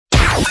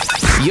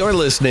You're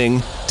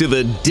listening to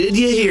the Did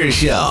You Hear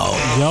Show.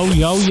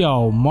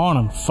 Yo,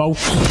 morning,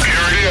 folks.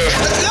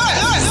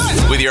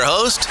 With your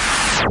host,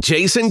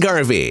 Jason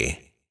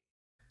Garvey.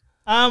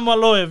 And we're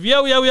live.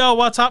 Yo,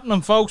 what's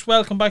happening, folks?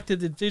 Welcome back to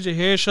the Did You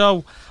Hear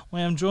Show.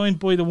 I am joined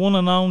by the one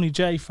and only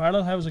Jay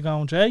Farrell. How's it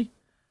going, Jay?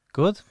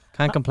 Good.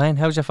 Can't complain.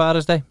 How's your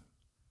Father's Day?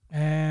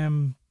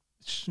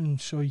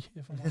 Shy.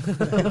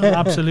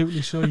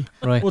 Absolutely shy.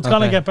 Right. Well, it's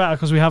going to get better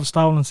because we have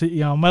Stolen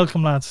City on.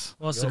 Welcome, lads.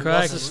 What's the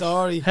crack? What's the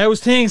story?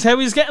 How's things? How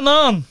is getting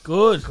on?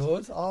 Good.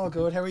 Good, all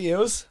good. How are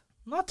you?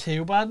 Not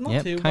too bad,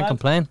 not too Can't bad.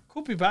 complain.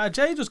 Could be better.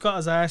 Jay just got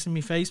his arse in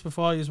my face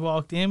before he just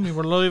walked in. We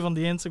were live on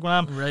the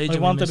Instagram. Raging I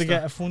wanted to we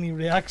get missed a funny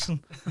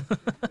reaction.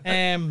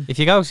 If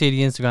you go see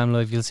the Instagram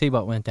live, you'll see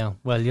what went down.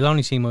 Well, you'll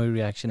only see my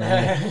reaction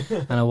anyway.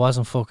 And it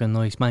wasn't fucking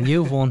nice. Man,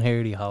 you've one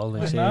hairy hole,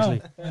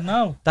 seriously. I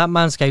know. That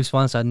Manscaped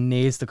sponsor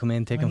needs to come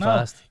in thick I and know.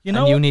 fast. You know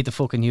and you what? need to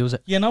fucking use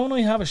it. You know when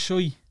I have a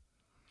shy?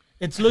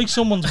 It's like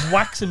someone's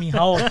waxing me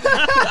hole.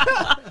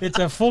 It's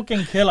a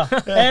fucking killer.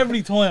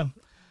 Every time.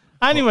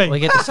 Anyway. We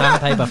get the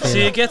sandpaper for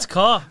See, you. it gets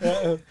caught.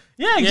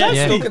 Yeah, exactly.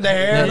 Yeah. Stuck in the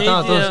hair. You,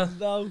 No, need it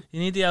does. you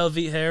need the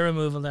LV hair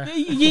removal there.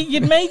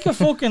 You'd make a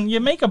fucking, you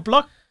make a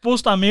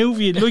blockbuster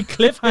movie, like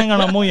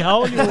Cliffhanger on my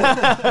hole. You would.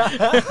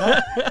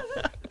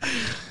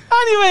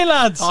 Anyway,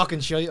 lads.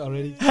 Talking shit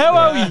already. How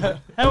are we?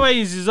 How are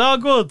you? Is all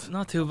good?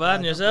 Not too bad.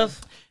 And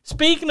yourself?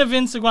 Speaking of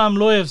Instagram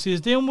lives,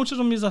 is doing much of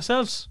them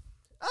yourselves?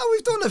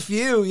 We've done a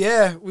few,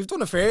 yeah. We've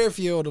done a fair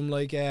few of them.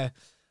 Like,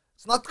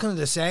 it's not kind of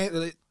the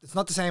same. It's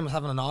not the same as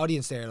having an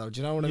audience there, though. Do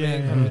you know what I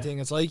mean? Kind of a thing.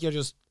 It's like you're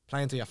just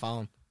playing to your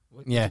phone.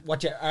 Yeah.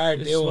 What you are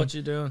This is doing. what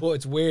you're doing. But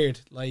it's weird.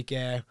 Like,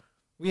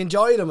 we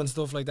enjoy them and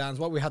stuff like that. It's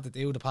what we had to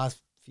do the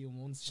past few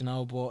months, you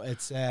know. But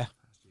it's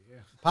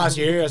past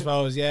year, I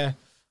suppose. Yeah.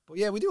 But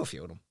yeah, we do a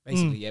few of them.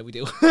 Basically, yeah, we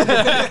do.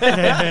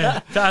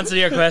 To answer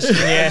your question,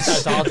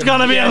 yes. It's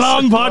going to be a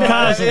long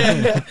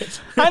podcast.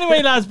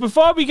 Anyway, lads,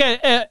 before we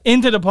get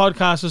into the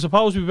podcast, I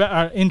suppose we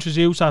better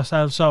introduce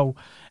ourselves. So,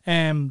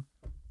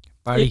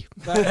 Barry.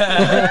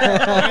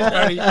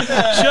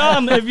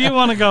 Sean, if you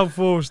want to go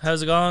first.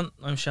 How's it going?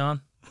 I'm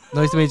Sean.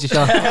 Nice to meet you,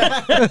 Sean.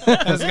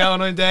 How's it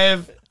going? I'm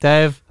Dave.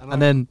 Dave.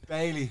 And then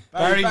Bailey.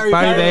 Barry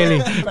Bailey.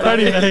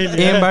 Barry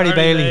Bailey. Ian Barry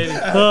Bailey.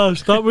 Oh,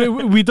 stop.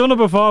 We done it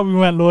before we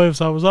went live,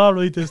 so it was all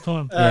right this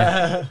time.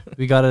 Yeah.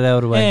 We got it out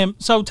of the way.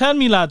 So tell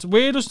me, lads,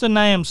 where does the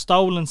name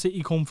Stolen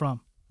City come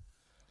from?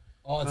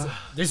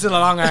 This is a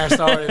long ass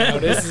story now.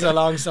 This is a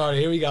long story.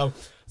 Here we go.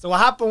 So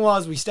what happened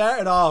was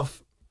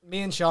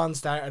me and Sean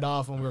started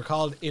off when we were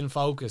called In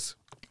Focus.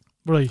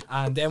 Right.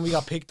 And then we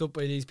got picked up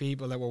by these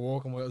people that were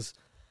working with us.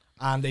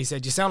 And they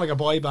said, you sound like a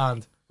boy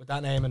band with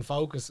that name In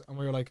Focus. And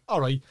we were like, all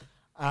right.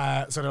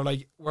 So they're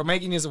like, we're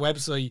making this a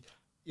website.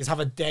 You just have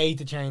a day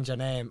to change your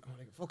name. And we're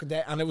like, fucking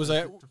day. And it was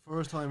the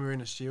first time we were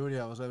in a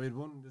studio. Was we'd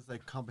won this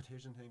like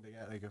competition thing to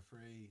get like a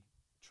free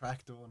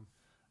track done.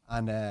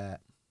 And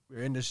we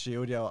were in the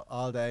studio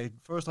all day.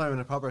 First time in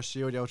a proper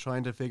studio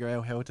trying to figure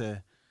out how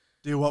to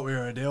do what we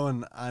were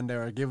doing, and they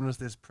were giving us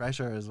this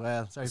pressure as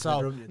well. Sorry for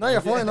interrupting you. No,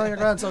 you're fine. No, you're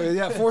grand. So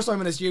yeah, first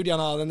time in the studio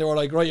and all, then they were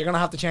like, right, you're gonna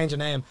have to change your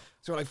name.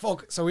 So we're like,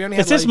 fuck. So we only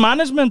had Is this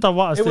management or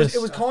what is this?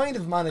 It was kind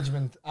of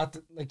management at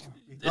the, like.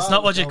 It's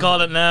not what you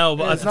call it now,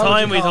 but Yeah, at it's the not what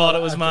time you we call thought it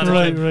it was at the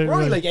management. Right. We're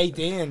only like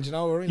 18, you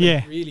know. We're only Yeah,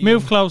 like really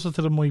move young. closer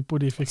to the mic,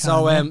 buddy, if you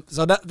can.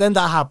 So then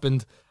that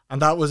happened,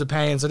 and that was a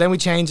pain. So then we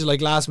changed it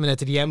like last minute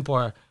to the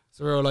Empire.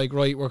 So we were like,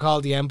 right, we're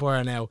called the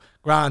Empire now.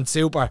 Grand,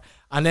 super.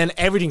 And then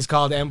everything's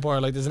called Empire.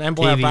 Like there's an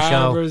Empire TV show.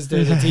 Barbers,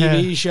 there's a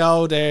TV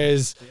show,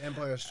 there's The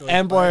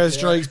Empire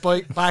Strikes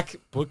Back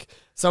book.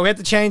 So we had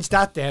to change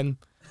that then.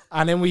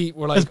 And then we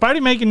were like, is Barry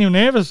making you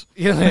nervous?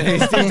 you know,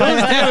 he's feeling me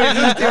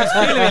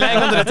leg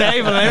under the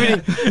table and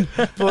everything.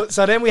 But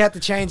so then we had to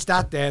change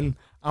that then,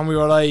 and we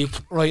were like,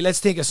 right, let's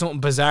think of something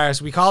bizarre.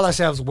 So we call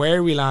ourselves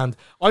Where We Land.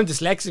 I'm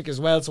dyslexic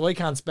as well, so I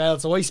can't spell.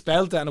 So I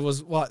spelled it, and it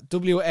was what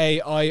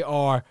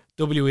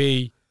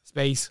WAIRWE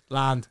space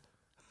land.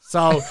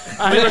 So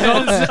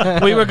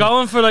We were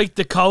going for like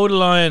the code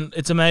line.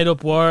 It's a made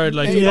up word.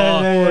 Like,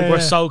 Yeah. we're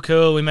so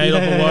cool. We made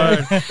up a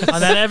word.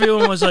 And then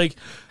everyone was like,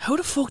 how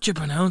the fuck do you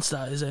pronounce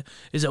that? Is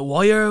it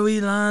Why Are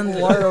We Land?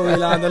 Where Are We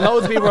Land? And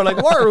loads of people were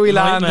like, Where Are We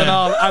Land? And Nightmare.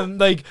 all. And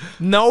like,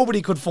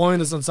 nobody could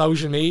find us on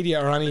social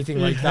media or anything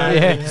like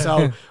that. Like,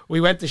 so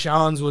we went to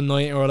Sean's one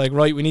night and we were like,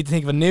 right, we need to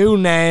think of a new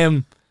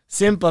name,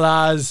 simple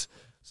as.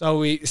 So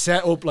we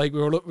set up, like,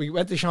 we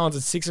went to Sean's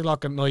at 6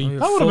 o'clock at night.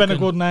 That would have been a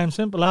good name,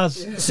 simple as.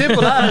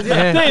 Simple as,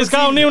 yeah. There you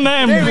go, new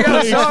name. There we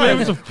go,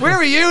 Sean. Where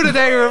were you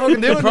today? We were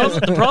fucking doing this.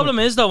 The problem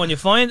is though, when you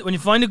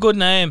find a good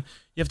name,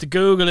 you have to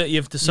Google it, you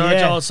have to search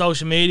Yeah. all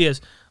social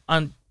medias,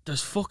 and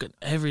there's fucking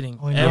everything.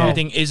 I know.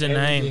 Everything is a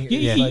name.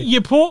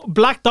 You put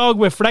black dog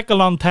with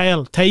freckle on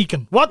tail,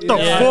 taken. What the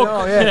Yeah. fuck?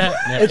 Oh, yeah.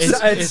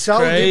 It's so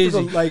crazy.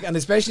 difficult, like, and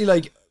especially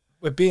like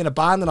with being a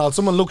band and all,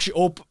 someone looks you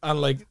up and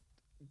like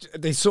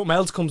something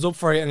else comes up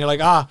for it, and you're like,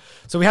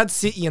 So we had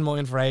City in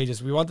mind for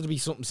ages. We wanted to be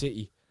something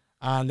City,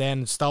 and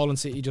then Stolen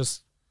City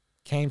just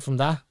came from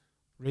that.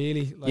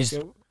 Really, like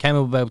You came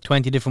up with about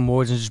 20 different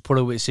words and just put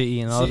it with city,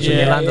 and all of a sudden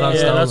Yeah, you landed on yeah,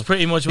 Stove. that's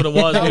pretty much what it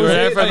was. That We were was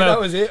there it, for like, that about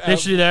was it.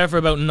 literally there for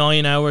about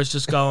 9 hours,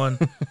 just going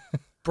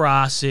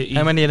Brass City.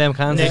 How many of them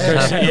cans? did you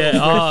Knickers, have? yeah.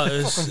 Oh,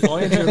 it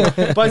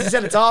was, But as you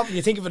said, it's off.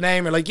 You think of a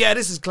name, you're like, yeah,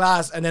 this is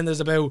class, and then there's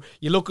about,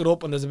 you look it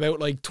up, and there's about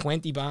like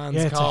 20 bands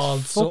Yeah, it's a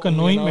called fucking something, you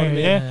know what I nightmare,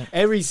 mean? yeah.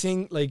 Every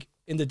like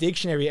in the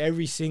dictionary,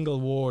 every single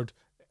word,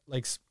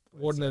 like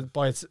word in it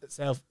by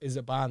itself, is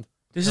a band.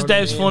 this You is know what I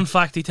Dave's mean? fun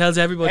fact. He tells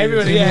everybody.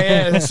 Everybody,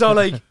 yeah. So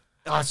like,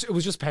 it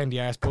was just pound the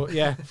arse, but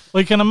yeah.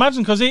 I can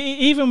imagine, because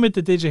even with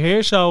the Did You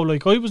Hear show,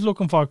 like, I was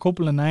looking for a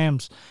couple of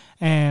names,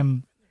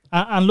 and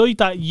like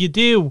that, you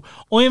do.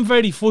 I'm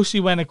very fussy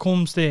when it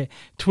comes to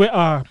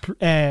Twitter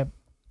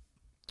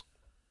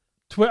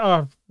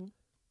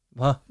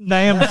What?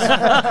 names.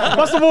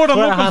 What's the word I'm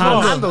Twitter looking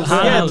for? handles.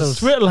 Yeah,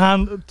 Twitter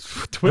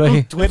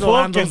Right. Twitter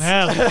fucking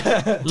handles.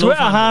 hell. Twitter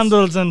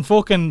handles and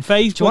fucking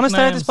Facebook. Do you want to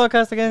start names. this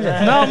podcast again?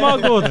 No, I'm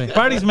all good.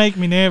 Parties make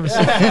me nervous.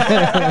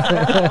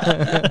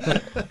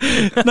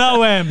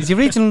 No, Is he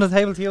reaching under the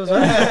table to you as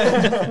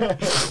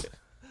well?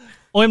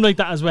 I'm like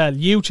that as well.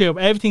 YouTube,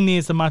 everything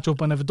needs to match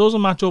up, and if it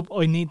doesn't match up,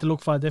 I need to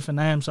look for a different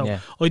name. So Yeah.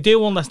 I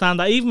do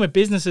understand that. Even with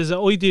businesses,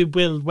 I do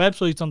build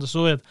websites on the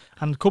side,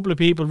 and a couple of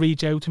people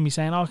reach out to me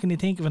saying, "Oh, can you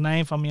think of a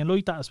name for me?" And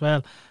like that as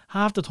well.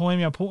 Half the time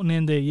you're putting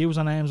in the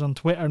usernames on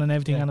Twitter and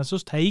everything, and it's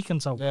just taken.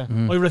 So Yeah.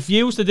 I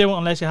refuse to do it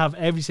unless you have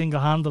every single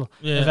handle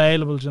Yeah.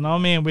 available. Do you know what I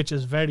mean? Which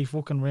is very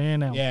fucking rare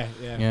now. Yeah.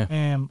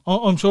 Yeah.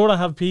 I'm sure I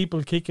have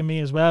people kicking me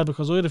as well,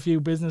 because I had a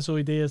few business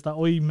ideas that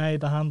I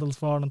made the handles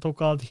for and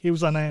took all the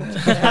usernames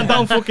and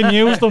don't fucking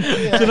use them. Do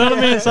you know what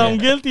I mean? So I'm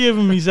guilty of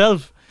it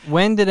myself.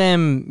 When did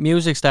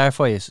music start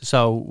for you?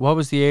 So what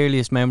was the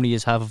earliest memory you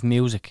have of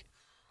music?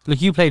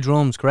 Like, you play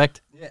drums,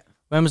 correct? Yeah.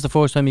 When was the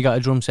first time you got a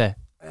drum set?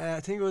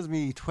 I think it was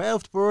my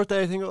 12th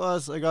birthday. I think it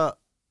was. I got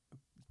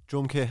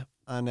drum kit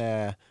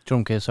and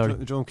Drum kit, sorry.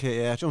 drum kit.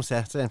 Yeah, drum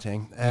set, same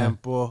thing. Yeah.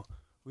 But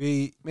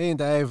me and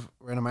Dave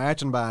were in a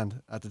marching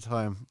band at the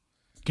time.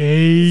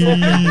 Gay.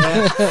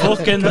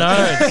 Fucking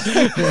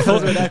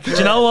nerds. Do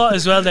you know what?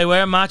 As well, they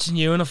wear matching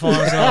uniforms.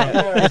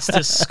 It's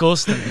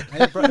disgusting.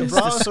 It brought us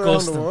around the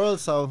disgusting. world,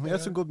 so we had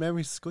some good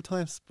memories, good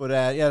times. But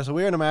yeah, so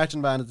we were in a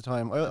marching band at the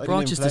time. I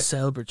Brought didn't you even to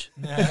Selbridge.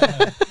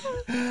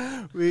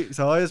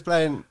 So I was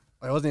playing.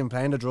 I wasn't even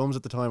playing the drums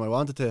at the time. I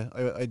wanted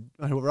to.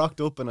 I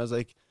rocked up and I was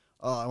like,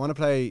 "Oh, I want to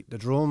play the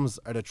drums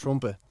or the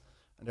trumpet."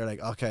 And they're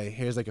like, "Okay,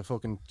 here's like a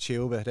fucking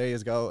tuba. There you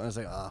go." And I was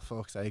like, "Oh,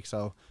 fuck's sake!"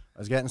 So I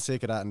was getting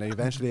sick of that, and they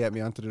eventually let me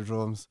onto the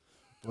drums.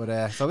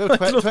 But so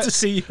about I'd love to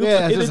see you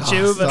yeah, play the just-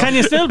 tuba. Can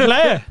you still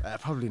play?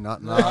 probably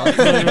not. No, I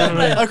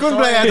couldn't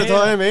play at the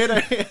time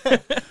either.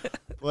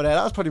 But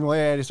that was probably my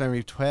earliest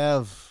memory.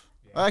 12.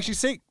 Well, actually,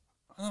 6.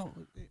 Oh,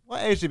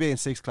 what age did you be in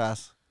 6th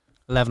class?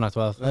 11 or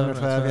 12. 11 or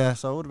 12, yeah.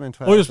 So it would have been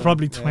 12. I was so,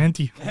 probably yeah.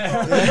 20.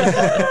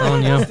 Oh,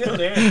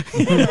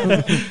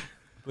 yeah.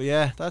 But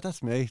yeah,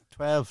 that's me.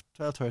 12,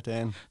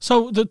 13.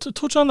 So to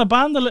touch on the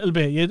band a little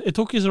bit, it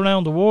took you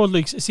around the world.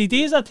 Like, see,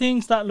 these are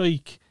things that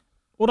like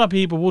other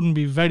people wouldn't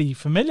be very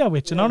familiar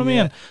with. You know what I mean?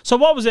 Yeah. So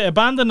what was it? A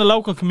band in the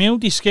local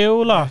community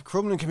school or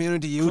Crumlin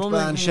Community Youth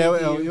Band,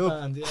 shout out you.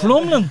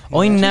 Crumlin?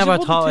 I never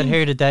wouldn't thought I'd think-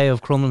 hear the day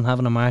of Crumlin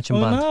having a marching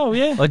I band. know,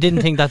 yeah. I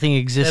didn't think that thing They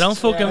existed. don't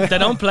fucking. They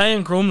don't play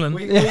in Crumlin.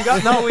 We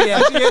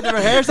Actually get the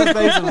rehearsal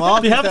space and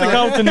walk. They have to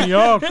go to New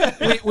York.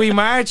 we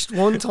marched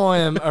one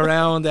time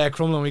around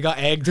Crumlin. We got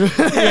egged.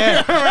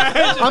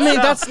 I mean,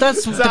 that's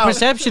the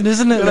perception,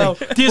 isn't it?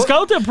 Like, Do you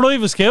go to a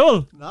private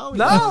school? No,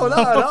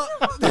 No.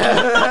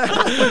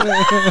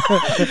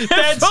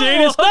 Dead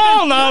serious?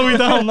 No, we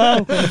don't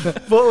know.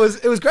 But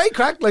it was great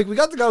crack. Like, we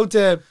got to go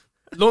to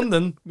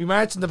London. We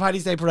marched in the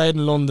Paddy's Day Parade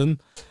in London.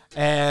 We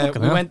hell.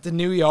 went to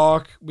New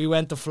York. We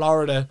went to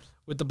Florida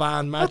with the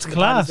band, marched in the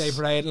class. Paddy's Day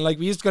Parade. And like,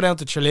 we used to go down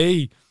to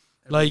Chile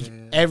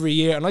every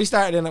year. And I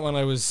started in it when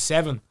I was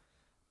 7.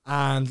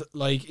 And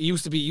like, it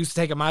used to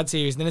take a mad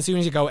serious. And then as soon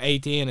as you go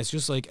 18, it's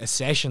just like a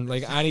session.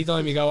 Like,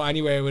 anytime you go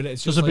anywhere with it,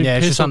 it's just a like big yeah,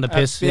 it's piss just on the up,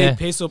 piss. big Yeah.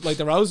 piss up. Like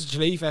the Rose of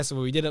Chile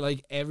Festival, we did it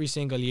like every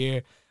single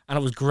year. And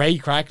it was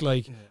great crack.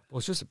 Like, but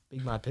it's just a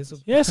big mad piss up.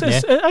 Yes,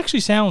 it actually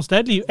sounds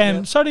deadly.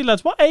 Sorry,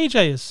 lads, what age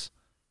are you?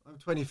 I'm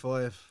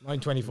 25. I'm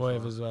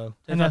 25 as well.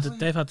 They've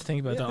had to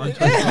think about that. I'm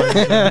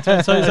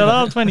 25. So they're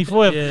all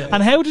 25. Yeah.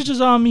 And how did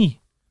you on me?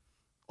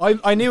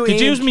 I knew Did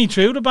you Ian. use me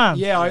through the band?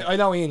 Yeah, I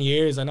know Ian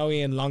years. I know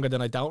Ian longer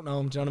than I don't know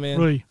him. Do you know what I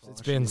mean? Right.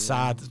 It's been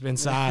sad. It's been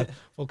sad.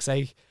 Fuck's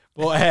sake.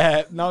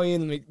 But know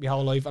Ian my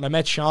whole life. And I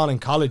met Sean in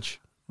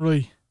college.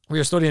 Right. We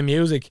were studying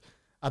music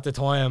at the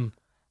time.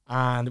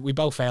 And we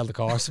both failed the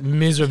course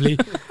miserably.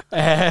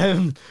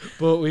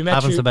 But we met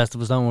Happens through, the best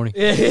of us, don't worry.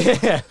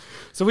 yeah.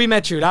 So we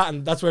met through that.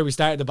 And that's where we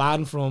started the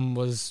band from,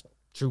 was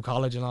through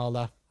college and all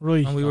that.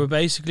 Right. And we were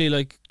basically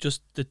like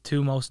just the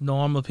two most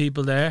normal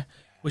people there,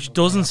 which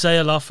doesn't say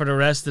a lot for the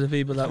rest of the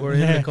people that were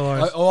in the I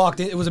course. walked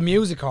in, it was a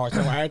music course,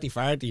 no arty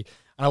farty.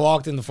 And I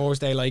walked in the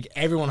first day, like,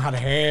 everyone had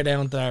hair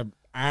down to their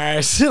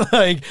arse,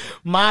 like,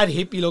 mad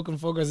hippie looking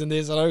fuckers in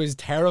this, and I was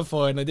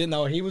terrified, and I didn't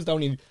know he was the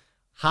only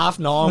half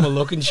normal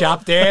looking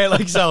chap there,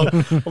 like, so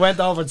I went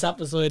over and sat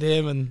beside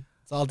him and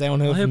It's all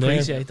downhill I from there.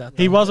 appreciate that.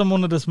 He though. wasn't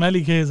one of the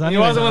smelly kids. He Anyway.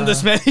 wasn't one of the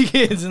smelly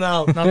kids,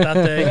 no. Not that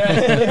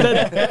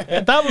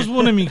day. That was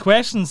one of my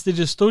questions. Did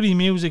you study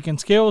music in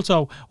school?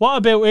 So, what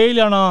about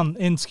earlier on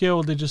in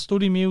school? Did you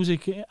study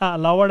music at a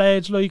lower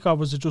age, like, or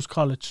was it just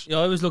college? Yeah,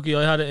 I was lucky.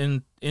 I had it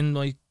in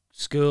my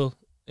school,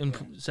 in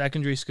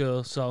secondary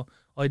school. So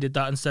I did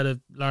that instead of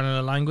learning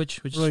a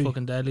language, which Right. is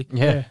fucking deadly.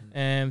 Yeah.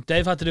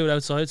 Dave had to do it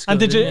outside school. And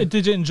didn't he?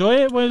 did you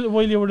enjoy it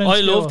while you were in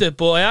I school? loved it,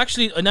 but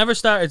I never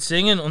started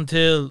singing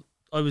until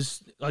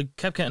I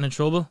kept getting in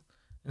trouble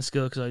in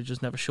school because I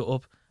just never shut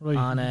up. Right.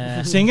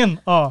 And Singing?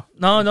 Oh.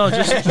 no,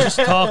 just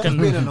talking,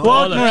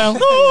 Walking around.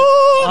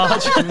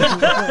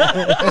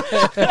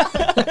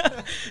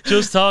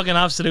 just talking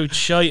absolute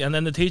shite, and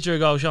then the teacher would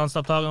go, "Sean,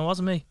 stop talking." It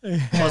wasn't me.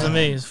 It wasn't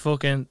me. It's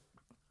fucking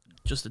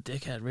just a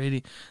dickhead,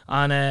 really.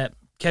 And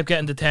kept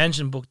getting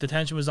detention, but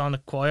detention was on the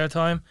choir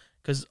time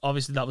because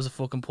obviously that was a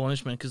fucking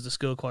punishment because the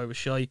school choir was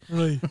shy.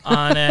 Right.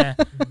 And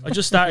I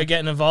just started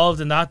getting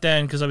involved in that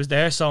then because I was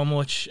there so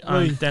much,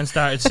 and Right. then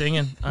started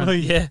singing. And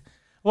Right. yeah,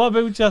 What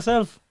about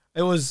yourself?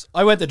 I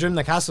went to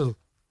Drimna Castle,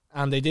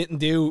 and they didn't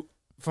do,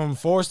 from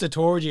first to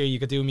third year, you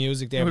could do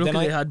music there. they But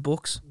then they had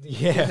books.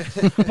 yeah.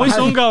 My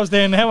son goes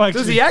there now,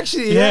 actually. Does he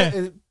actually?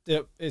 Yeah.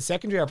 Yeah.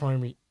 Secondary or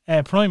primary?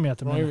 Primary at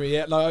the moment. Primary,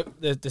 yeah. No,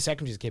 the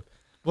secondary's keep.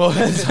 But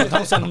so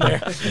don't send them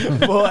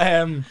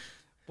there.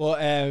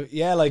 But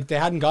yeah, like they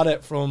hadn't got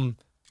it from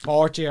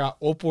fourth year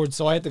upwards,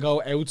 so I had to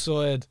go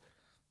outside.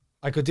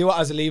 I could do it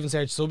as a leaving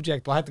cert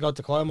subject, but I had to go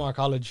to Coimar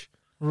College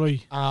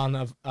Right. on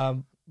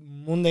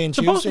Monday and It's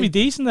supposed Tuesday. to be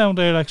decent down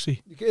there,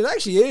 actually. It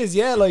actually is,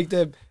 yeah. Like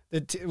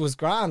it was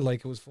grand, like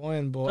it was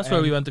fine. But That's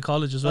where we went to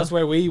college as well. That's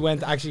where we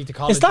went actually to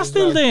college. Is that as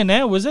still well. there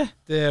now, is it?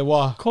 The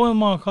what?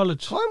 Coimar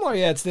College. Coimar,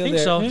 yeah, it's I still think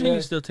there. so. I Yeah. think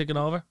it's still ticking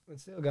over.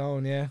 It's still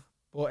going, yeah.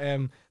 But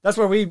that's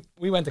where we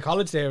went to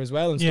college there as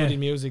well and Yeah. studied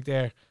music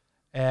there.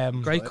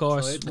 Great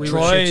course. tried We to- were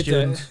Tried shit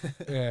students.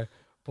 yeah.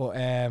 But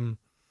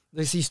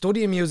you see,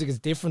 studying music is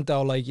different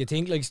though. Like you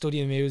think like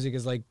studying music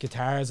is like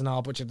guitars and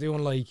all, but you're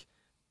doing like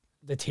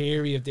the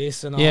theory of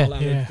this and all. Yeah.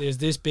 And Yeah. there's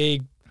this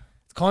big.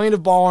 It's kind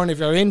of boring. If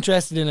you're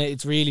interested in it,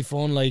 it's really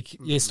fun. Like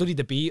you study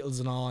the Beatles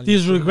and all. and Do you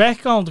you study-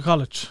 regret going to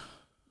college?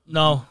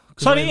 No.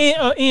 'cause Sorry,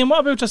 I- Ian, what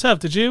about yourself?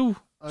 Did you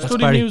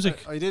study Barry.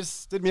 music? I did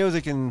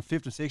music in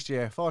 5th and 6th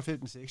year, 4th,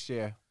 5th and 6th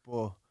year,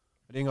 but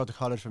I didn't go to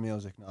college for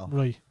music, no.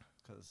 Right.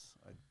 Because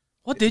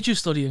What did you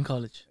study in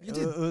college? it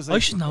was I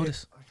should know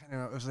this. I can't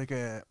remember. It was like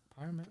a.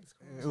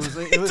 It was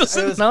like, It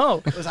doesn't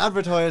know. It was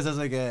advertised as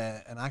like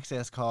an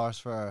access course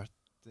for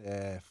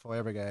the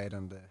fire brigade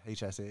and the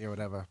HSE or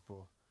whatever. But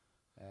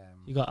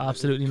You got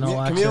absolutely no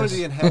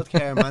community access. and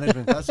healthcare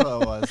management. That's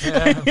what it was.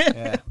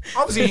 Yeah,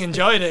 Obviously, you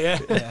enjoyed it, yeah.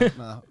 yeah.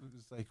 No, it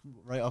was like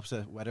right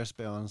opposite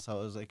Weatherspoon, so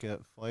it was like a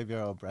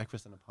 €5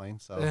 breakfast and a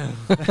pint. So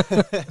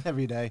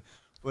every day.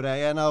 But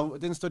yeah, no, I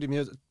didn't study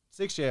music.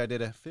 6th year I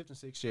did it. 5th and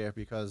 6th year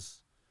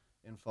because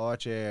in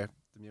 4th year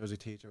the music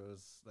teacher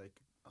was like,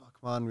 "Oh,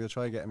 come on, we'll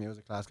try and get a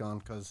music class going,"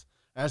 because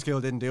our school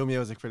didn't do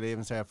music for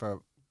leaving cert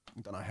for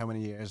I don't know how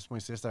many years. My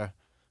sister,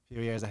 a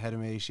few years ahead of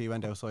me, she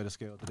went outside of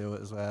school to do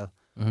it as well.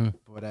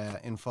 But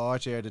in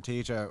 4th year, the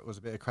teacher was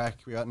a bit of crack.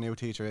 We got a new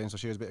teacher in, so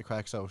she was a bit of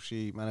crack. So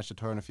she managed to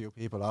turn a few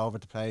people over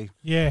to play.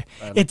 Yeah.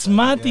 And, It's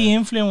mad yeah. the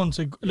influence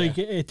like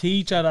a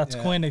teacher that's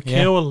Yeah. kind of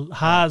Yeah. cool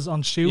has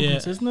on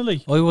students, Yeah. isn't it?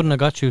 Like? I wouldn't have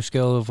got through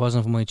school if it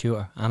wasn't for my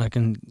tutor, and I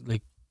can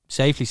like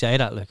safely say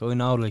that. Like I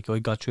know, like I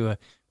got through it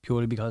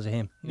purely because of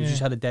him. He Yeah.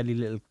 just had a deadly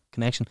little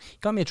connection. He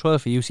got me a trial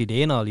for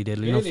UCD and all he did.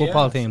 You know, Really,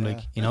 football yeah. team, like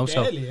you know.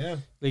 So Daily, yeah.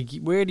 like,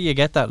 where do you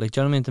get that? Like, do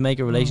you know what I mean? To make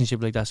a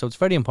relationship like that, so it's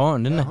very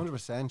important, isn't Yeah, it?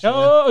 100%.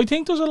 Yeah, I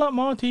think there's a lot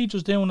more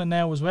teachers doing it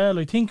now as well.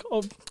 I think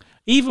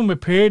even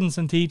with parents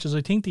and teachers,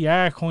 I think they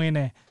are kind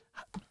of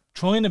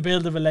trying to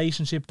build a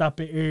relationship that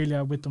bit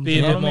earlier with them. Be do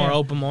a you know bit what I more mean?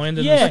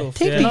 open-minded Yeah, I and stuff.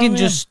 think Yeah. they know can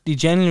what I mean? they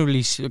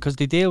generally because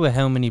they deal with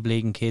how many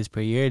bleeding kids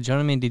per year. Do you know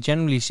what I mean? They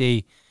generally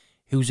see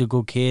who's a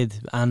good kid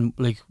and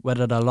like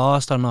whether they're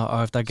lost or not,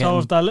 or if they're So getting.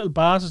 if they're little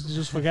bastards, you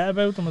just forget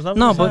about them. Is that what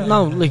No, you're but saying?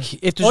 no, like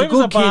if there's I a was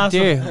a good kid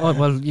bastard. there, oh,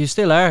 well, you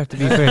still are to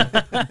be fair.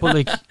 But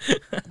like,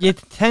 you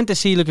tend to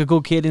see like a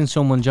good kid in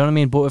someone. Do you know what I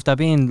mean? But if they're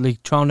being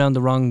like thrown down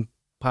the wrong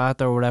path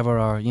or whatever,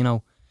 or you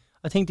know,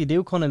 I think they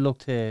do kind of look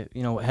to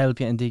help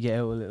you and dig you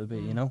out a little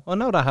bit. You know, I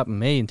know that happened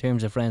to me in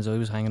terms of friends I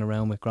was hanging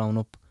around with growing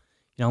up.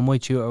 You know, my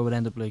tutor would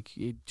end up like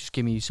he'd just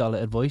give me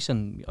solid advice,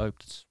 and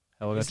that's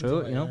how I got through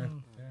it. You know,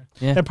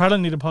 yeah.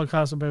 Apparently the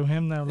podcast about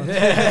him now. Like.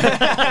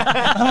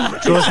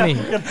 Trust me.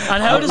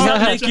 And how does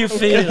that make you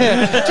feel? Do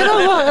you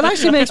know what? It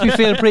actually makes me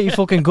feel pretty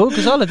fucking good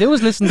because all I do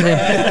is listen to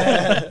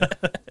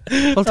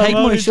him. I'll take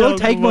only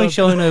joking,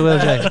 shine, I will,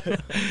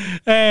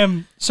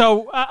 Jay.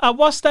 So at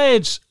what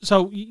stage?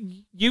 So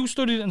you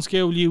studied in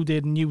school, you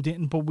did, and you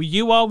didn't. But were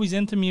you always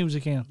into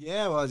music? Ian?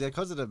 Yeah, well, yeah,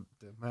 because of the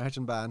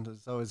marching band,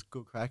 it's always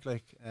good crack.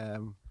 Like,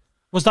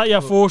 Was that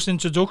your first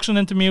introduction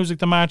into music,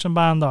 the marching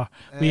band, or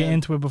were you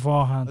into it I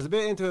beforehand? was a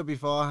bit into it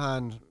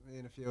beforehand. Me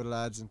and a few of the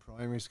lads in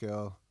primary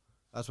school.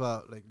 That's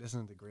what, like,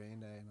 listening to Green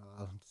Day and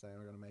all, saying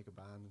we're gonna make a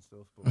band and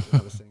stuff, but we don't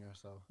have a singer.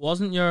 So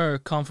Wasn't your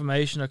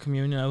confirmation or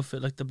communion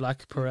outfit like the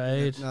Black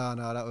Parade? no,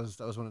 that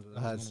was one of the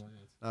lads.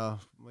 No,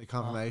 my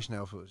confirmation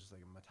outfit was just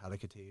like a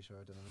Metallica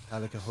t-shirt and a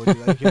Metallica hoodie,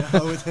 like, you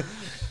know,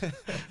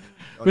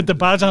 With the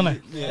badge on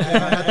it. Yeah, I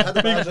had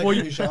the badge like, on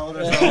my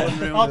shoulders.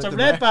 Oh, it's a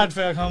red badge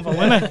for a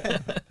confirm, isn't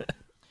it?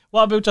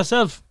 What about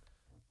yourself?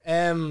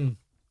 The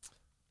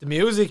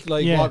music,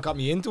 like, Yeah. what got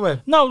me into it?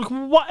 No, like,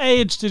 what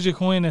age did you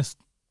kind of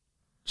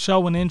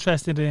show an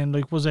interest in?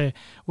 Like, was it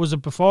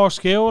before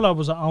school or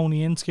was it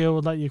only in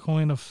school that you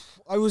kind of...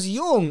 I was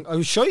young. I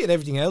was shy at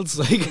everything else.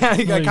 Like,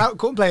 I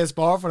couldn't play a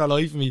sport for the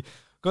life of me.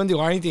 Couldn't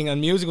do anything,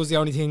 and music was the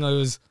only thing I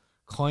was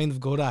kind of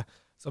good at.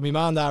 So my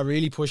mum and dad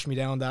really pushed me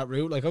down that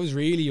route. Like, I was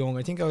really young.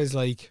 I think I was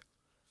like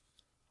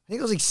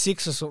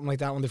 6 or something like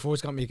that when they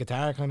first got me a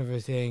guitar, kind of a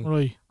thing.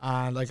 Right.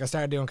 And like I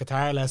started doing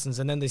guitar lessons,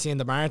 and then they seen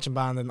the marching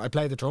band, and I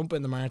played the trumpet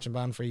in the marching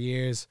band for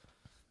years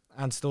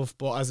and stuff.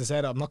 But as I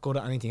said, I'm not good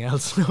at anything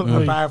else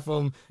apart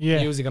from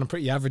music, and I'm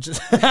pretty average as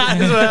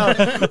well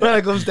when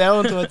it comes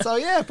down to it. So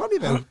yeah, probably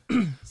about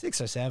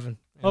 6 or 7.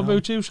 What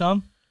about you,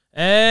 Sean?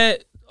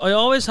 I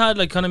always had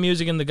like kind of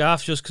music in the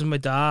gaff just because my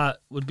dad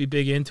would be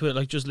big into it,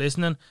 like just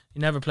listening. He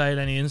never played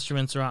any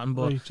instruments or anything,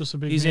 but Right, just a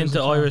big he's music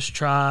into fan. Irish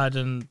trad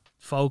and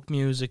folk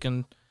music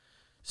and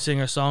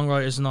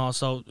singer-songwriters and all,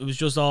 so it was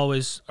just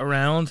always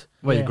around.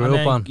 What you Yeah. grew And up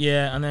then, on.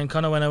 yeah, and then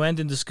kind of when I went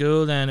into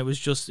school, then it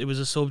was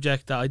a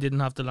subject that I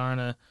didn't have to learn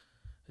a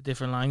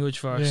different language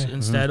for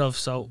instead of,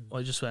 so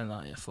I just went,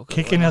 oh yeah, fuck it.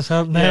 Kicking why not?"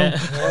 yourself now.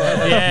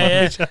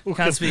 Yeah, yeah.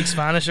 Can't speak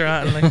Spanish or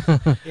anything.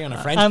 Like. You're on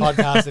a French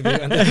podcast if you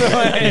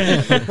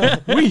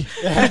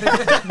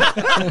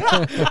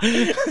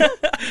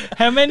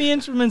How many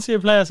instruments do you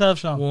play yourself,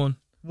 Sean?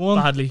 One.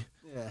 Badly.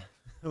 Yeah.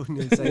 I wouldn't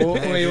even say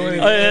Wait, play.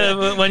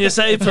 wait. When you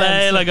say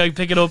play, like I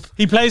pick it up.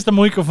 He plays the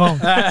microphone.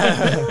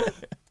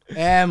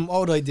 What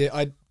would I do?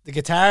 The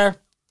guitar,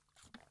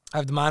 I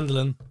have the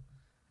mandolin,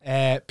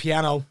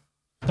 piano.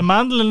 The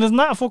mandolin, isn't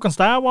that a fucking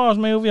Star Wars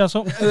movie or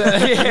something?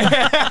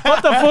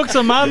 What the fuck's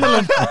a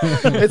mandolin?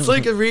 It's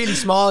like a really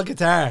small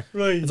guitar.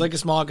 Right. It's like a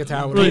small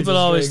guitar. With loads People of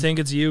always string. think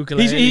it's a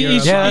ukulele.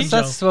 He's- or a Yeah, banjo.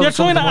 that's what You're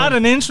trying to something add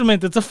an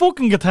instrument. It's a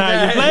fucking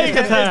guitar. You play a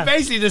guitar. It's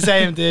basically the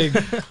same thing.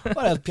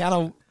 What else?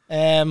 Piano.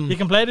 You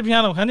can play the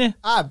piano, can you?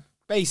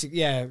 Basic,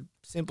 yeah,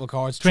 simple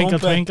chords. Twinkle,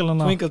 Trumpet, twinkle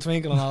and all. twinkle,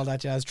 twinkle, and all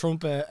that jazz.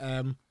 Trumpet.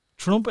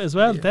 Trumpet as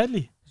well,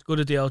 deadly. He's good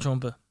at the old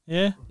trumpet.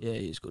 Yeah. Yeah,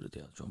 he's good at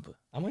the old trumpet.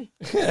 Am I?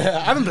 I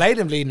haven't played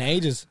in bleeding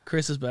ages.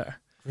 Chris is better.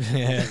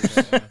 Yeah.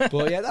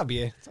 But yeah, that'd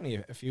be it. It's only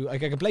a few.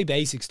 Like I can play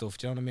basic stuff.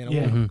 Do you know what I mean? I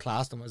Yeah. wouldn't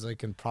class them as I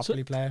can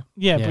properly play.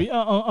 Yeah, Yeah.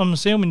 but I'm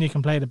assuming you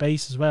can play the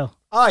bass as well.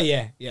 Oh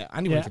yeah, yeah.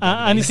 Anyone Yeah, can play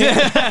the anything,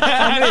 bass.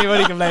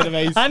 Anybody can play the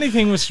bass.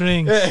 anything with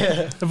strings.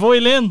 The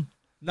violin.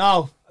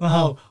 No,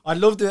 Uh-huh. no. I'd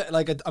love to.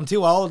 Like, I'm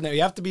too old now.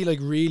 You have to be like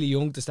really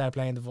young to start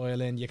playing the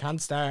violin. You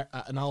can't start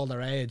at an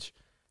older age.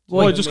 Do you know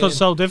Why? what I Just because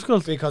it's mean? so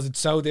difficult. Because it's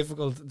so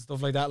difficult and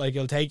stuff like that. Like,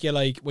 it'll take you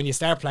like when you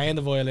start playing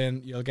the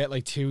violin, you'll get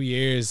like 2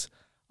 years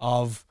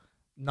of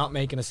not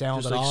making a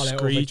sound Just at like all. Out of it,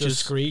 screeches. just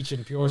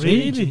screeching, pure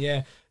Really? screeching.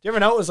 Yeah. Do you ever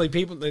notice like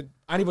people that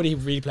anybody who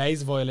really plays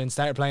the violin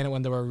started playing it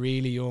when they were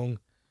really young?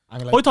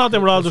 And I thought they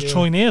were all just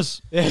trying.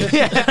 Chinese.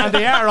 Yeah, and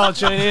they are all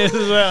Chinese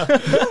as well.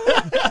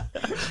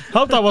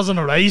 Hope that wasn't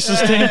a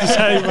racist thing to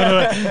say, by the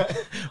way.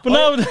 But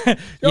no,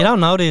 You don't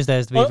know these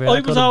days, to be I- fair. I That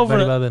was could have over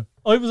very it. well been.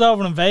 I was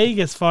over in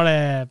Vegas for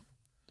a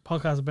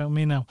podcast about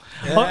me now.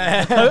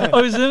 I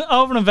was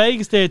over in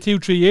Vegas there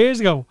 2-3 years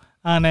ago,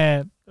 and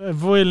a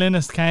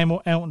violinist came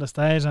out on the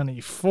stage, and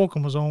he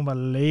fucking was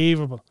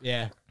unbelievable.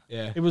 Yeah,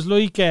 yeah. It was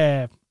like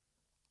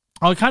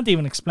I can't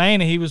even explain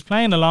it. He was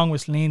playing along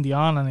with Celine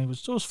Dion, and he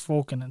was just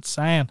fucking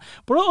insane.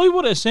 But I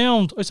would have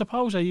assumed, I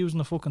suppose they're using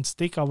the fucking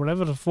stick or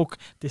whatever the fuck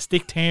the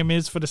stick term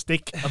is for the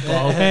stick. A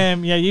bow.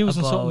 Yeah,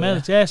 using A bow, something yeah.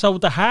 else. Yeah, so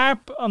the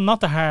harp, not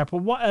the harp, but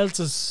what else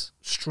is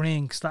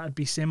strings that'd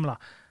be similar?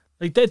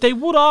 Like they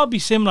would all be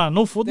similar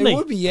enough, wouldn't They they?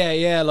 would be,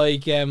 yeah.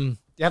 Like, you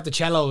have the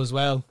cello as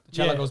well. The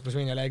cello Yeah. goes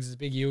between your legs. It's a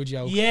big, huge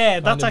yoke.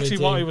 Yeah, that's Kind of a actually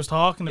what thing. I was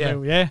talking Yeah.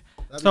 about. Yeah,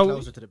 That'd So- be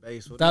closer to the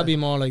base. wouldn't That'd it? be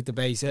more like the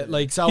bass.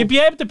 Like, so. you'd be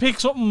able to pick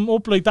something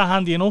up like that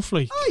handy enough,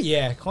 like. Oh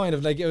yeah, kind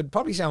of like it would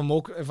probably sound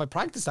more if I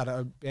practiced that.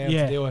 I'd be able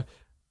Yeah. to do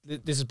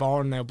it. This is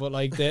boring now, but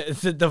like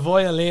the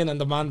violin and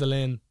the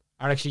mandolin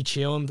are actually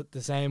tuned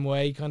the same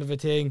way, kind of a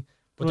thing,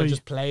 but they're Right.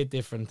 just played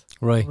different.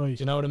 Right. Right.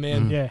 Do you know what I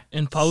mean? Yeah.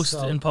 In post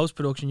So-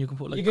 production, you can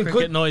put like You can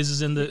cricket cut-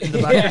 noises in the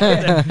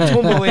background.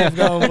 Tumbleweed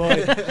going,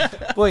 boy.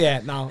 But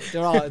yeah, no,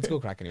 they're all. It's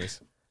good crack,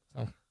 anyways.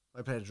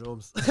 I play the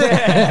drums.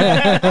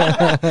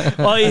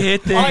 I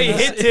hit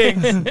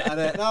things.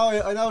 And now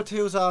I know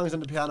 2 songs on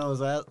the piano as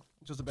well,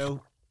 just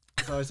about.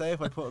 So I say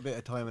if I put a bit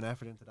of time and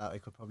effort into that, I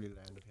could probably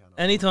learn the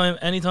piano.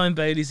 Anytime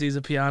Bailey sees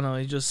a piano,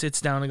 he just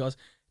sits down and goes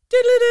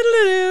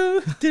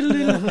diddle-diddle-doo,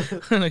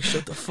 diddle-diddle. I'm like,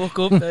 shut the fuck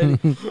up, Bailey.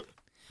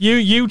 You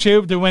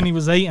YouTubed it when he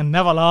was 8 and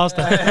never lost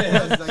it.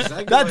 That's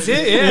exactly That's what I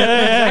it. did. Yeah, Yeah.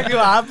 that's exactly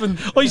what happened.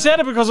 I said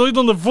it because I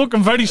done the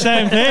fucking very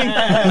same thing.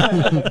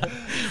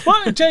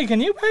 What, Jay? Can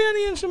you play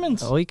any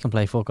instruments? Oh, you can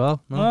play fuck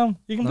all. No. Well,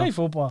 you can No. play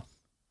football.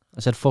 I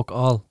said fuck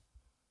all.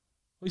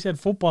 We said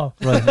football.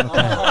 Right.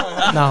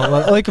 Okay. No,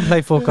 well, I can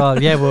play fuck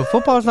all. Yeah, well,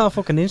 football's not a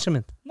fucking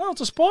instrument. No,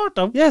 it's a sport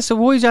though. Yeah, so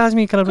why did you ask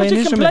me, can I play Because an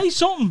you can instrument? play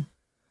something.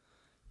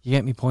 You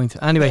get me point.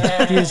 Anyway,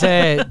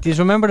 do you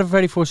remember the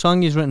very first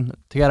song you've written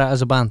together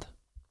as a band?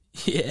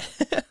 Yeah.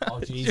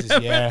 Oh Jesus,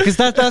 yeah. Because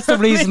that's the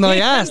reason I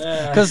asked.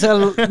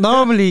 Because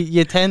normally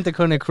you tend to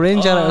kind of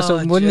cringe at it or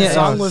something, wouldn't The you?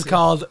 song was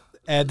called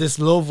 "This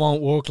Love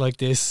Won't Work Like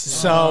This."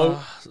 So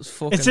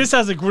It's this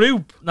as a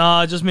group.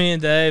 Nah, just me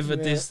and Dave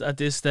at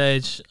this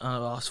stage.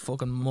 Oh, it's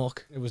fucking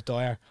muck. it was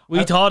dire.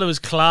 We thought it was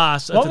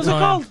class at What the was it time.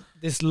 called?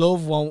 This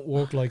love won't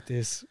work like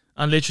this.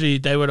 And literally,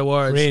 they were the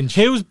words. Cringe.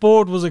 Whose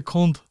board was a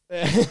cunt?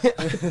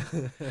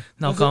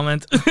 No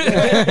comment.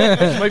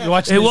 Might be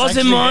watching It this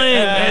wasn't actually.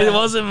 mine. It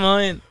wasn't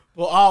mine.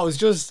 But it was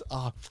just,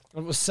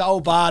 it was so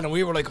bad, and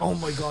we were like, oh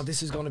my god,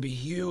 this is going to be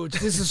huge.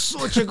 This is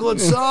such a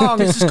good song.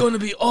 This is going to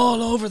be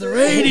all over the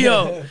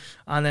radio.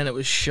 And then it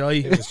was shy.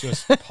 It was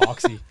just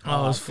poxy.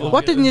 Oh, it was fucking.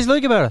 What didn't you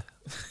like about it?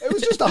 It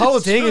was just the whole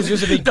thing is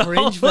just a big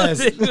cringe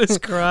fest. It was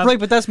crap. Right,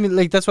 but that's me.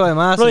 Like that's why I'm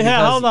asking. Right, here,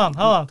 because- hold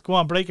on. Go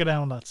on, break it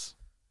down, lads.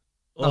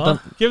 What?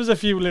 Give us a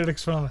few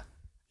lyrics from it.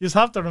 You just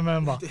have to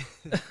remember.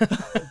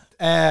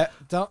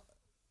 Don't.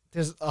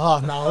 There's no,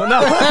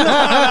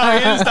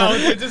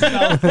 you just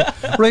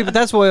don't. Right, but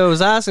that's why I was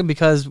asking,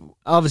 because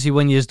obviously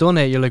when you've done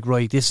it, you're like,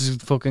 right, this is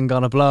fucking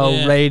gonna blow,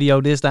 Yeah.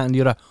 radio, this, that, and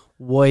the other.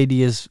 Why do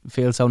you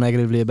feel so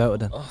negatively about it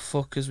then? Oh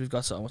fuck! Because we've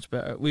got so much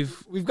better. We've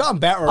We've gotten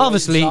better. at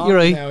Obviously, writing you're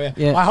right. songs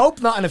now, Yeah. I hope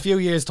not in a few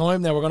years'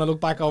 time. Now we're gonna look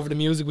back over the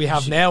music we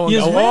have now and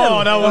Yes, go, will.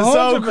 "Oh, that was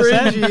so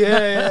 100%. cringy."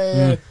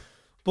 Yeah.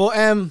 But I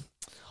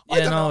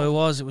yeah, don't no,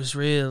 know. it was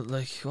real.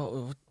 Like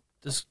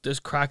there's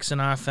cracks in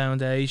our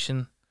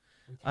foundation,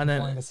 and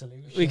then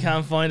we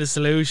can't find a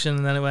solution.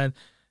 And then it went,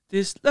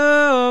 this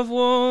love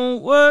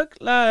won't work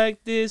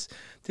like this.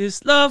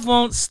 This love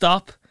won't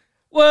stop.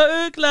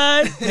 Work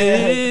like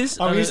this.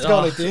 I used to go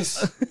like this.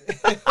 So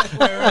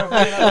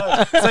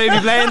you'd be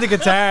playing the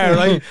guitar,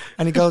 right?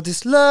 And you go,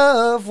 "This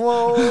love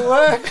won't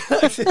work."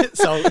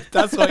 So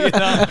that's what you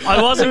know. I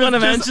wasn't going to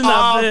Just mention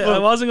that bit. awful. I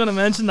wasn't going to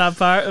mention that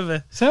part of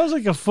it. Sounds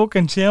like a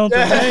fucking tune to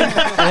me.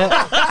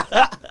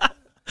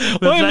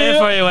 We'll play it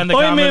for you when the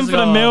I'm in cameras for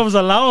the go off. moves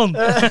alone.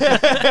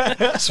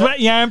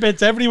 Sweaty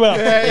armpits everywhere.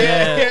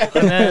 Yeah.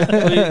 And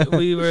then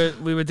we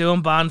were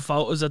doing band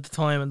photos at the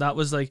time, and that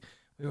was like,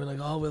 we were like,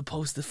 oh, we'll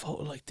post the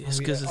photo like this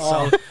because it's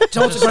so.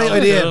 Joe, it's a great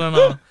idea. Cool and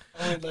all.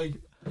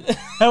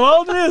 How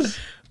old is?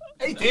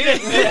 He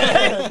did.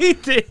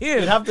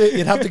 You'd have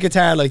the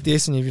guitar like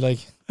this, and you'd be like,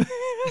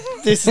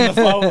 "This is the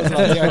photos."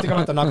 Like, I think I'm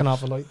have to knocking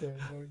off a light there.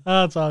 Sorry.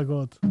 That's all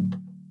good.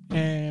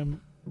 Yeah,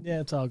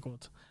 it's all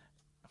good.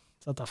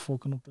 It's not that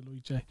fucking up the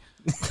light, Jay.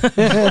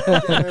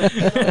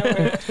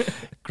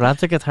 Grab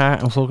the guitar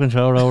and fucking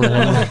throw it over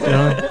the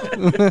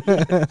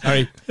head.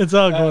 Sorry. It's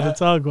all good.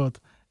 It's all good.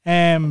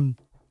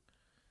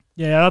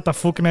 Yeah, I had to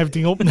fucking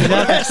everything up and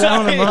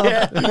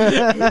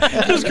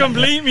just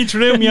completely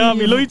threw me on.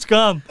 My light's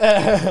gone.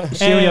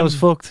 Studio's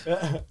fucked.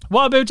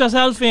 What about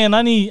yourself, Ian?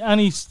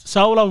 Any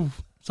solo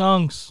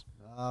songs?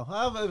 I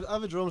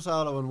have a drum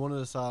solo in one of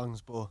the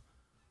songs, but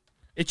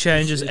It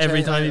changes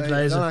every time he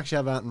plays I don't it. actually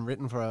have anything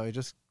written for it. I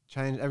just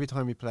change every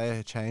time we play.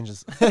 It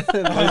changes.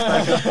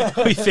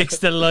 We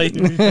fixed the light.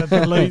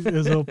 The light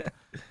is up.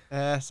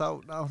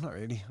 So no, not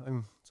really.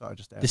 I'm sorry,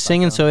 just there. The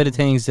singing side of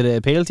things, did it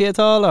appeal to you at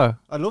all, or?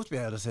 I'd love to be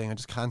able to sing. I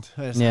just can't.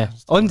 Yeah,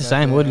 I'm the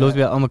same. I'd love to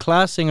be. I'm a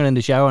class singer in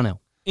the shower now.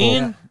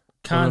 Ian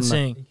can't Well,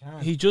 sing.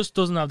 He just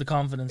doesn't have the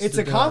confidence. It's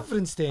to a do it.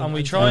 confidence thing. And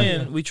we try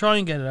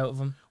and get it out of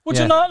him. Would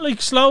Yeah. you not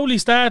like slowly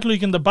start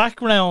like in the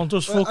background,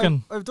 just Well,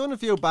 fucking? I've done a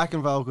few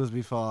backing vocals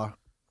before,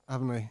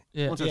 haven't I?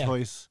 Yeah. Once or Yeah.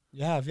 twice.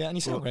 You have, yeah, and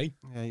you sound great.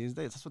 Yeah,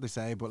 that's what they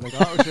say. But like,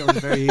 auto-tune is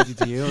very easy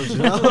to use. You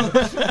know?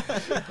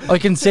 I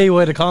can see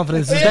why the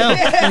confidence is down.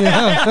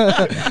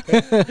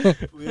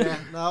 Yeah,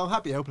 no, I'm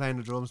happy out playing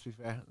the drums. To be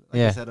fair, like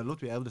Yeah. I said, I'd love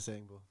to be able to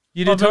sing, but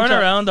You do Oh, turn don't you-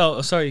 around though.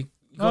 Oh, sorry.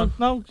 Go on.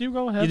 No, you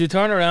go You ahead. do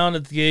turn around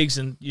at the gigs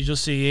and you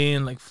just see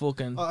Ian like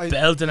fucking Oh, I-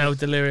 belting out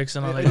the lyrics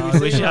and I'm like, I'd oh, be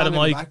I wish you singing had a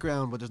along in the mic.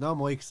 background, but there's no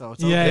mic, so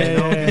it's Yeah,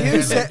 okay.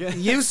 yeah, yeah.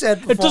 You said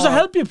before, It does it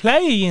help you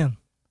play, Ian?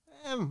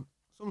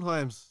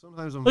 Sometimes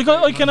I'm Like very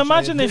I can much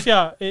imagine in. if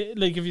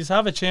like if you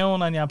have a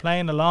tune and you're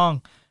playing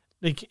along,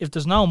 like if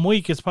there's no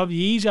mic, it's probably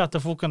easier to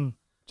fucking.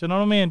 Do you know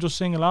what I mean? Just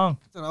sing along.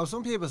 I don't know.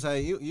 Some people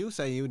say you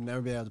say you'd never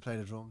be able to play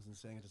the drums and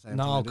sing at the same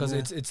time. no, because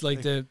didn't it's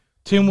like the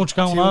Too much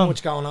going too on.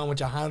 much going on with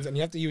your hands, and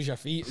you have to use your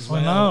feet as I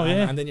well. know, and,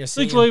 yeah. and then you're It's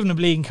like singing. driving a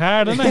bleeding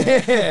car, isn't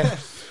it? Yeah. you?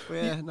 But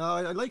yeah, no,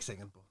 I like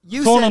singing. But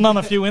You Turning said, on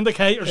a few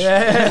indicators.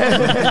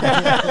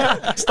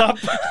 Stop.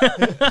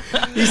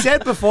 you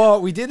said before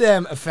we did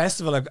a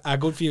festival a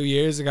good few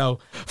years ago.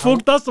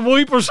 Fuck, that's the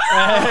wipers.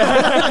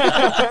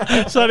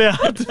 Sorry, I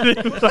had to do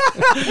that.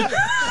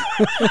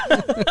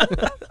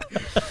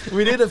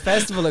 We did a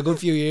festival a good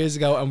few years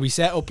ago, and we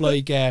set up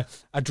like a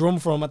drum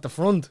for him at the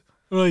front.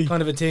 Right.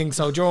 kind of a thing.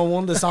 So during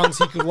one of the songs,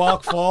 he could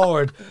walk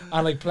forward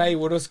and like play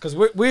with us because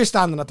we're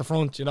standing at the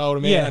front, you know what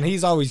I mean? Yeah. And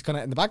he's always kind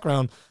of in the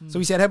background. So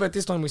he said, "How about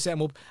this time we set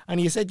him up?" And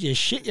he said, "You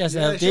shit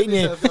yourself, didn't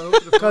you?"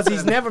 Because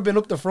he's never been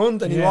up the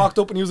front, and he walked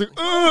up and he was like,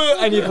 "Ugh,"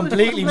 and you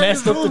completely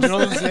messed up the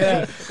drums.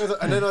 Yeah.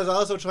 And then I was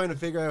also trying to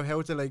figure out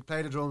how to like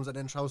play the drums and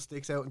then throw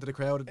sticks out into the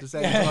crowd at the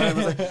same time. I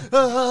was like,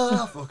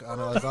 fuck, I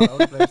know, I was all over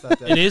the place that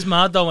day. It is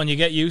mad though when you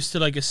get used to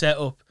like a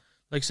setup.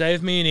 Like say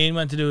if me and Ian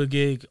went to do a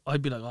gig,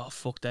 I'd be like, oh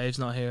fuck, Dave's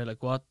not here.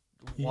 Like what's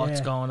Yeah.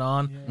 going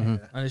on?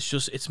 And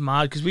it's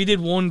mad because we did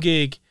one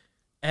gig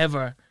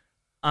ever,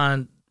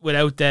 and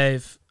without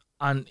Dave,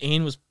 and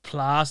Ian was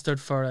plastered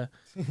for it.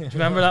 Do you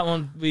remember that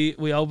one? We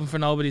opened for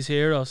Nobody's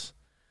Heroes,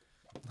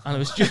 and it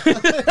was just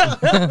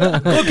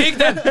good gig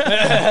then. What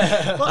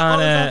was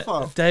that And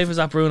for? Dave was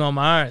at Bruno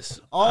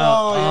Mars.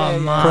 Oh, yeah,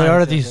 man.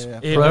 Priorities.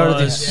 It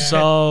Priorities.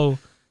 was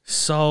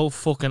so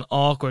fucking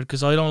awkward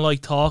because I don't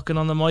like talking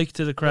on the mic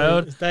to the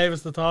crowd.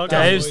 Dave's the talker.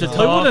 Dave's the I would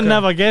talker. have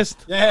never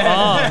guessed. Oh,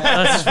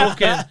 that's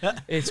fucking.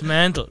 It's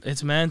mental.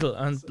 It's mental,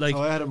 and like,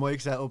 So I had a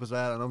mic set up as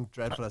well, and I'm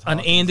dreadful at and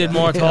talking. Ian did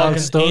more talking.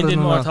 stuttering Ian did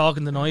and more that.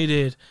 talking than I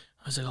did.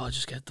 I was like, oh,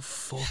 just get the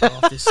fuck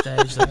off this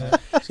stage. Like,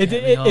 just get me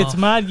It's off.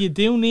 mad. You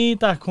do need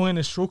that kind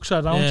of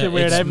structure, don't Yeah, you?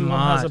 Where it's everyone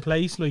has a mad.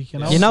 place, like, you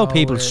know. You know So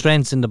people's weird.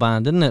 strengths in the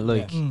band, isn't it?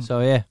 Like, so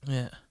yeah.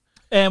 Yeah.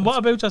 And what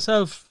about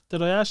yourself?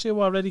 Did I ask you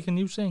already? Can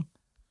you sing?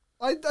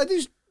 I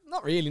do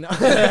not really. No.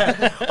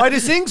 I do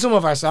sing some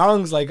of our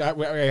songs. Like I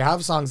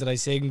have songs that I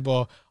sing,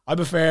 but I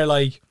prefer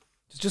like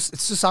it's just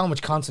so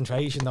much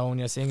concentration though when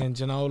you're singing.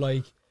 You know,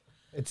 like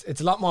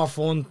it's a lot more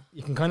fun.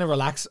 You can kind of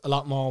relax a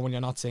lot more when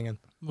you're not singing.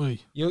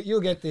 Right.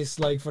 You'll get this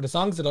like for the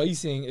songs that I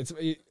sing. It's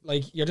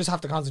like you just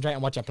have to concentrate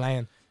on what you're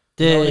playing.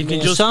 The, You know what I the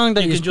mean? song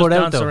that you can put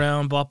out dance though.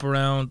 around, bop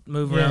around,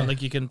 move Yeah. around.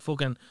 Like you can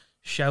fucking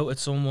shout at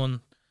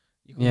someone.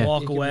 You can Yeah.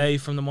 walk You can away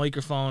from the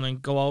microphone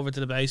and go over to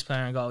the bass player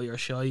and go, "You're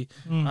shy,"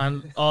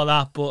 and all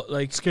that. But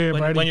like Scare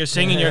when, Brady. when you're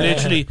singing, you're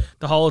literally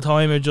the whole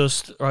time you're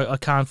just right. I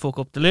can't fuck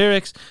up the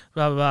lyrics,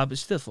 blah blah blah. But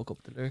still fuck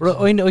up the lyrics.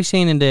 Well, I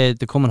seen in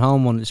the Coming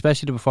Home one,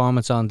 especially the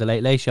performance on the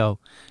Late Late Show,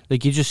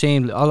 like you just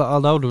seen,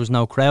 although there was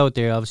no crowd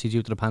there, obviously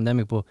due to the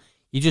pandemic, but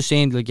you just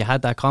seen like you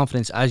had that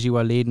confidence as you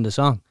were leading the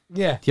song.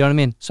 Yeah. Do you know what I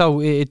mean? So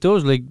it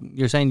does, like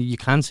you're saying, you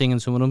can sing in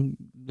some of them.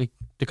 Like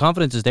the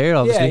confidence is there,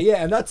 obviously.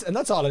 Yeah, and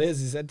that's all it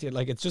is. That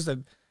like it's just a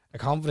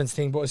confidence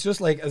thing, but it's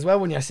just like as well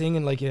when you're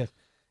singing, like if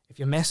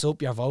you mess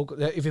up your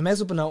vocal, if you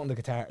mess up a note on the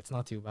guitar, it's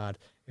not too bad.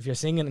 If you're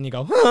singing and you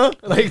go huh,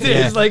 like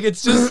this, Yeah. like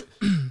it's just.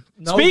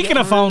 No Speaking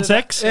of phone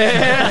sex, you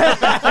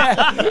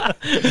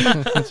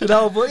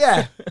know, but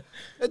yeah,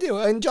 I do.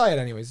 I enjoy it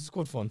anyways. It's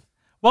good fun.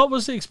 what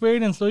was the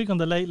experience like on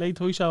the Late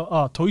Toy Show?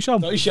 Oh, Toy Show.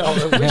 Nice show.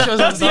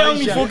 That's the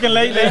only fucking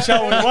Late Show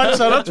I watched,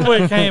 so that's why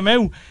it came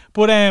out.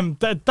 But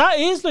that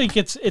is like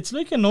it's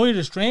like an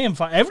Irish dream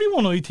for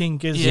everyone. I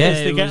think is Yeah,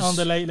 to it get was- on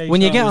the Late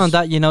When Show. you get on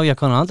that, you know you're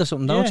kind of onto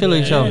something, don't Yeah, you?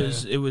 Like, yeah,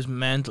 so It was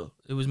mental.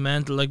 It was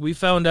mental. Like we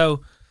found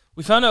out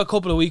a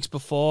couple of weeks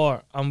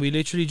before, and we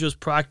literally just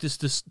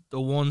practiced the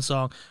one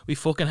song. We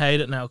fucking hate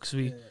it now because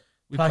we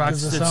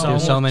Practice practiced the it song.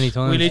 so so much. many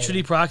times. We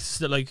literally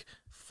practiced it like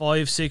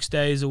 5-6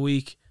 days a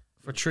week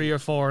for 3 or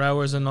 4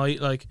 hours a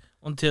night, like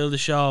until the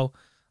show.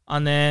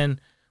 And then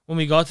when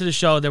we got to the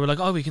show, they were like,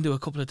 "Oh, we can do a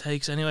couple of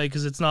takes anyway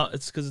because it's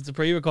a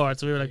pre-record."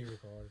 So we were like,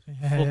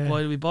 "Fuck,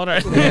 why do we bother?"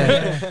 But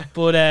yeah,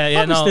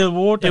 Probably no, still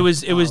worth it.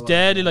 it was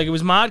deadly. Like it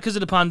was mad because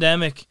of the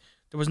pandemic.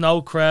 There was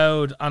no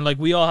crowd, and like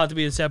we all had to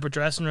be in separate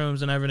dressing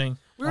rooms and everything.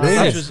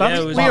 Really? Which was- yeah,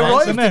 it was We mad.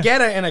 arrived isn't it?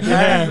 together in a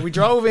car. We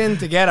drove in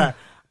together.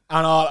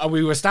 And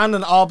we were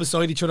standing all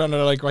beside each other, and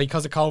they're like, right,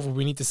 because of COVID,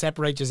 we need to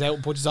separate you out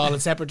and put you all in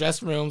separate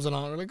dressing rooms and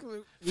all. We're like,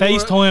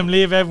 FaceTime,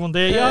 leave everyone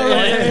there.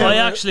 Yeah, I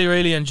actually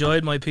really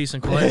enjoyed my peace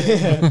and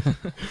quiet.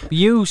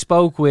 you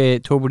spoke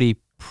with Tuberty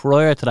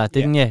prior to that,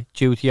 didn't you?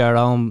 Due to your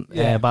own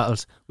Yeah.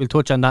 battles. We'll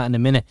touch on that in a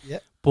minute. Yeah.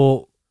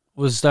 But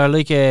was there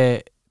like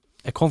a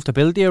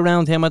comfortability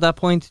around him at that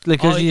point? Like,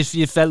 Oh, cause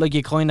you felt like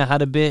you kind of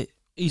had a bit.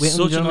 He's With him,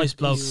 such do you a know what I nice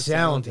bloke. He's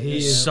sound. He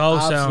He's is so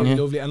absolutely sound. Yeah.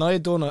 lovely. And I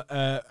had done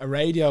a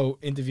radio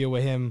interview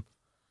with him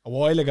a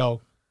while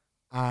ago,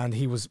 and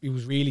he was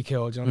really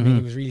cool. Do you know what I mean?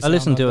 He was really. I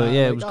listened sound to on it. that.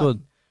 Yeah, I'm it was like, good.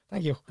 "Oh,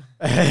 thank you.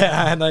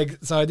 And like,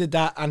 so I did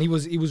that, and he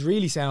was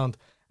really sound.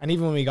 And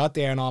even when we got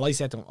there and all, I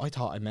said to him, I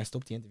thought I messed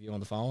up the interview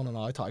on the phone, and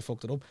all, I thought I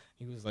fucked it up.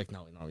 He was like,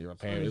 No, you're a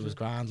pair. It was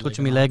grand.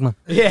 Touching like, me leg, man.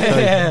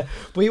 Yeah,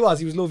 but he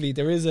was lovely.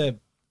 There is a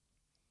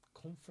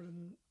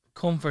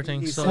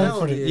Comforting. He's So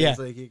sound, he yeah. is,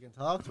 like you can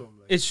talk to him.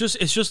 Like. it's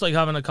just like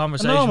having a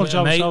conversation normal with a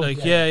job mate. show.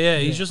 Like yeah,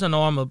 he's just a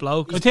normal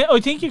bloke. I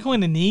think you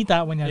kind of need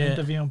that when you're Yeah.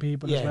 interviewing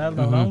people as Yeah. well,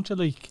 though, don't you?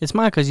 Like, It's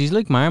mad because he's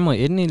like Marmite,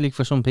 isn't he? Like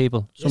for some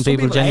people, Yeah, some some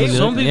people people hate genuinely.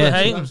 him. Some people yeah.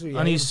 hate him, Absolutely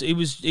and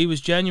hate he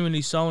was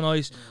genuinely so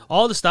nice.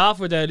 All the staff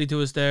were deadly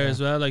to us there as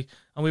well. Like,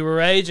 and we were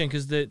raging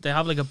because they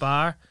have like a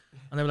bar,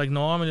 and they were like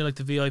normally like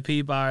the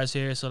VIP bars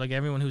here, so like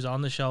everyone who's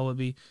on the show would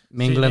be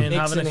Mingling. sitting in,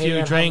 having a Mixing few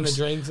here, drinks.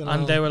 having the drinks and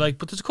And all. they were like,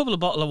 but there's a couple of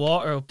bottles of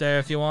water up there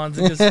if you want,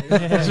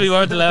 because we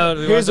weren't allowed.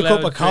 We Here's weren't a cup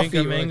allowed of to drink coffee.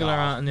 or We're like, mingle "Oh."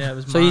 around, and yeah, it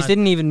was So you mad.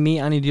 didn't even meet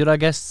any of the other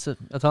guests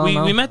at all. We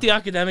no? met the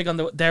academic on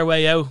their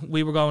way out.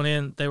 We were going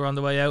in, they were on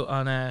the way out,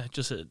 and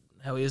just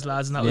how he is,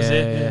 lads, and that was Yeah,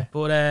 it. yeah.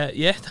 But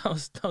yeah,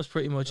 that was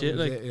pretty much it.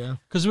 Like, yeah.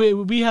 Because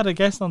we had a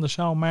guest on the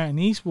show, Martin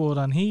Eastwood,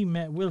 and he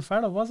met Will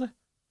Ferrell, was it?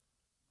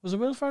 Was it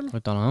Will Ferrell? I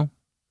don't know.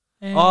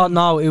 Oh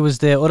no, it was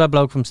the other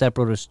bloke from Step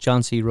Brothers,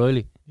 John C.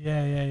 Reilly.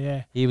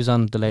 Yeah. He was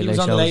on the Late He Late was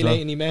on Show the as late well.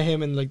 late, and he met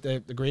him in like the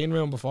green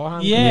room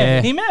beforehand.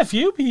 Yeah, he met a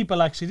few people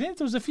actually. Didn't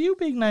there was a few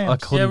big names. I yeah,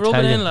 couldn't rub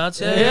tell it you. in,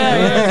 lads.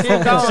 Yeah,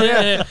 keep going,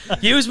 yeah.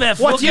 Yous met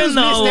What fucking you missed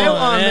no out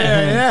one, on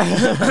yeah.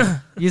 there? Yeah.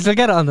 You'll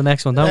get it on the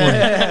next one, don't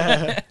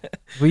worry.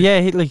 But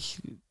yeah,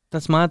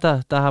 that's mad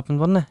that happened,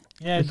 wasn't it?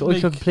 Yeah, I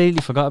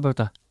completely forgot about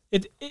that.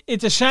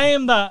 It's a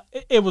shame that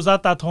it was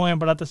at that time,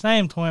 but at the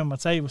same time,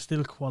 I'd say it was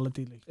still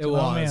quality. Like, It do you know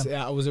what I was. mean?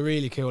 Yeah, it was a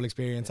really cool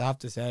experience. I have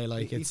to say,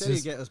 like He it's said he'd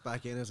just, get us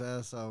back in as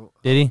well. So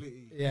Did he?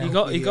 hopefully- yeah.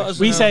 He got us.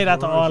 We say that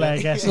to all our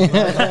guests.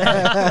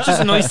 It's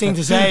just a nice thing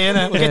to say,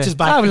 innit? We'll get you I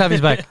back. will have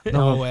his back.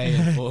 No way.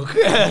 Fuck.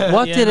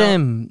 What Yeah, did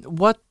no.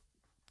 what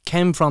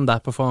came from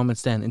that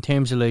performance then in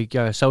terms of like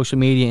your social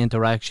media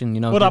interaction?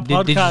 You know, What a did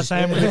you- podcast,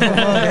 Emily.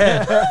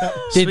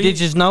 Did you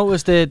just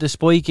notice the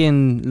spike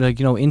in like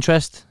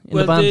interest in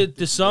Well, the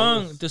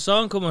band? the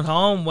song "Coming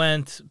Home"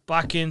 went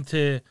back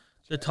into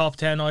the top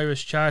 10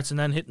 Irish charts and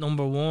then hit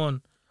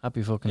 #1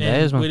 Happy fucking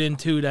days, man. within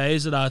 2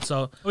 days of that.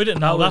 So We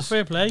didn't know that.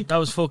 Fair play. that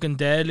was fucking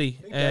deadly.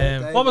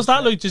 What was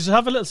that like? Did you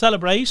have a little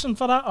celebration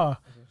for that, or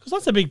because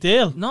that's a big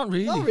deal? Not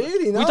really. Not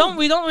really.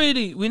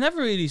 No. We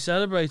never really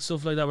celebrate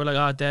stuff like that. We're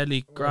like,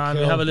 deadly, grand.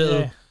 We cool. have a little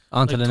Yeah.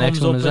 On to like, the next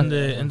thumbs one, up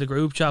is in it? the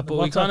group chat, but we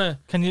What's that?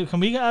 kind of Can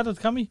we get added?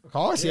 Can we? Of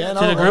course, yeah.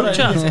 to the group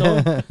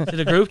chat. To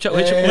the group chat.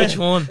 Which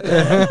one?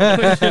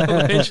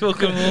 which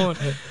fucking one?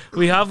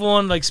 We have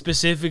one like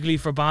specifically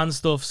for band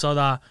stuff, so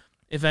that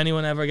if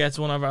anyone ever gets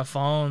one of our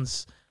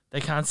phones,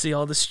 they can't see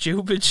all the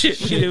stupid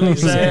shit we do and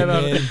say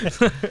about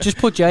it. Just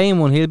put Jay in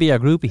one, he'll be our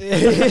groupie.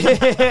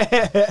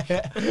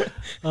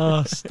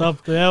 Oh,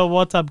 stop! The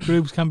WhatsApp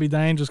groups can be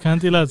dangerous,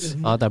 can't they, lads?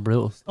 Oh, they're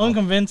brutal. I'm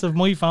convinced if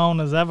my phone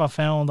has ever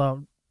found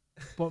out,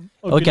 but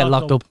I'll get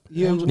locked up.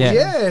 You, Yeah.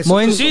 yeah.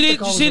 Mine- Did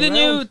you see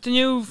the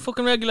new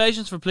fucking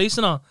regulations for police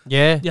and all?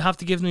 Yeah. You have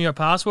to give them your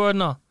password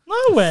and all.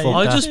 No way. Fuck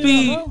I'll that. just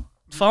be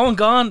phone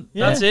gone.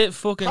 Yeah. That's it.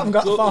 Fucking Haven't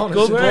got a phone, I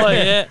good swear. boy.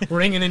 Yeah.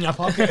 ringing in your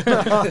pocket.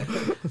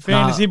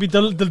 Fairness, you'd be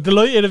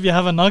delighted if you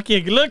have a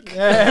Nokia. Look,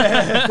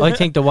 I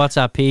think the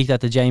WhatsApp peaked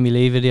at the Jamie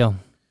Lee video.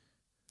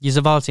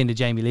 You've all seen the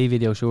Jamie Lee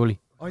video, surely.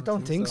 I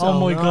don't think so. oh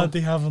my no. god, they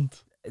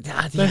haven't.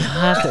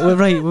 Well,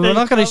 right, we're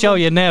not going to show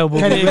you now, but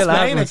Can we you will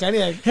explain it? afterwards. Can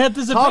you? Yeah,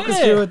 there's a Talk bit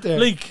us through it there.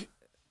 like,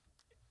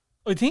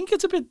 I think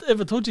it's a bit of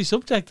a touchy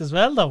subject as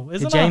well, though, The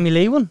isn't Jamie it?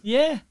 Lee one?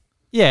 Yeah, I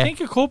Yeah, think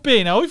it could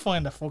be. Now I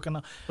find it fucking.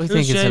 I think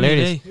Who's it's Jamie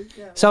hilarious. Lee?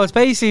 So it's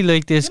basically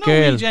like this You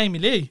know girl. me, Jamie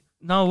Lee.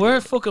 No, we're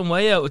fucking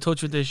way out of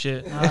touch with this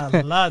shit.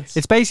 Lads.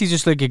 It's basically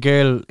just like a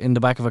girl in the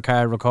back of a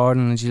car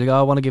recording, and she's like, "Oh,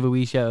 I want to give a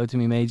wee shout out to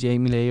me mate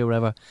Jamie Lee or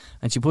whatever,"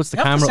 and she puts the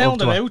you have to camera up sound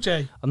to it her. out,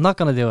 Jay. I'm not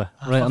gonna do it.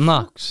 Right, for I'm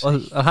not.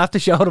 fuck's I'll have to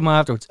show them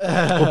afterwards.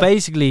 But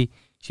basically,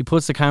 she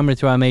puts the camera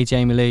to our mate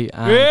Jamie Lee,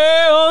 and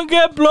Yeah, I'll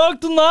get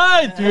blocked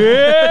tonight.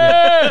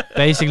 Yeah.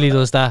 basically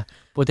does that.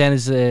 But then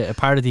it's a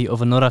parody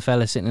of another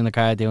fella sitting in the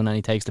car doing, and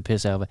he takes the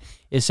piss out of it.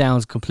 It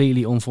sounds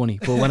completely unfunny,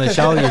 but when I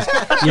show you,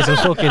 you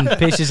just fucking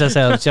pisses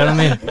yourselves. Do you know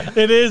what I mean?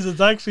 It is. It's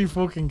actually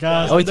fucking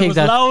gas. I There think was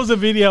that- loads of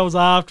videos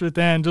after it.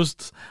 Then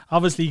just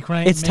obviously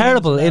crying. It's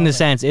terrible in a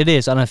sense. It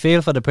is, and I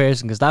feel for the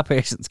person because that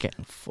person's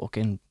getting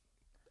fucking.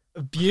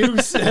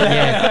 Abuse.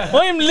 Yeah.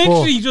 I'm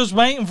literally just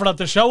waiting for that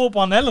to show up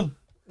on Ellen.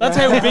 That's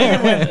how big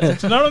it went.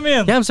 Do you know what I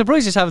mean? Yeah, I'm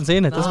surprised you just haven't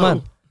seen it. This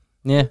man.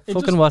 Yeah, It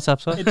fucking just-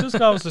 WhatsApp. So. It just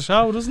goes to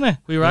show, doesn't it?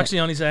 We were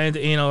actually only saying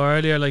to Eno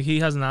earlier, like he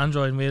has an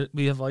Android and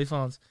we have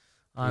iPhones.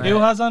 And, Who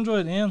has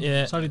Android? Ian?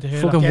 Yeah. Sorry to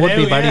hear Fucking that. would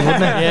be, out, Barry, yeah.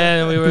 wouldn't it?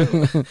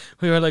 yeah,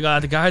 we were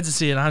like, the guards that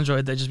see an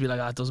Android, they just be like,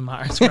 it doesn't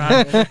matter, it's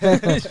grand.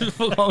 Just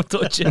fuck, won't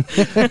touch it.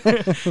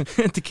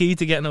 The key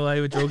to getting away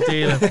with drug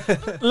dealing,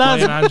 buy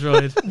Lads, an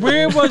Android.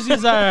 where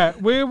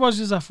was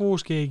his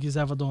first gig he's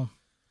ever done?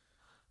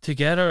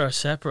 Together or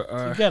separate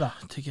or Together.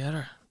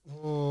 together.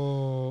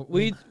 Oh,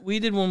 We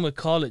did one with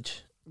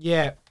college,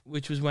 yeah.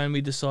 which was when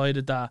we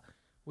decided that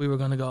we were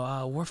gonna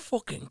go, we're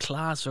fucking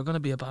class, we're gonna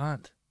be a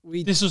band.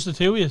 We This was the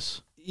two of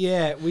yous.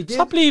 yeah we did.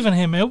 Stop leaving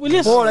him out, will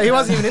you? Oh, he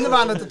wasn't even in the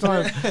band at the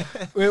time.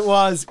 It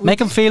was. Make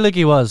him feel like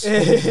he was.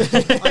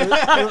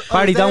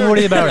 Barry, don't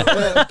worry about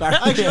it.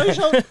 Actually,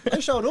 I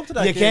showed up to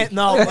that. You gig. can't.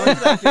 No, I went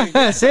to that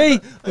gig. See?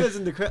 I was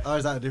in the or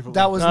is that a different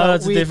that one? was No, not.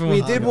 that's a different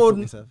we one. did I got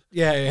one. myself.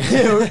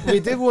 Yeah, we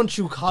did one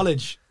through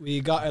college. We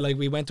got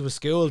we went to a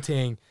school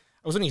thing.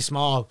 It was only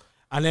small,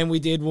 and then we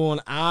did one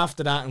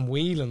after that in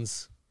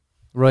Whelan's.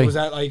 It Right. was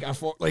at like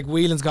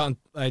Whelan's got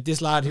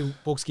this lad who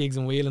books gigs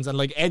in Whelan's, and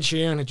like Ed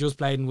Sheeran had just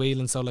played in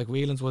Whelan's, so like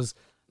Whelan's was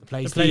the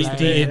place. place to to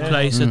play. be, in yeah.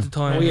 place at the And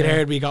time. we had yeah.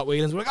 heard we got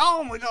Whelan's. We're like,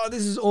 oh my god,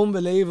 this is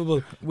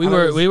unbelievable. We And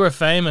it was- were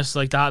famous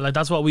like that. Like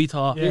that's what we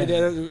thought.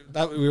 Yeah.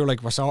 we were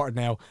like, we're sorted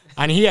now.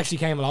 And he actually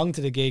came along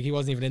to the gig. He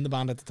wasn't even in the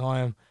band at the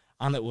time,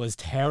 and it was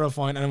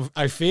terrifying. And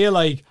I feel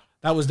like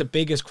that was the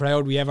biggest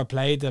crowd we ever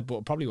played at, but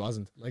it probably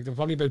wasn't. Like there were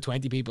probably about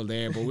 20 people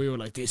there, but we were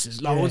like, this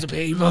is loads of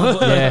people.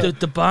 But, Yeah. like,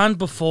 the band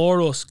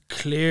before us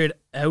cleared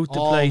out the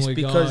Oh place my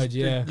because God,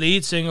 yeah. the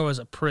lead singer was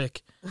a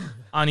prick,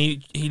 and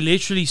he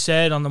literally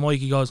said on the mic,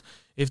 he goes,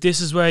 "If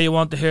this is where you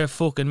want to hear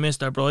fucking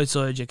Mr.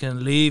 Brightside, you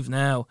can leave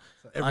now."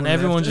 And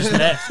everyone just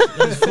left. It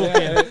was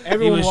fucking-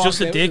 Everyone was walked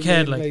just a out of the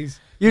dickhead, like. place.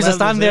 You just Well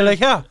stand there like,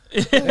 yeah.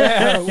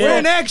 Yeah,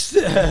 we're next.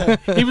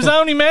 He was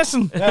only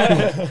messing.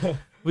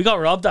 We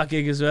got robbed that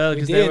gig as well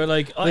because they did. were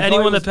like, The guy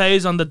anyone was- that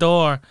pays on the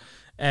door,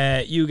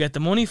 you get the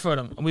money for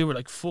them. And we were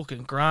like,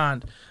 fucking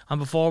grand. And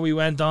before we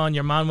went on,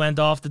 your man went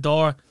off the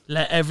door,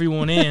 let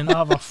everyone in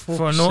Oh, for for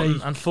fuck's nothing,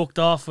 sake. and fucked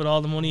off with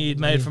all the money he'd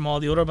made from all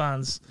the other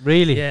bands.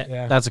 Really? Yeah.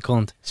 Yeah. That's a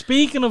cunt.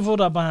 Speaking of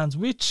other bands,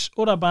 which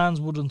other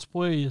bands would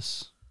inspire you?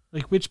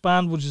 Like, which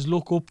band would you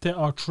look up to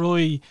or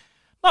try,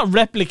 not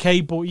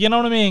replicate, but you know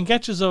what I mean?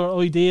 Get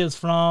your ideas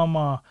from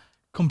or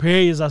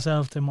compare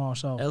yourself to more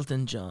so.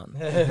 Elton John.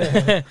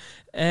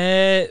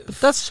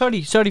 That's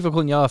sorry for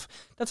cutting you off.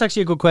 That's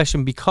actually a good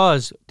question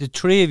because the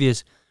three of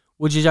yous,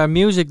 would your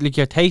music, like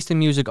your taste in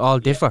music, all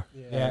differ?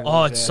 Yeah.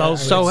 Oh, it's so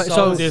So,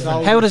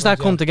 different. how does that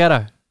come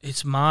together?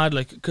 It's mad,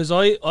 like, because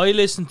I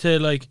listen to,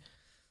 like,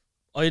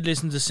 I'd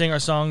listen to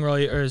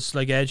singer-songwriters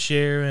like Ed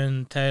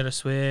Sheeran, Taylor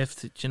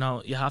Swift. You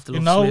know, you have to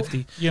love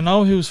Swiftie. You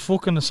know who's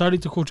fucking, sorry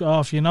to cut you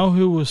off, you know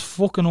who was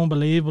fucking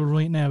unbelievable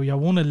right now? Your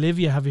one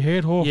Olivia, have you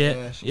heard her?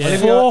 Yeah, yeah.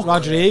 Fuck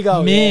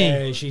Rodrigo, me.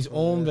 yeah, she's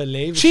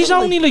unbelievable. She's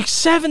Something only like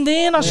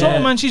 17 or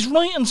something, man. She's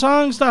writing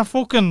songs that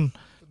fucking...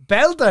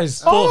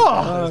 belters.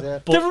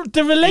 Oh, But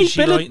the is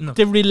she writing them?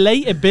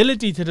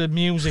 relatability to the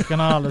music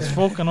and all is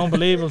fucking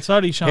unbelievable.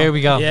 Sorry, Sean. Here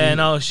we go. Yeah,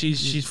 no,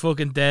 she's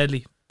fucking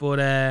deadly.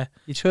 But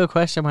You threw a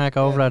question mark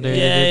over it there,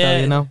 yeah,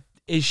 you know?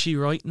 is she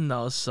writing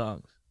those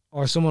songs?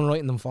 Or someone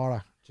writing them for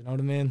her. Do you know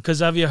what I mean? Because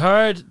have you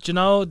heard? Do you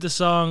know the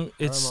song?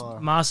 It's Paramore.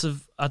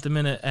 massive at the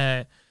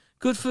minute.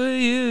 Good for you,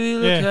 you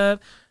look Yeah.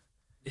 up.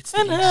 It's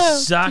the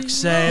exact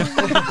same.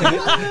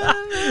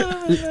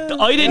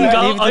 I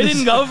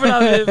didn't go for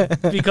that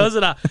because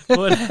of that,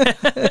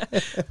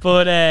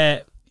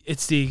 but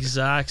it's the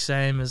exact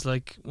same as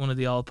like one of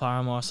the old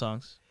Paramore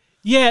songs.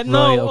 Yeah,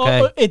 no, Right,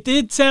 okay. it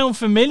did sound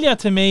familiar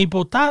to me,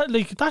 but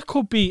that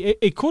could be,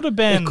 it could have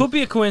been, It could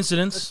be a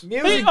coincidence.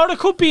 Music, or it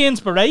could be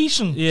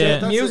inspiration. Yeah,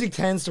 the music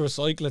tends to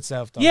recycle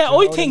itself. Though, Yeah, do you know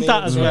I what think mean?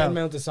 that as A certain well.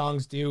 amount of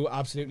songs do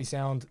absolutely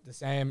sound the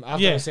same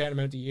after Yeah. a certain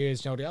amount of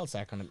years. You know, they all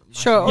sound kind of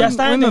Sure, Yeah, I'm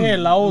starting to a hear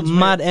loads,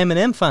 mad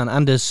Eminem fan,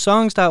 and the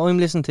songs that I'm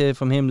listening to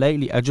from him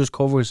lately are just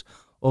covers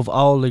of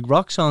all like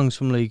rock songs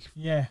from like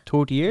Yeah.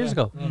 30 years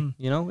ago.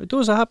 You know, it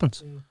does, it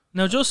happens.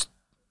 Now, just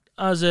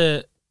as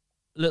a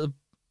little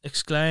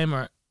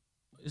exclaimer,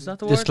 is that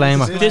the word?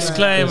 Disclaimer.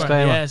 Disclaimer.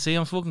 Disclaimer. Yeah, see,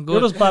 I'm fucking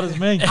You're good. as bad as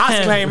me.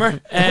 disclaimer.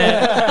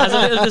 As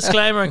a little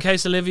disclaimer, in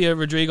case Olivia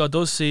Rodrigo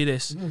does see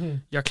this,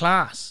 you're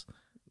class,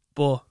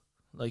 but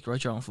like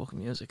write your own fucking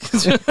music.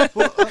 Is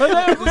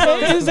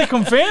it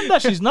confirmed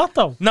that she's not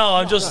though? No,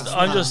 I'm just.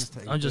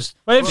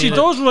 Well, if she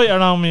does write her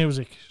own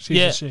music, she's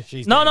Yeah. a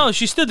shit. No,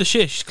 she's still the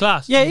shit. She's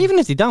class. Yeah, even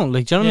if they don't,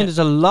 like, do you know what I mean? Yeah. There's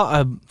a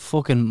lot of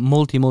fucking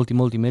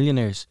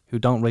multi-millionaires who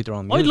don't write their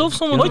own music. I'd love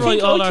someone You to know?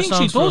 write all I our think she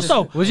songs for does us.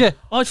 though. Would you?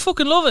 I'd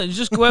fucking love it. You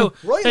just go out.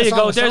 Write There a you song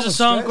go. with There's a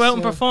someone song. Go out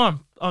and stressed, perform.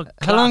 Oh,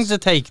 How long class. does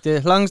it take?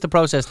 How long does the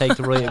process take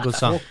to write a good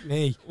song? Fuck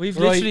me. We've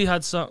Right. literally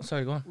had songs.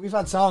 Sorry, go on. We've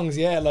had songs,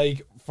 yeah,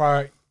 like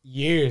for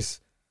years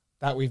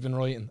that we've been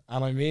writing,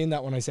 and I mean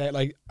that when I say it,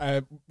 like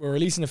we're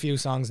releasing a few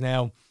songs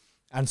now,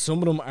 and some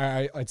of them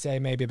are, I'd say,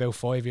 maybe about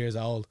 5 years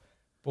old,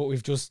 but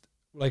we've just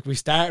like we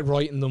started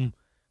writing them,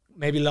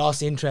 maybe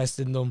lost interest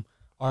in them,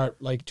 or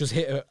like just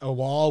hit a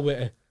wall with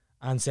it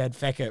and said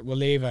feck it, we'll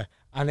leave it,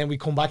 and then we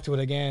come back to it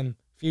again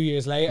a few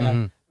years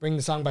later, bring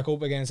the song back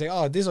up again and say,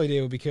 oh, this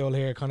idea would be cool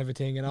here, kind of a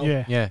thing, you know.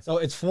 Yeah. Yeah. So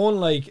it's fun.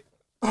 Like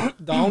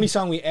the only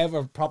song we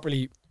ever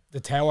properly, The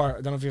Tower.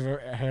 I don't know if you've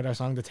ever heard our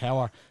song, The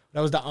Tower. That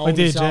was the only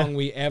did, song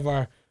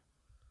yeah.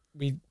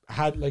 we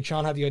had. Like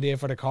Sean had the idea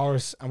for the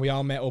chorus, and we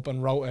all met up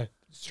and wrote it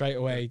straight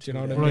away. Do you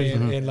know what I Right.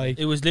 mean? And like,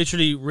 It was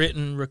literally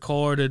written,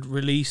 recorded,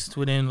 released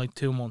within like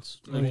 2 months.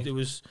 Like, Right. it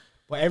was.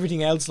 but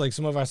everything else, like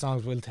some of our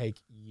songs, will take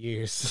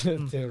years to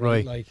Right.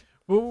 write. Like,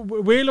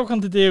 We're looking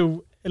to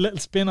do a little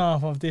spin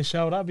off of this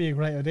show. That'd be a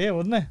great idea,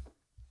 wouldn't it?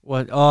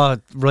 What? Oh,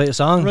 write a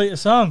song? Write a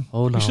song.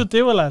 Oh, no. We should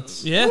do it,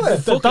 lads. Yeah.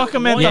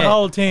 Document the Yeah.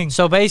 whole thing.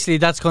 So basically,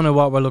 that's kind of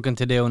what we're looking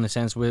to do in a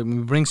sense. We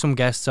bring some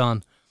guests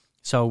on.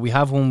 So we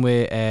have one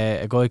with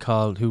a guy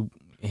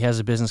he has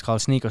a business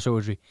called Sneaker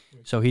Surgery.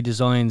 So he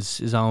designs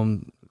his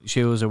own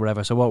shoes or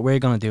whatever. So what we're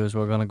going to do is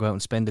we're going to go out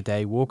and spend the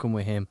day working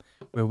with him,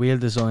 where we'll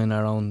design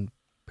our own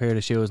pair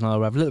of shoes and all.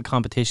 We'll have a little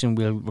competition.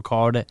 We'll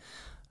record it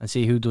and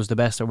see who does the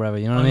best or whatever.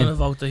 You know I'm what I gonna mean?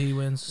 vote that he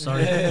wins.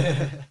 Sorry.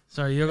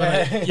 Sorry, you're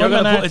gonna I'm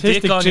an put a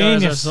dick artistic on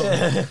yours or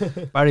genius.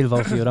 something. Barry will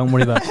vote for you. Don't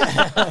worry about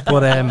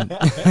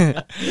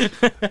it.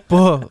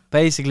 But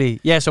basically,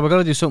 yeah. So we're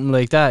gonna do something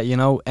like that. You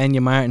know, Enya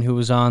Martin, who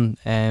was on.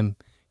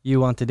 You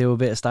want to do a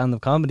bit of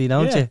stand-up comedy,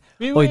 don't Yeah.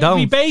 you? We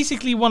don't.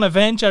 basically want to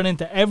venture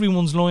into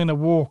everyone's line of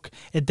work,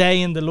 a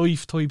day in the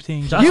life type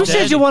thing. That's You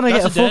said you deadly. want to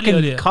get That's a a deadly fucking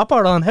idea.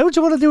 copper on. How would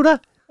you want to do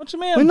that? What you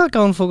mean? We're not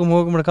going fucking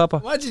walking with a copper.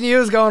 Imagine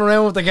you going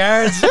around with the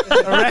guards,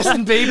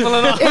 arresting people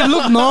and all. It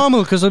looked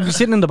normal because I'd be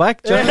sitting in the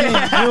back. Do you know what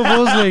I mean? Two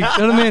boys, like,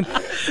 do you know what I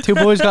mean? Two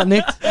boys got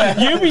nicked.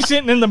 You be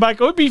sitting in the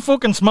back. I'd be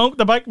fucking smoked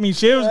the back of me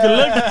shoes. Good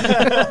luck.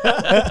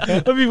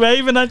 I'd be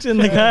waving at you in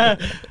the car.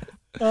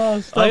 Oh,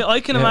 stop. I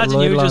can Yeah, imagine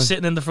right you along. just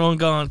sitting in the front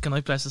going, can I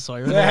press the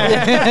siren now?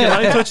 Can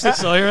I touch the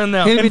siren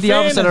now? He'll be the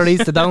fairness- officer that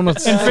eats the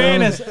donuts. In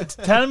fairness,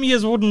 tell me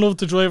you wouldn't love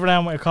to drive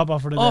around with a cop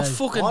off for the Oh, day.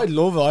 fucking... I'd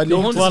love it. I'd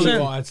love to see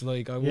 100%. what it's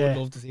like. I would Yeah.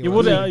 love to see You what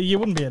would. it's like. You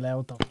wouldn't be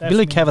allowed though. Be Definitely.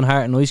 like Kevin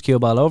Hart and Ice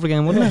Cube all over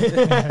again, wouldn't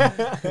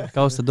it?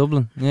 Goes to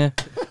Dublin. Yeah.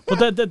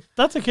 But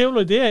that's a cool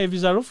idea. If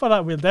you're up for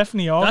that, we'll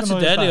definitely organise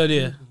That's a deadly that.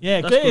 idea.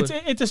 Yeah, That's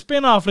it's a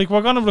spin off. Like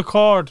we're gonna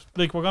record,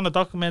 like we're gonna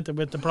document it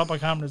with the proper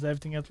cameras and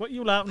everything else. What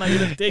you laughing at? You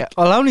didn't dick.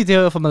 I'll only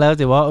do it if I'm allowed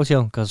to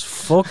auto-tune, because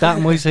fuck that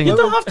and my singing. You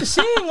don't have to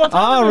sing. What's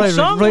Oh, right,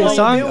 song? right, like?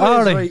 song. What we'll do is,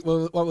 alright. right,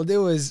 what we'll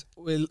do is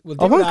we'll do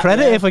I want that,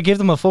 credit yeah. if I give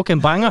them a fucking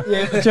banger.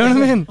 Yeah. Do you know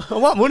what I mean? I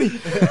want money.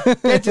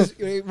 Just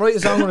write a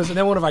song with us, and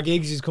then one of our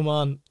gigs just come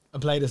on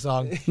and play the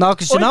song. No,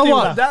 because you I'd know do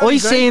what? that. That'd be I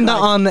great, seen that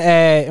like. on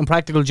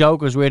Impractical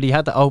Jokers where they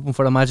had to open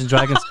for Imagine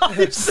Dragons. Fuck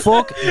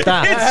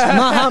that. It's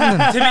not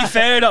happening. To be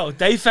fair though,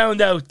 they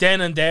found out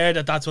then and there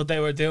that that's what they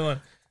were doing.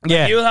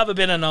 Yeah. You'll have a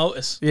bit of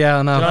notice. Yeah,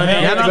 I know. Do you know what I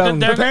mean? You had to go They're and-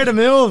 not- Prepare the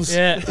moves.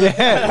 Yeah.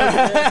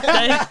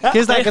 Yeah.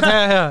 Kiss that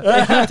guitar here.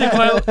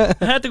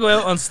 They had to go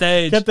out on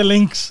stage, Get the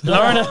links.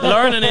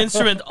 learn an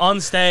instrument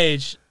on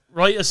stage,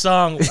 write a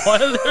song while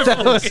they're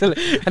That was fucking-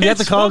 silly. And you had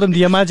to call them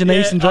the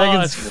Imagination Yeah, oh,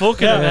 Dragons. it's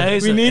fucking Yeah,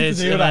 amazing. we need It's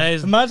to do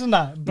amazing. that. Imagine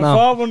that.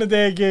 Before one of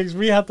their gigs,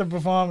 we had to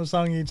perform a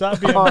song each. That'd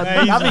be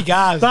amazing. That'd be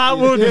gas. That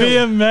would be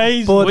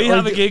amazing. But We I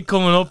have a d- gig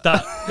coming up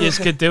that you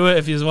could do it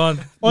if you want.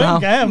 I'm No.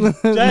 game.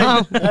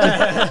 No.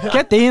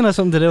 Get Dean or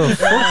something to do. Fuck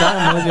that.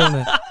 I'm not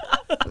doing it.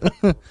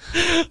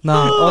 No,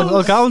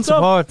 I'll go and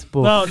Stop. support,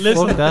 but No,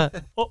 listen. fuck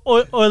that.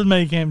 I'll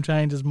make him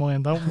change his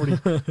mind. Don't worry.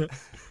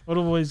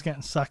 Otherwise, he's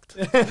getting sacked.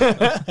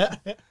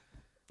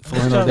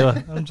 Fine, I'll do it.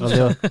 I'm I'll just-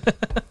 do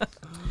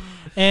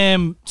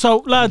it. So,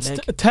 lads,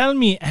 Nick. tell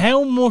me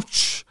how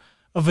much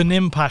of an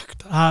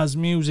impact has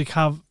music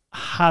have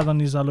had on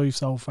his life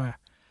so far?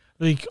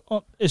 Like,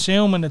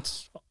 assuming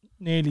it's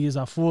nearly is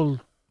a full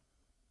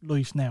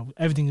life now.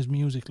 Everything is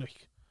music,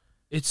 like.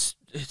 It's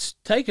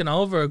taken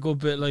over a good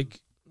bit.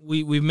 Like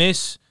we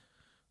miss,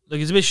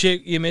 like it's a bit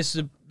shit. You miss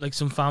like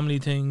some family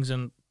things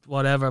and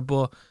whatever,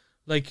 but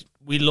like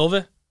we love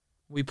it.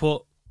 We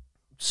put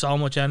so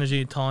much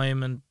energy,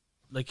 time, and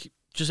like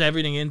just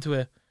everything into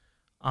it.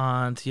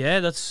 And yeah,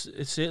 it's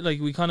it. Like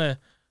we kind of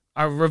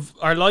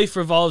our life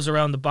revolves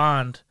around the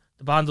band.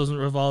 The band doesn't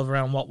revolve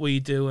around what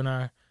we do in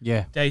our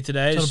Yeah. day to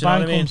day. So the You know what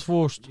band I mean? comes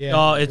first. Yeah,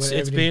 Oh, with it's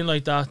everything. been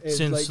like that It's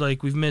since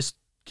like we've missed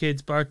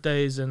kids'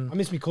 birthdays and I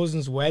missed my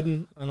cousin's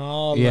wedding and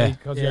all, Yeah. like,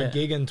 because you're Yeah.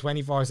 gigging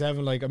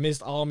 24/7. Like, I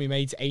missed all my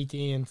mates'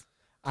 18th,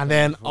 and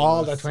then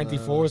all their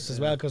 24th as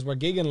well, because we're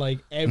gigging like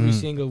every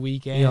single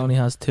weekend. he only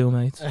has 2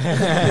 mates.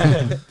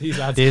 These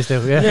lads. These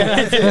two,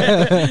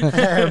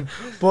 yeah.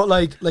 But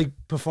like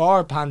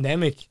before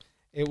pandemic,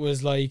 it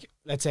was like,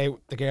 let's say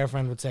the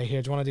girlfriend would say,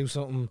 "Here, do you want to do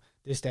something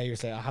this day?" You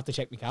say, "I have to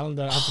check my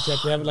calendar. I have to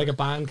check." We have like a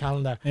band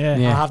calendar. Yeah.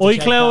 Yeah. I have to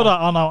check iCloud.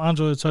 that. Oh no,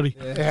 Android. Sorry.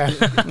 Yeah.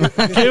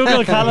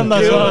 Google Calendar.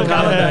 Google sorry.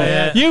 Calendar,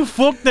 yeah. You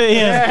fucked it,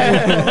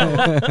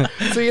 Ian.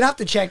 So you'd have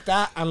to check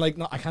that, and like,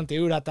 no, I can't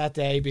do that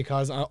day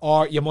because,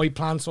 or you might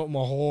plan something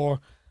with her,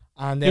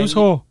 and then Who's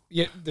her?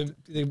 Yeah,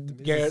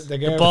 the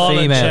girl, Ball and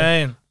Female.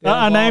 chain.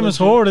 Her name is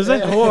Horde, is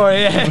it? Her,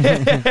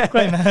 yeah.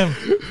 Great name.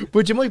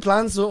 But you might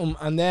plan something,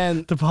 and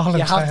then The ball you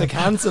and have to chain.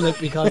 cancel it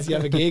because you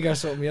have a gig or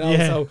something, you know.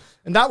 Yeah. So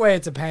in that way,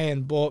 it's a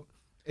pain. But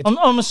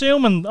I'm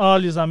assuming all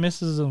your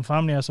missus and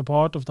family are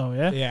supportive, though.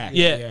 Yeah.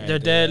 Yeah, they're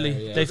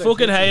deadly. yeah. They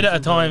fucking hate it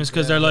at times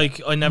because they're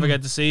like, I never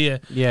get to see you.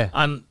 Yeah.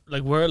 And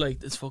like we're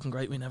like, it's fucking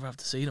great. We never have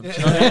to see them. Do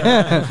you know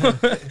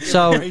what I mean?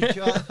 So,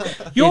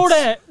 You're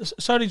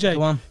sorry, Jay.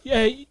 go on.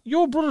 Yeah,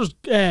 your brother's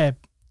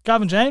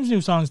Gavin James'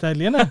 new song's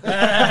deadly, isn't it?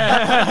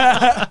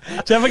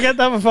 Did you ever get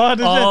that before? Did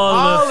you?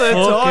 All the the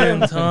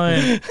fucking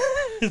time.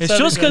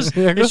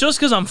 It's just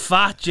because I'm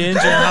fat, ginger,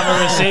 and have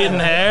a receding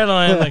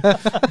hairline.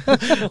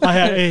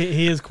 Like,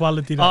 He is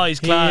quality. Though. Oh, he's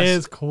class. He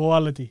is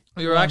quality.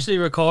 we were actually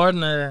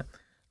recording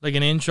like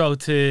an intro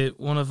to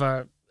one of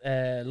our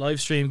live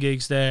stream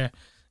gigs there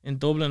in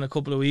Dublin a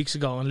couple of weeks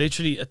ago, and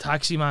literally a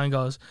taxi man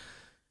goes,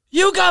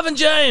 "You Gavin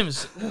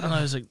James?" And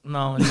I was like,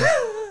 "No." And he goes,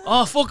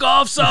 "Oh, fuck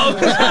off, so."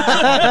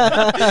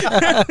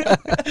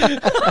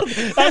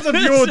 That's a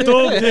pure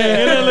dub thing,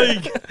 you know,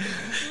 like.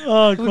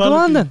 Oh, Well, go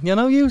on then. You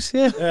know, use,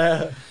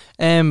 yeah.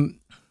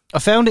 I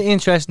found it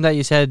interesting that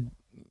you said,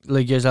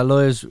 like, your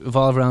lives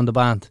revolve around the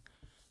band.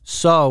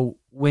 So,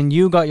 when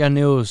you got your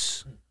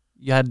news,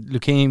 you had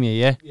leukemia,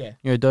 yeah? Yeah.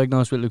 You were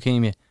diagnosed with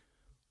leukemia.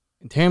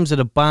 In terms of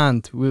the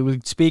band, we'll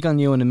speak on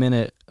you in a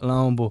minute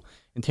alone, but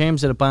in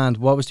terms of the band,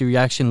 what was the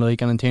reaction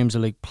like, and in terms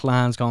of, like,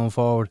 plans going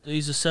forward?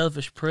 He's a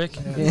selfish prick.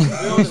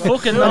 But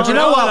Fucking do you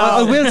know what?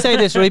 I will say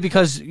this, right?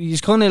 Because you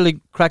kind of, like,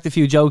 cracked a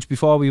few jokes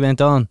before we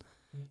went on.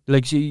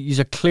 like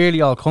you're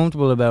clearly all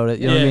comfortable about it.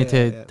 You know what I mean?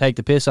 To take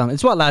the piss on.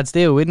 It's what lads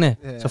do, isn't it?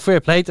 Yeah. So fair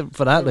play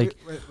for that. Like,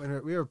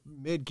 when we were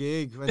mid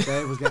gig, when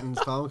Dave was getting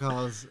phone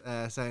calls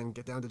saying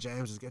get down to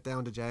James's,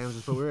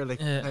 but we were like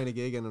kind of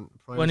gigging and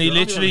when he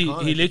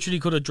literally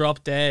could have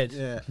dropped dead.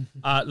 Yeah.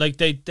 Like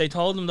they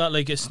told him that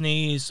like a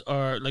sneeze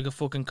or like a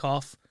fucking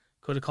cough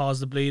could have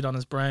caused the bleed on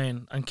his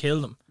brain and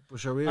killed him. But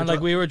sure,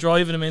 we were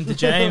driving him into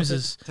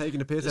James's. taking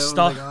the piss out.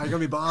 Stop. Like, I'm gonna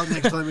be bald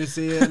next time we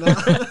see you.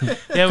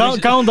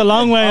 Going the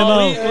long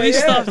way. We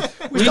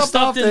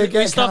stopped in the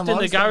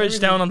garage everything.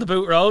 down on the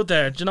Boot Road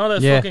there. Do you know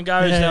that fucking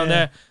garage down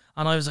there?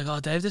 And I was like, oh,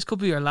 Dave, this could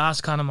be your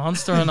last can of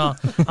Monster and all.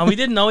 And we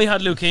didn't know he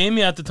had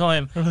leukemia at the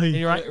time. Right.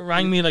 He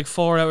rang me like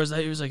 4 hours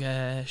later. He was like,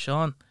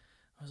 Sean.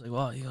 I was like,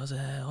 what? He goes,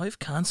 I have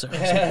cancer. I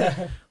was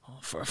like, oh,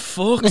 for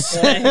fuck's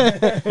sake.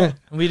 And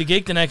we had a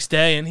gig the next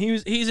day, and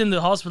he's in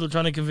the hospital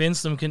trying to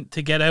convince them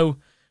to get out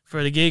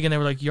for the gig, and they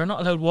were like, you're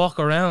not allowed to walk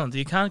around.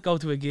 You can't go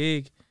to a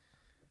gig.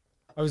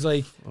 I was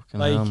like,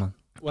 hell, man.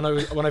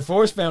 when I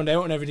first found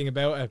out and everything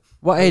about it,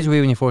 What age were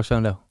you when you first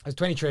found out? I was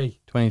 23.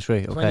 23.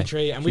 Okay.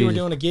 23, and we were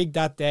doing a gig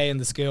that day in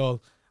the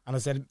school, and I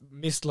said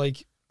missed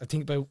like I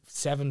think about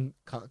 7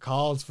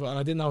 calls and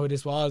I didn't know who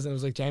this was, and it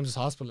was like James's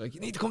Hospital, like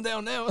you need to come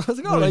down now. I was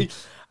like, all right.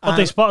 But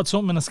they spotted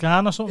something in a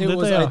scan or something. It Did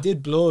was they? I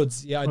did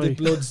bloods. Yeah, I did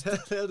bloods.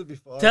 Tell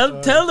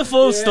the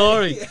full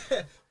story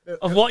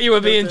of what you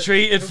were being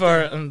treated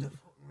for and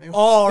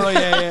Oh right,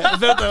 yeah.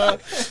 about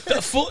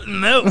the foot and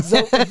mouth.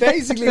 So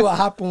basically, what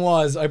happened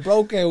was I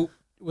broke out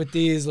with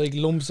these like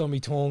lumps on my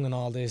tongue and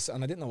all this,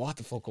 and I didn't know what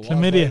the fuck it was.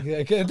 Chlamydia.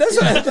 Like, that's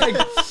what I think.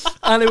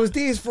 And it was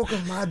these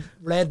fucking mad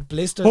red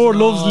blisters. Poor and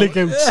loves all. lick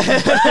outs.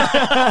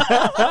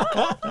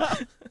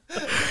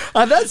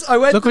 And that's I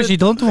went. Look what she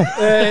done to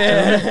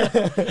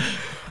him.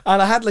 And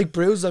I had like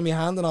bruises on my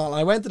hand and all. And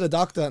I went to the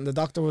doctor, and the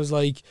doctor was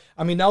like,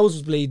 I mean, nose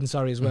was bleeding,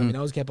 sorry, as well. My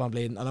nose kept on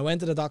bleeding. And I went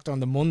to the doctor on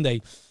the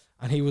Monday,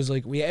 and he was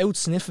like, "Were you out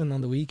sniffing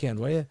on the weekend,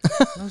 were you?"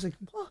 And I was like,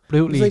 "What?"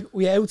 Brutally. He's like,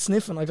 "Were you out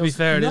sniffing?" I To goes, be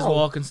fair, it is "No."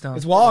 Walkinsdown.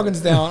 It's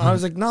Walkinsdown. And I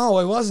was like, "No,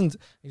 I wasn't."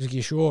 He's like,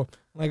 "You sure?"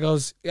 And I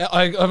goes, "Yeah,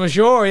 I'm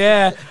sure,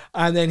 yeah."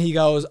 And then he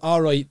goes,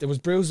 "All right, there was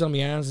bruises on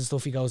my arms and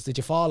stuff." He goes, "Did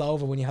you fall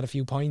over when you had a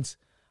few pints?"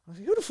 I was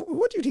like, "Who the fuck?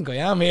 What do you think I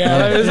am here?"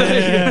 And I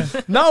was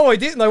like, "No, I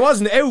didn't. I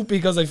wasn't out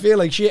because I feel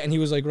like shit." And he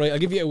was like, "Right, I'll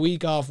give you a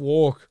week off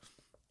work.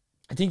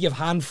 I think you have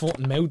hand, foot,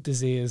 and mouth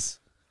disease,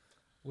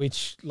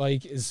 which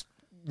like is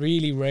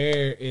really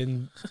rare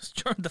in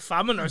during the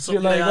famine or you're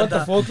something. like, Like what the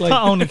that. fuck?" Like,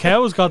 Not only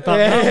cows got that.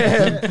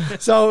 yeah.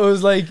 So it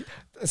was like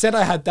I said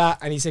I had that,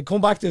 and he said, "Come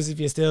back to us if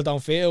you still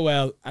don't feel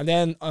well." And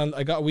then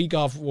I got a week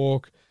off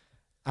work,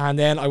 and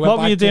then I went What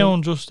back were you to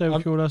doing just out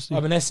of curiosity?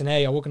 I'm an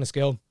SNA. I work in a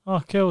skill.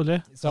 Oh, cool,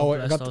 yeah. So I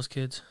Bless got those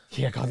kids.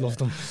 yeah, God loved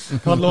them.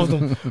 God loved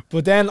them.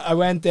 But then I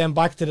went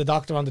back to the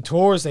doctor on the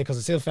Thursday because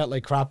I still felt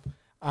like crap,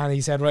 and he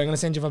said, "Right, I'm going to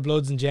send you for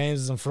bloods and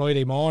James's on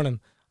Friday morning."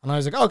 And I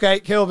was like, "Okay,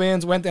 kill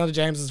beans." Went down to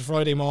James's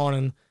Friday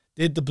morning,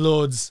 did the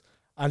bloods,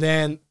 and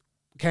then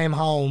came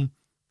home,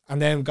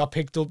 and then got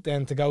picked up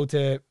then to go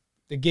to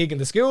the gig in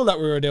the school that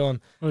we were doing.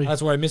 Right.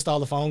 That's where I missed all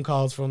the phone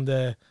calls from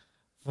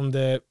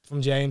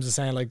James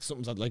saying like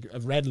something's like a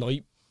red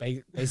light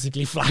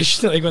basically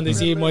flashed. Like when they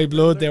see my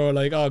blood, they were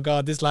like, "Oh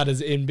God, this lad is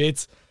in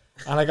bits."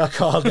 And I got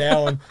called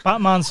down.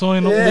 Batman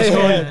sign up in the Yeah,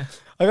 sky. yeah.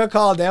 I got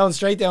called down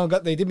straight down.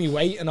 They did me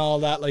weight and all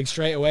that like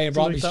straight away and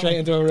brought me like that straight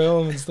into a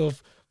room and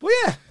stuff. But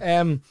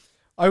yeah,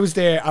 I was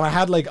there and I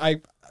had like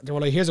they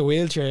were like, "Here's a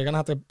wheelchair. You're gonna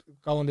have to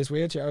go in this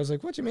wheelchair." I was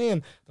like, "What do you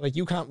mean?" They're like,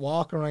 "You can't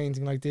walk or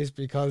anything like this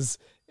because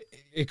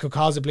it could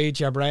cause a bleed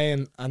to your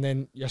brain, and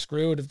then you're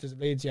screwed if there's a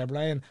bleed to your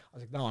brain." I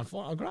was like, "No,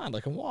 I'm grand.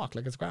 I can walk.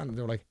 Like it's grand." And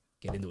they were like,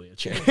 "Get in the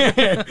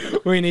wheelchair.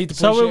 We need to." Push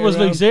So it was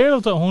around. like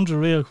 0 to 100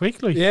 real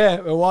quickly. Yeah,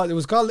 it was. It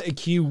was called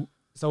acute,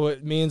 so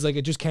it means like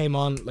it just came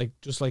on like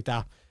just like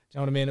that. Do you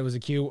know what I mean? It was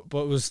acute,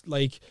 but it was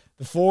like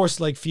the first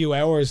like few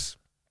hours.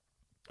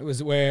 It was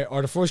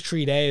the first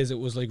 3 days. It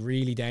was like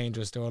really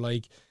dangerous. They were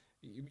like,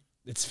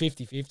 it's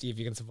 50-50 if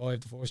you can survive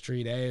the first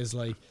 3 days.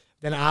 Like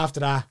then after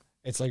that,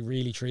 it's like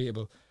really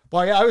treatable.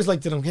 But I was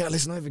like to them, "Yeah,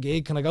 listen, I have a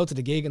gig. Can I go to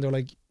the gig?" And they're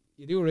like,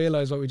 "You do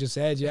realize what we just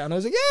said, yeah?" And I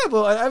was like, "Yeah,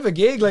 but I have a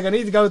gig. Like I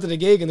need to go to the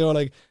gig." And they were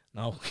like,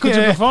 "No." Could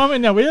you perform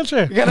in your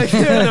wheelchair? You gotta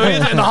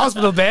get in the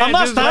hospital bed. I'm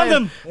not just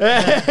lying.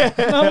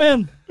 standing.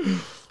 I'm in.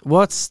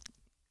 What's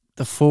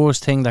the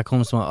first thing that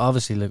comes to mind?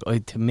 Obviously,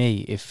 like to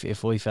me,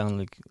 if I found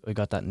like I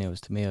got that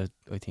news, to me,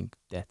 I think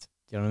death.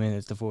 Do you know what I mean?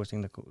 It's the first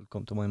thing that would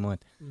come to my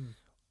mind.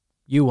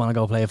 You want to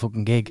go play a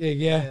fucking gig.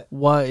 Yeah.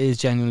 What is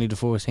genuinely the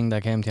first thing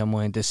that came to your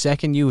mind? The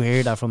second you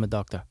hear that from a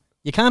doctor,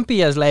 you can't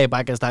be as laid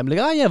back as that. Like,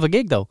 "Oh, you have a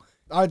gig though."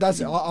 That's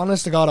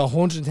honest to God,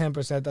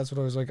 110%. That's what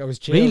I was like. I was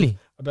chilled Really?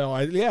 about.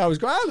 I was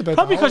grand about.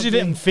 Probably the because whole you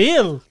thing. didn't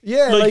feel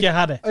Yeah, like you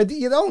had it.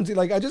 you don't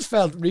like. I just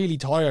felt really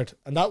tired,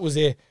 and that was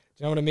it. Do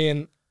you know what I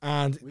mean?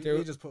 And We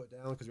just put it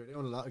down because we were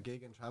doing a lot of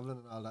gigging and travelling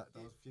and all that.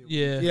 Those few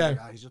Yeah. weeks. Yeah.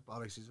 Like, he's just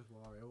bollocks. He's just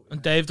wore out.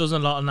 And Dave does a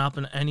lot of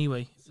napping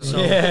anyway.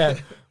 So yeah,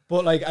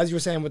 but like as you were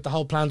saying with the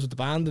whole plans with the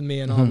band and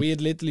me and all, we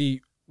had we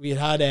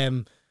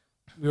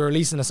were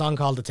releasing a song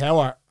called The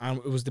Tower, and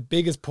it was the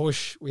biggest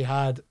push we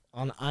had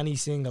on any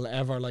single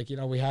ever. Like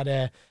we had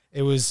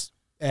it was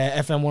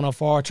FM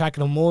 104,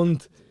 tracking a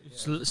month.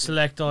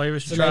 Select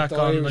Irish Select track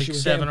on Irish, like it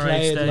was 7 or getting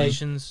 8 played, like,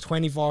 stations.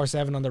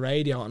 24/7 on the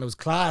radio, and it was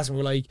class. And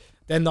we're like,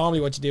 then normally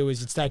what you do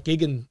is you'd start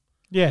gigging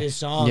Yeah. this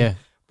song. Yeah.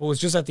 But it was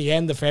just at the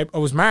end of February.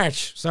 It was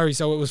March, sorry.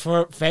 So it was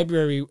for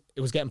February.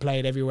 It was getting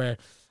played everywhere.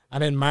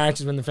 And then March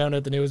is when they found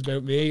out the news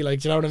about me. Like,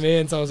 do you know what I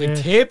mean? So I was like, Yeah.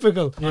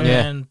 typical. And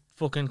Yeah. then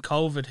fucking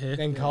COVID hit.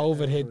 Then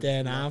COVID hit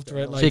then after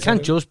it. Like, So you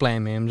can't just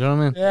blame him, do you know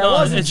what I mean? Yeah, No, it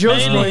wasn't it's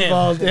just mainly my him.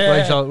 fault. Right,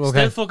 Yeah. so, okay.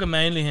 Still fucking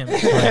mainly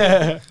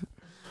him.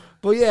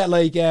 But yeah,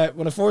 like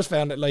when I first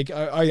found it, like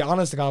I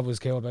honest to God was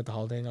cool about the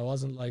whole thing. I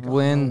wasn't like,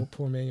 When- oh,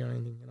 poor me or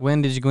anything. You know?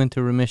 When did you go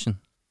into remission?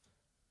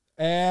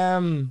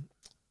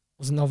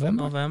 Was it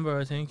November? November,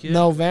 I think. Yeah.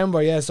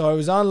 November, yeah. So I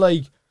was on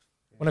like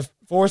when I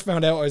first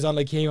found out, I was on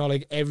like chemo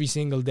like every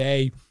single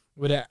day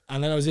with it,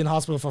 and then I was in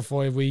hospital for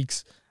 5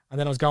 weeks, and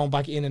then I was going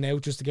back in and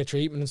out just to get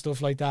treatment and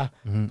stuff like that.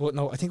 But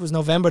no, I think it was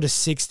November the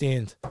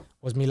 16th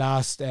was my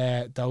last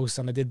dose,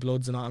 and I did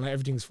bloods and all, and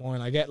everything's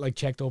fine. I get like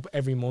checked up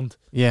every month.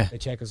 Yeah. They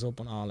check us up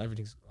and all,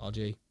 everything's all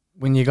G.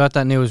 When you got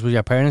that news, were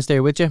your parents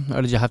there with you,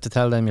 or did you have to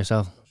tell them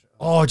yourself?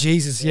 Oh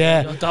Jesus,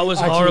 yeah. That was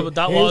Actually, horrible.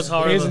 That was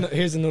horrible.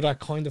 Here's another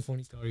kind of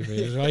funny story for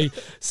you, right?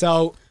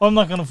 So I'm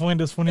not gonna find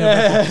this funny.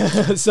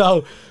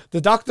 so the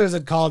doctors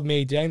had called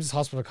me, James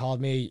Hospital called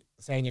me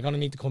saying you're gonna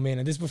need to come in,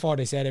 and this before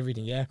they said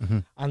everything, yeah.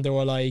 And they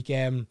were like,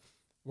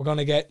 we're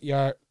gonna get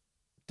your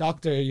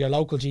doctor, your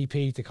local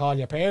GP, to call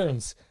your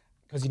parents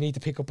because you need to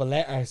pick up a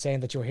letter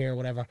saying that you're here or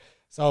whatever.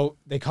 So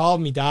they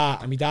called me dad,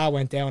 and my dad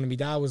went down, and my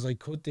dad was like,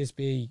 could this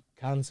be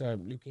cancer,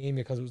 leukemia,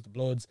 because it was the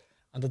bloods?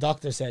 And the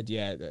doctor said,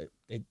 yeah,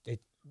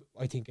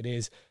 I think it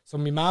is. So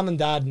my mum and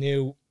dad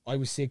knew I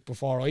was sick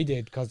before I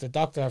did because the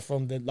doctor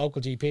from the local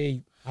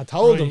GP had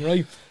told them,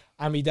 right?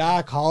 And my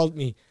dad called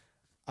me,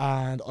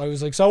 and I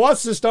was like, so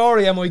what's the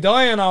story? Am I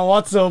dying or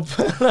what's up?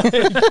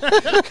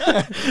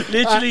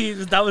 Literally,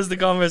 that was the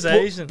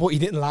conversation. But he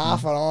didn't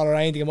laugh at all or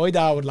anything. And my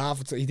dad would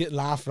laugh, he didn't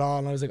laugh at all.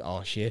 And I was like,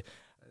 oh shit.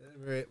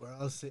 We're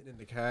all sitting in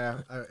the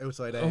car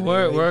outside.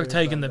 We're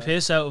taking the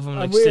piss out of him,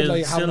 like And we're still,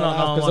 like still having a not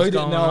laugh knowing because what's I didn't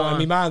going know. on. And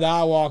my man and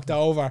dad walked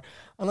over,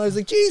 and I was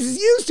like, Jesus,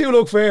 you two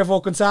look fair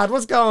fucking sad.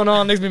 What's going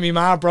on? Next minute,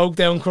 my man broke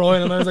down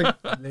crying, and I was like,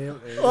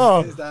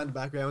 Oh. He's down in the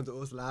background to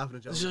us laughing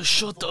and joking. Just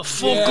shut the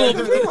fuck yeah, up.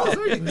 'cause we were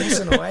already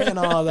messing away and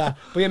all that.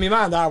 But yeah, my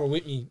man and dad were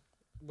with me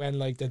when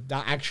like that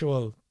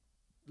actual,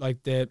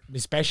 like the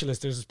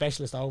specialist. There's a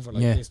specialist over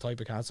like Yeah. this type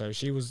of cancer.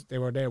 They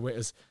were there with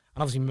us,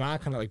 and obviously my man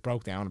kind of like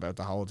broke down about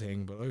the whole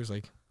thing. But I was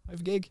like, I have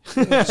a gig.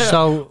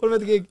 So, What about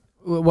the gig?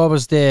 what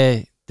was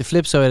the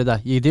flip side of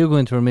that? You do go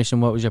into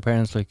remission. What was your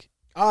parents like?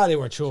 Oh, they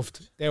were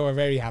chuffed. They were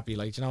very happy.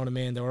 Like, do you know what I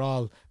mean? They were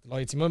all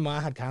delighted. See, my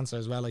mum had cancer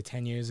as well, like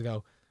 10 years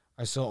ago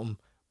or something.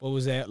 But it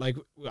was like,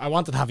 I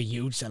wanted to have a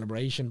huge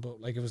celebration, but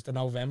like it was the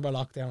November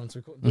lockdown, so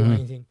we couldn't do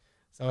anything.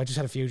 So I just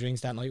had a few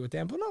drinks that night with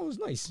them. But no, it was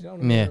nice. You know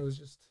what I mean? Yeah. It was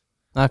just.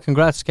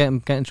 Congrats getting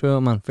through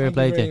it, man. Fair Thank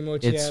play you to very you.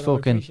 much. It's Yeah, no, I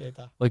fucking. appreciate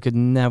that. I could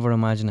never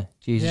imagine it.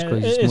 Jesus Yeah,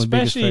 Christ, it's my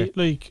biggest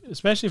fear.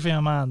 especially for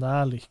your man,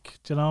 dad. Like,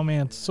 do you know what I mean?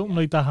 It's something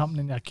like that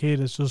happening to your kid.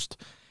 It's just,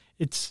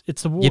 it's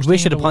the worst. You'd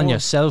wish thing it in the upon world.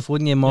 yourself,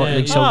 wouldn't you? More Yeah,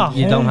 like so Ah,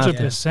 you don't have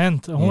to.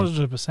 100%,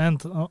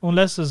 100%.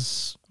 Unless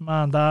his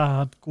man, dad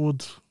had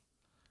good,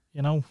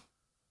 you know,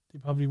 he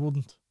probably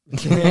wouldn't.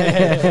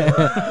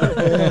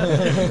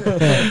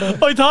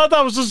 I thought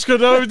that was just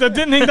good. I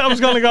didn't think that was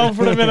going to go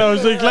for a minute. I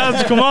was like,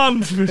 lads, come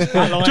on,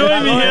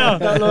 join me here.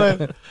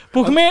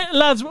 But come here,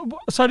 lads.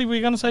 Sorry, were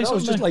you going to say No, it something?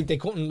 was just like they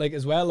couldn't, like,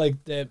 as well, like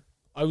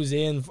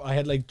I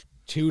had like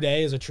 2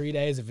 days or 3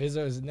 days of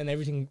visitors, and then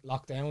everything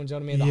locked down. Do you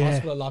know what I mean? The Yeah.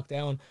 hospital locked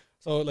down,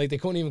 so like they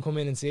couldn't even come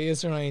in and see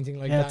us or anything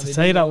like yeah, that. to They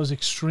say didn't that know- was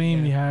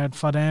extremely hard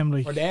for them.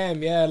 Like, for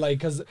them, yeah, like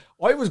because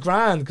I was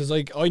grand because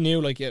like I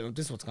knew like yeah,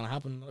 this is what's gonna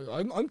happen.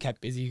 I'm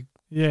kept busy,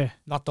 yeah.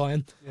 not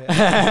dying,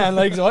 and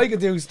like so I could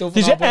do stuff.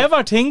 Did and you all, but-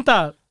 ever think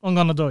that I'm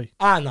gonna die?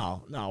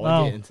 No, No.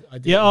 I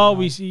didn't. You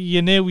always,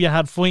 you knew you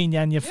had fine,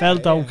 and you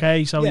felt yeah.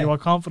 okay, so Yeah. you were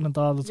confident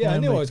all the time. Yeah, I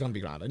knew I like. was gonna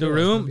be grand. I The knew I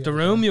was gonna room, be the able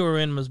to room do you were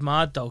in was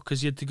mad though,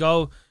 because you had to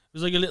go. It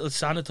was like a little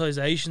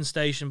sanitization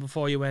station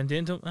before you went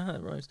into.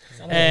 Right.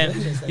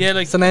 Yeah,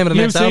 like It's the name of the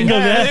New next album. single,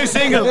 yeah. New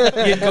single.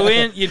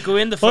 You'd go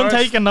in the I'm first.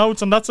 taking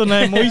notes, and that's the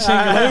name my single.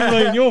 I'm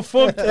like, you're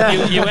fucked.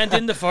 You went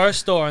in the first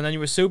store, and then you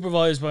were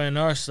supervised by a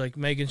nurse, like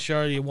making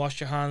sure you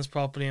washed your hands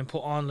properly and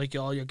put on like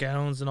all your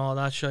gowns and all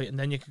that shit, and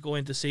then you could go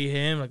in to see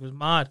him. Like, it was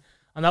mad.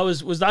 And that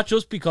was that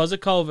just because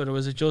of COVID, or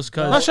was it just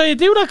because? That's how you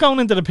do that going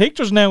into the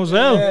pictures now as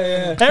well.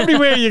 Yeah.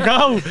 Everywhere you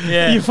go,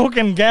 Yeah. you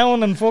fucking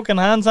gown and fucking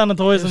hand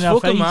sanitizer It's in your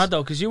fucking face. mad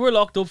though, because you were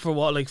locked up for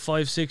what, like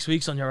 5-6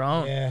 weeks on your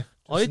own. Yeah.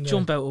 I'd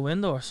jump out a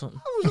window or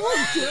something.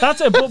 That's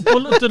it. But the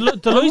light of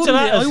wouldn't that be-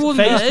 I is wouldn't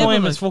be able,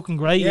 FaceTime like- is fucking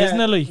great, Yeah,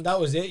 isn't it? Like, that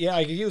was it. Yeah,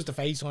 I could use the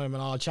FaceTime and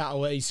all, chat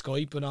away,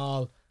 Skype and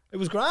all. It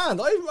was grand.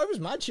 I was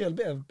mad chill, a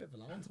bit of a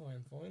long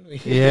time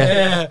finally.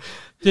 Yeah.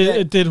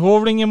 did her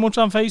ring you much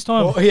on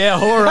FaceTime? Oh, yeah,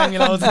 her rang you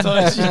loads of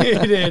times. She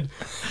did.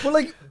 But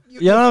like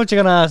You know what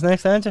you're gonna ask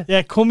next, aren't you?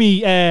 Yeah, cummy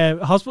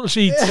hospital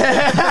sheets.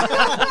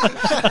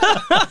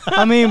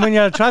 I mean, when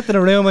you're trapped in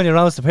a room on your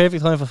own, it's the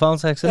perfect time for phone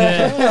sex, isn't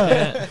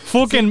it?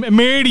 Fucking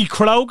Mary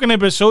croaking it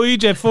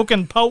beside you,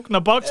 fucking poking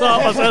the box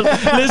off herself,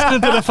 listening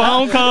to the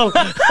phone call.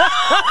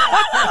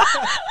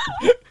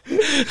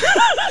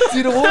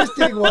 See, the worst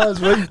thing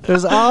was, right?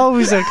 There's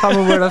always a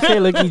common word. I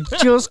feel like he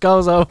just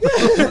goes over.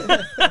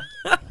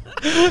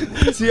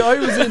 See, I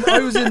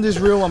was in this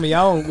room on my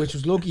own, which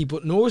was lucky,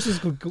 but nurses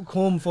could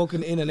come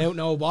fucking in and out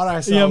no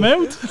bother. So Your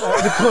mouth?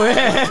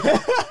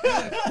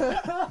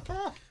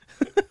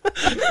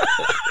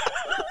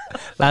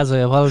 Lads, I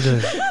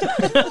apologise.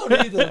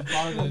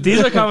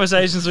 These are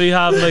conversations we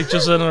have like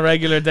just on a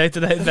regular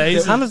day-to-day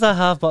basis. Hand us that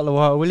half bottle of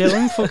water, will you?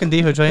 I'm fucking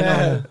dehydrated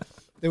now.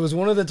 There was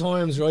one of the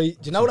times,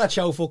 right? Do you know that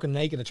show, fucking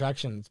Naked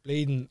Attraction? It's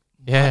bleeding.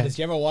 Yeah. Did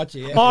you ever watch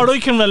it? Yeah. Or I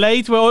can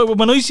relate to it.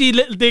 When I see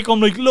little dick,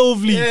 I'm like,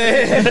 lovely.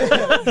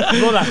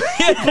 Brother.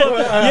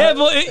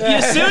 But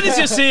as soon as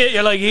you see it,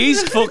 you're like,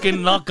 he's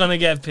fucking not gonna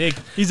get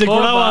picked. He's a Poor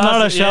grower, not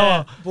a bastard,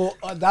 shower.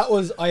 But that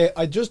was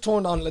I just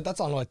turned on, like, that's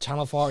on like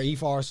Channel 4,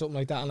 E4 or something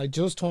like that, and I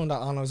just turned that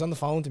on. I was on the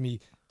phone to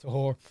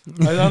her.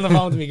 I was on the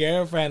phone to my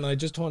girlfriend, and I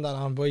just turned that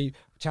on by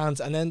chance,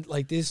 and then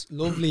like this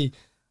lovely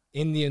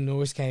Indian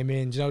nurse came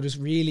in, you know, just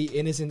really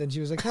innocent, and she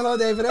was like, "Hello,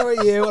 David, how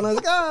are you?" And I was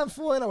like, "I'm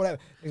fine," or whatever.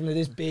 And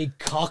this big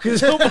cock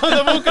is up on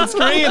the fucking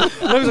screen, and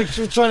I was like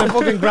trying to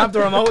fucking grab the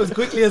remote as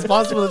quickly as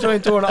possible to try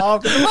and turn it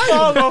off.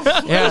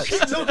 Yeah.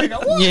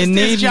 You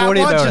needn't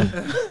worry about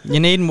it. You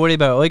needn't worry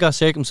about it. I got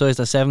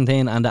circumcised at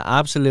 17, and the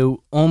absolute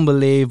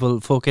unbelievable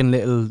fucking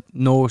little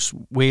nurse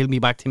wheeled me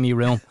back to my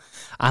room.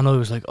 And I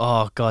was like,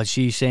 oh God,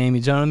 she's saying me,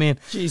 do you know what I mean?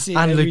 She's seen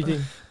and everything.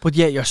 Like, but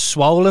yet you're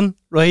swollen,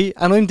 right?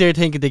 And I'm there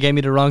thinking they gave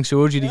me the wrong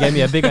surgery, they gave me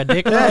a bigger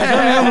dick.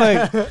 I'm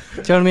like, do you know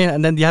what I mean?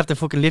 And then you have to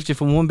fucking lift you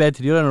from one bed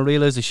to the other, and I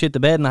realised I shit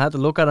the bed, and I had to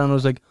look at it, and I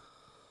was like,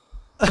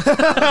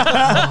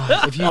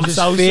 if you I'm just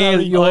so feel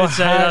sorry. your I'd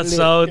say that's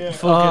heart so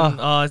fucking.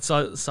 Oh, it's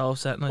so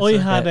upsetting. I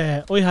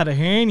had a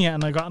hernia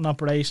and I got an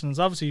operation. It's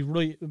obviously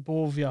right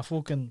above your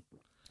fucking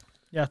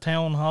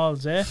town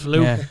halls, eh?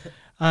 flu. Yeah.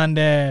 And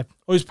I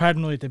was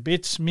paranoid the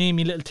bits. Me and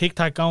me little tic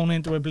tac going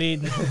into a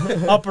bleeding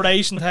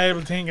operation table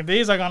thinking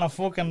these are gonna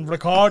fucking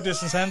record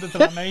this and send it to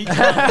the mate. Look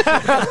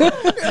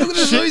at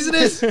the size of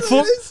this.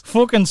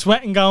 Fucking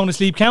sweating going to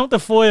sleep. Count to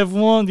 5,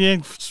 1, you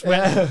ain't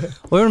sweating.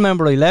 I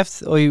remember I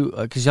left,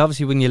 because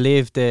obviously when you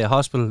leave the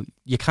hospital,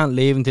 you can't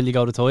leave until you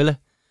go to the toilet.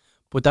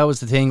 But that was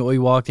the thing, I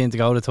walked in to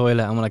go to the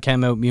toilet, and when I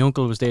came out, my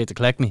uncle was there to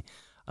collect me.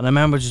 And I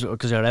remember just,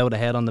 because they're out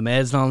ahead on the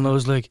meds and all, and I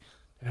was like,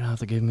 they're going to have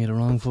to give me the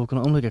wrong fucking,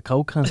 I'm like a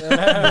coke can. Do you know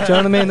what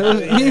I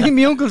mean?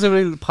 My uncle's a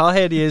real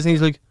pothead, he is, and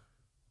he's like,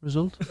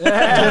 result? He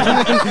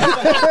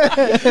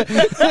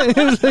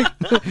was like,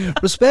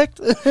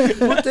 respect.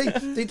 But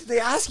they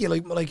ask you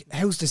like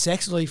how's the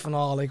sex life and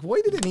all, like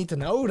why do they need to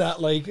know that,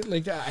 like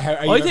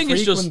I think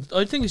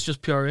it's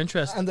just pure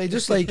interest. and they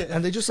just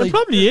It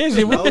probably is.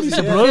 It wouldn't be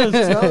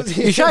surprised.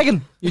 You're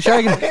shagging.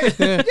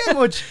 Yeah. Get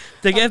much.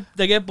 They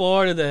get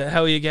bored of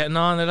how are you getting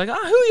on. They're like, who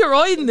are you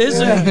riding this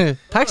with?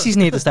 Taxis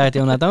need to start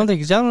doing that, don't they?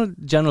 Because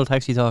general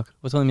taxi talk.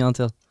 What time are you on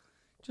till?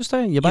 Just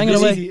there, you're banging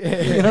away.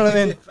 You know what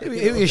I mean? Who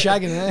are you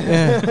shagging?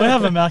 Yeah. I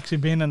haven't actually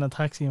been in a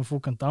taxi in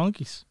fucking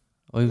donkeys.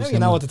 I was You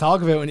know what to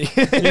talk about when you.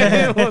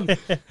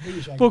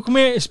 But come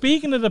here,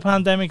 speaking of the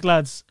pandemic,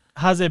 lads,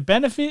 has it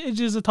benefited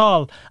you at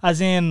all? As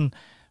in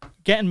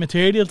getting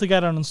material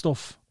together and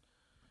stuff?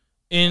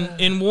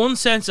 In one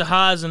sense it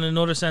has, and in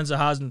another sense it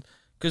hasn't.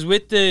 Because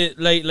with the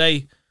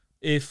late,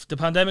 if the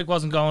pandemic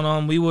wasn't going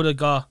on, we would have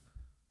got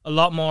a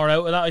lot more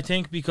out of that, I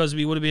think, because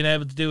we would have been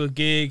able to do a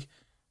gig,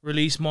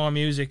 release more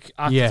music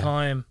at the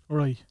time,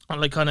 Right.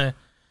 and like kind of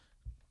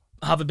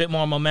have a bit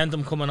more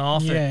momentum coming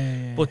off it.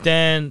 Yeah. But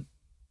then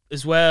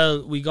as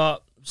well, we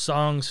got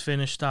songs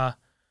finished that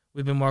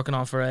we've been working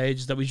on for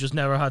ages that we just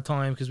never had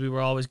time because we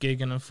were always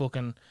gigging and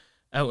fucking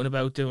out and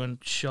about doing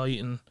shite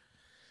and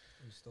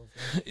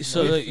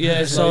so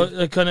so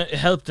it kind of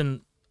helped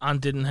and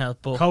didn't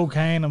help. But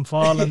Cocaine and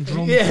falling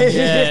drunk.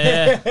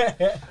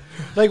 yeah.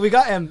 Like we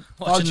got Watching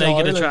Falcha Naked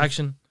Island.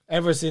 Attraction.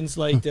 Ever since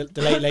like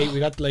the late, we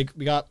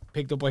got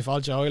picked up by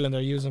Falcha Island.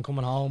 They're using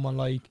coming home on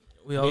like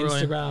We all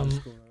right.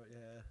 Instagram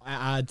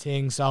ad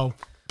thing. So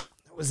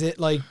that was it.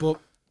 Like, but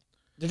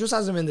there just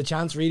hasn't been the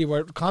chance really.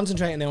 We're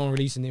concentrating now on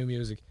releasing new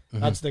music.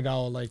 That's the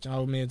goal. Like, you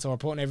know what I mean? So we're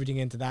putting everything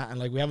into that, and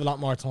like we have a lot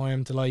more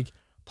time to like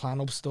plan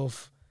up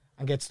stuff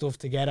and get stuff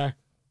together.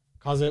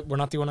 Cause we're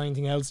not doing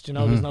anything else. You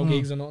know, there's no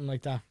gigs or nothing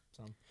like that.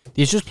 So Do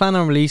you just plan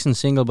on releasing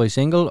single by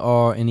single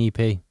or an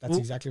EP? that's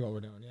exactly what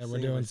we're doing. Yeah, we're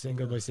doing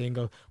single by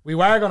single. We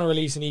were going to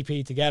release an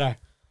EP together,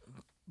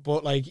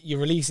 but like you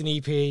release an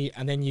EP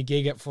and then you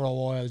gig it for a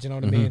while. Do you know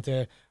what I mean?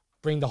 To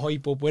bring the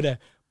hype up with it,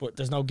 but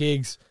there's no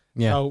gigs.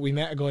 Yeah. So we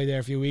met a guy there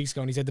a few weeks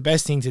ago, and he said the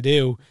best thing to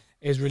do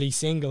is release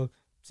single,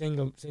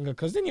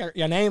 because then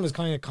your name is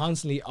kind of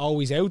constantly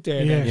always out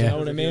there. Yeah. Then, you know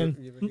what I mean?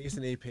 You release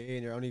an EP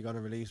and you're only going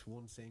to release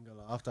one single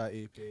off that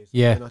EP. So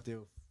Yeah. why not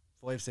do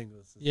 5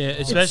 singles. Yeah,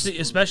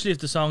 especially if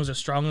the songs are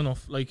strong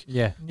enough. Like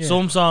Yeah. Yeah.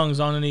 some songs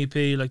on an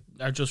EP like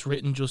are just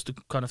written just to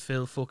kind of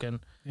fill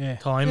fucking Yeah.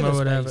 time Fill or the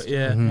whatever. space,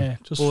 Yeah. Mhm. Yeah.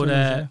 Just But fills,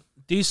 yeah.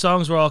 these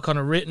songs were all kind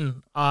of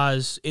written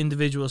as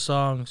individual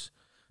songs,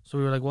 so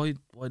we were like, why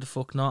the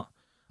fuck not?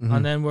 Mhm.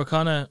 And then we're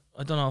kind of,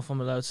 I don't know if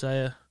I'm allowed to say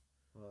it,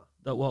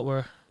 that what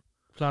we're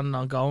planning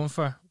on going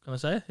for. Can I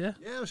say it? Yeah.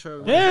 Yeah,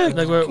 sure. Yeah,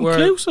 Like we're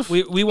inclusive.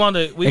 we want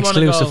to go.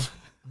 Exclusive.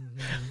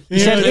 You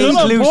Yeah, said it's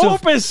on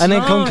inclusive, purpose. and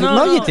then No, conclude. no,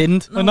 No, no. you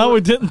didn't. No,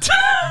 we didn't.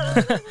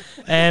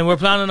 And we're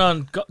planning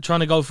on trying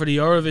to go for the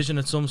Eurovision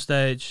at some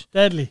stage.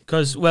 Deadly.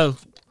 Because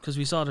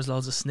we saw there's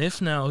loads of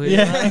sniff now.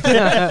 Yeah.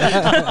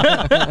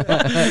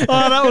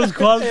 Oh, that was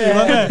quality,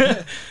 wasn't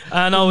it?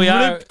 I know we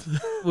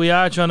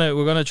are trying to.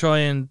 We're gonna try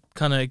and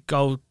kind of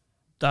go.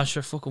 That's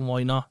your fucking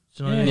why not?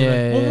 Do you know what I mean?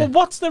 Yeah. Well,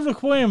 what's the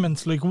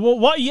requirements? Like,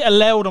 what are you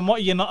allowed and what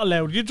are you not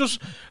allowed? You just,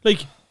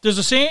 like, there's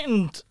a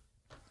certain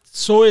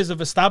size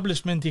of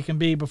establishment you can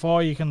be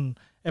before you can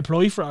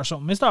apply for it or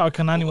something. Is that, or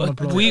can anyone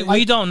apply?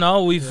 We don't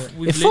know. We've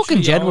If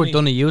fucking literally Jedward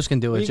done it, you can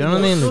do it. Do you know what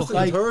I mean? Fucking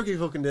Like- Turkey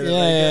fucking did it.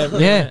 Yeah,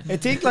 like, Yeah. I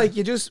think like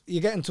you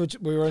get in touch.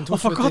 We were in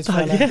touch with forgot this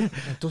that, fella. yeah.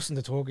 Dustin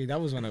the Turkey. That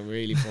was when it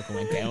really fucking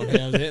went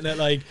downhill, didn't it?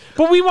 Like,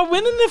 But we were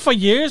winning it for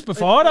years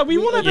before that. We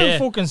won it Yeah. in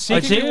fucking I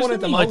 6 think, years. won it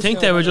didn't the we? I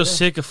think they were just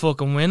sick of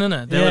fucking winning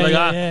it. They Yeah, were like,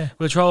 yeah, yeah.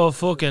 we'll throw a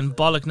fucking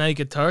bollock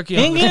naked turkey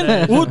on the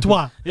England, stage.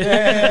 Utwa.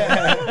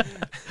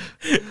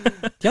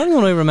 The only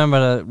one I remember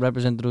that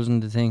represented us in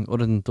the thing,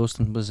 other than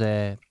Dustin, was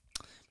remember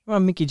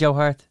Mickey Joe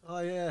Hart. oh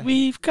yeah.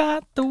 We've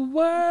got the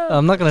world.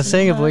 I'm not gonna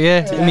sing it, but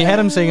yeah, in my head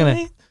I'm singing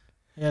it.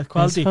 Yeah,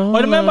 quality. I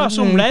remember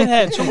some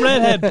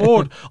redhead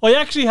board. I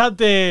actually had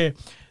the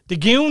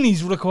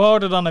Goonies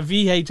recorded on a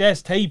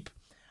VHS tape,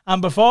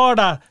 and before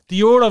that, the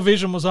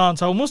Eurovision was on.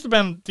 So it must have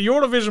been the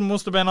Eurovision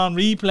must have been on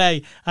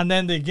replay, and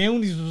then the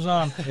Goonies was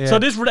on. Yeah. So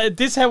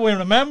this how we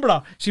remember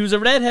her. She was a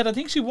redhead. I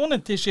think she won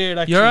it this year.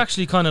 Actually. You're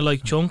actually kind of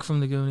like Chunk from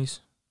the Goonies.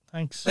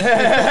 Thanks.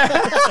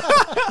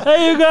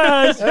 Hey, you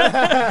guys.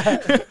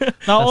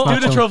 No, Do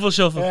the truffle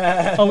shuffle.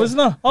 oh, it's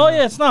not. Oh,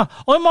 yeah, it's not.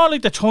 I'm more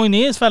like the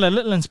Chinese fella,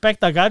 Little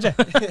Inspector Gadget.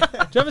 Do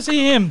you ever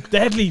see him?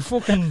 Deadly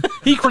fucking.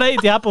 He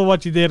created the Apple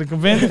Watch he did and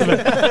convinced of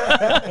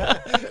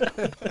it.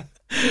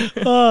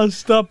 Oh,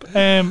 stop.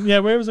 Yeah,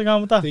 where was I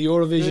going with that? the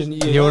Eurovision.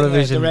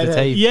 Eurovision, the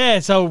tape. Yeah,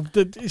 so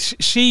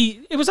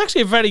it was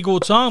actually a very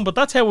good song, but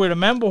that's how we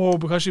remember her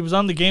because she was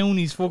on the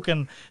Goonies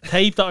fucking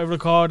tape that I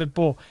recorded.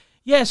 But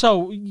yeah,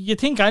 so you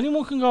think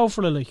anyone can go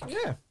for it, like?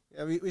 Yeah.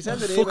 Yeah, we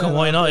sent it. Fucking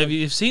why not? If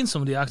you've seen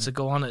some of the acts that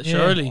go on it, Yeah.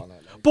 surely.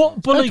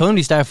 But By the like time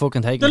they start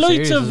fucking taking the it likes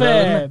serious of as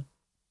well, isn't it?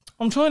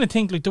 I'm trying to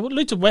think like the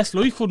likes of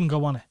Westlife couldn't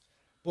go on it.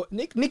 But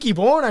Nicky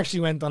Bourne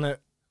actually went on it.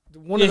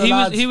 One Yeah, of the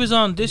lads, he was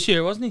on this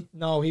year, wasn't he?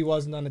 No, he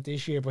wasn't on it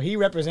this year, but he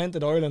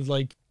represented Ireland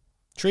like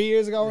 3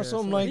 years ago or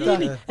something like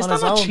Really? that. Is on that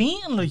his not own.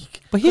 cheating?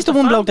 Like, But he's the the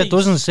one fan bloke that base.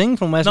 doesn't sing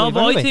from Westlife. No, but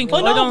I anyway. think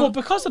I know, don't-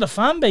 but because of the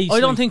fan base, I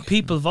don't like, think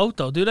people vote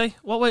though, do they?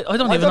 What way? I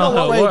don't I even don't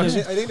know what how way it it is.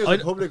 works. I think there's I- a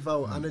public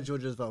vote and a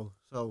judge's vote.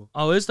 So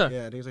Oh, is there? yeah,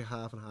 I think it's like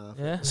half and half.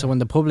 Yeah. So when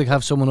the public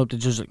have someone up, they're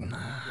just like, nah,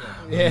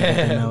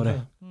 Yeah. know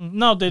that.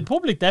 no, the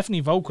public definitely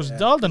vote because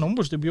all the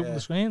numbers they be up on Yeah.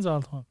 the screens all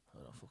the time.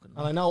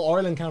 And I know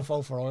Ireland can't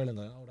vote for Ireland.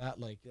 I know that.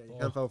 Like, Yeah, you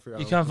can't vote for your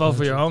You own. can't vote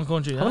for your own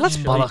country. Well, that's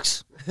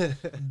bollocks.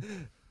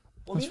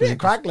 Well, we did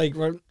crack like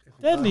we're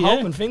Deadly,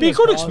 hoping yeah. fingers Be a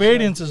good crossed,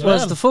 experience like. as well.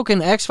 Was the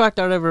fucking X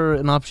Factor ever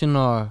an option,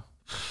 or?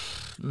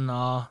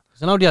 Nah.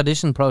 'Cause I know the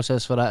audition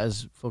process for that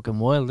is fucking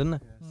wild, isn't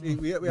it? See,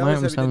 we My always said we didn't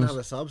understanding. have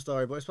a sob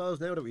story, but I suppose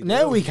now that we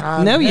Now do, we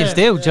can. Now you Yeah. do,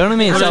 do you know what I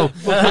mean? So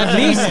at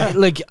least,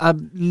 like, at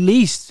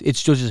least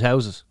it's judges'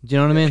 houses. Do you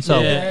know what I mean?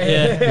 So, Yeah,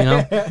 yeah. you know,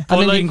 and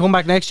then like- you can come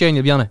back next year and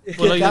you'll be on it.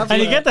 Well, like, and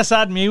you get the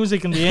sad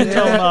music and the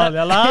intro and all.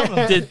 You're laughing.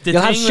 the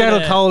You'll have thing Cheryl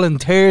with, Cole in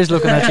tears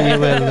looking at you. You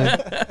will.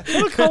 Like,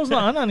 Well, Cole's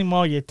not on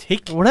anymore, you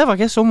tick. whatever,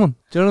 get someone.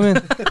 Do you know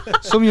what I mean?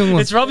 Some young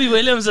one. It's Robbie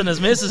Williams and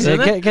his missus, Yeah,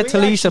 isn't it? get We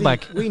Talisa actually-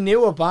 back. We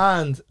knew a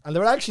band, and they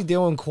were actually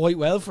doing quite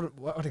well for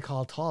what are they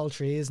called, Tall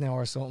Trees now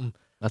or something.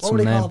 That's What some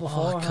were they name. called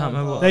before? Oh, I can't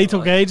remember. They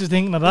took ages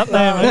thinking of that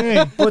name.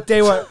 Anyway. But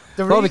they were.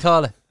 The What we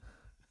call it?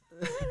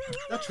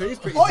 that tree's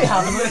pretty. I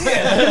haven't.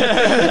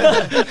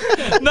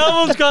 No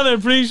one's gonna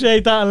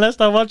appreciate that unless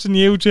they're watching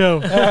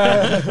YouTube.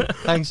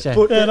 Thanks, Jay.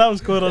 But Yeah, that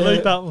was good. I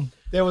like that one.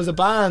 there was a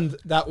band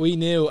that we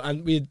knew,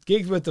 and we had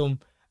gigged with them,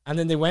 and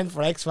then they went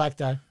for X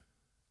Factor.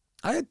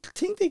 I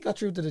think they got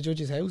through to the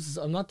judges' houses.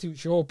 I'm not too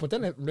sure, but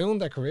then it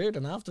ruined their career.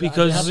 Then after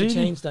Because- that, they had Really? to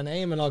change their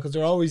name and all because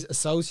they're always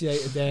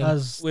associated then.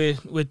 As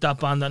With that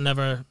band that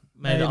never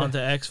made Made it it. onto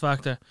X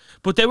Factor.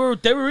 But they were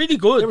really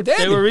good. They were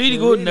deadly. really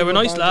They were good and they really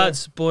were good nice bands,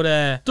 lads. But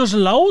there's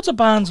loads of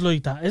bands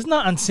like that, isn't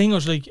there? And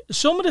singers like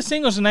some of the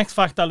singers in X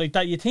Factor like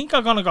that. You think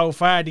are gonna go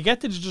far, they get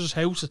to the judges'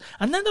 houses,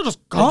 and then they're just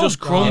gone. just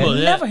crumble,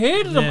 You yeah. never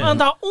heard of them, Yeah. and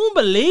they're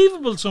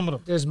unbelievable. Some of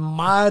them. There's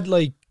mad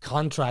like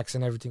contracts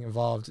and everything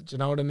involved. Do you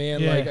know what I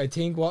mean? Yeah. Like I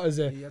think what is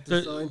it? You have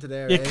The- to sign to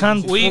their. you can't-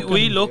 agency we for we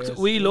fucking looked years.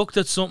 we looked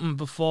at something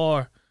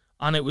before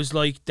and it was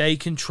like they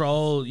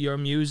control your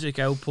music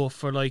output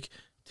for like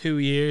 2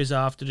 years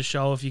after the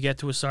show if you get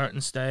to a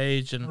certain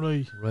stage and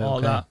Right. all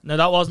that. Now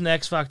that wasn't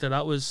X Factor,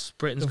 that was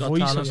Britain's The Got Voice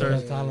Talent of or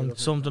Got Talent.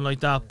 something like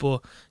that.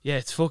 But yeah,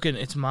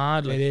 it's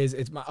mad. Like, It is.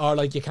 Or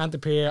like you can't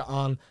appear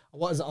on,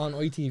 what is it, on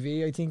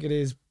ITV? I think it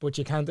is, but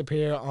you can't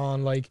appear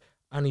on like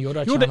any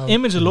other You're channel. the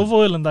image of Love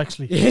Island,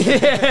 actually.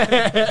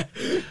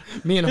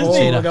 Me and Can Ho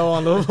see will that. go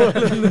on Love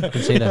Island. I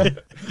can see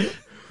that.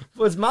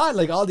 But it's mad,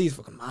 like all these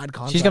fucking mad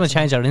contracts. She's gonna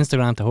change her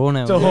Instagram to her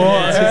now. To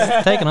her.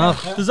 It's taken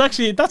off. There's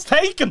actually that's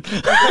taken.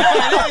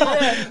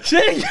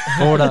 Shit.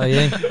 For that,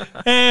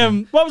 yeah.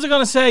 What was I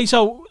gonna say?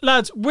 So,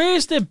 lads,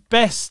 where's the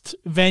best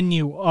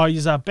venue or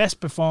is that best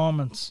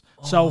performance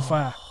so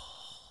far?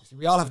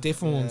 We all have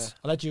different ones.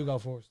 I'll let you go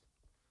first.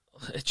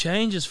 it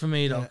changes for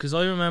me though, because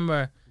I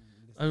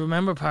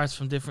remember parts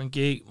from different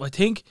gigs. I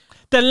think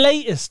The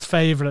latest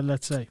favourite,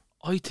 let's say.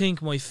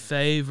 my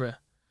favourite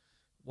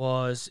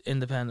was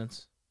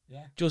Independence.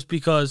 Yeah. Just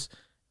because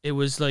it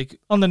was like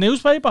On the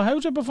newspaper,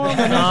 how'd you perform?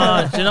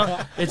 nah, do you know,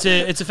 it's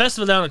a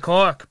festival down in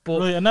Cork, but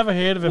Right, I never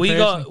heard of it.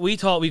 we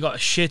thought we got a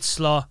shit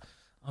slot,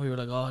 and we were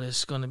like, oh, this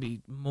is gonna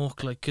be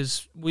muck, like,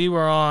 because we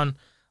were on,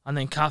 and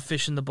then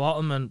Catfish in the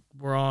Bottom, and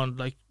we're on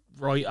like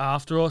right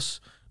after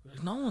us. We're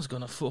like, no one's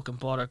gonna fucking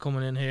bother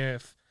coming in here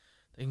if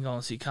they can go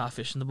and see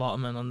Catfish in the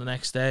Bottom and on the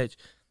next stage.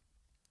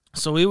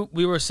 So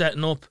we were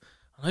setting up,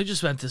 and I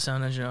just went to the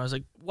sound engineer. I was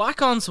like,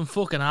 whack on some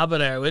fucking ABBA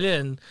there, will you?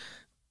 And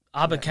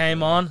ABBA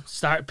came on,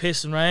 started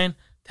pissing rain,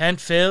 tent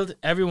filled,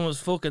 everyone was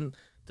fucking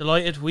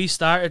delighted. We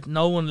started,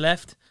 no one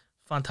left.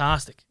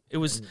 Fantastic. It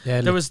was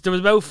there was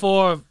about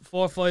 4,000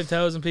 or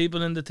 5,000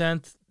 people in the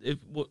tent.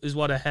 Is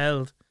what it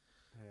held,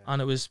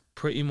 and it was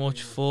pretty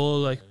much full.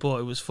 Like, but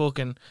it was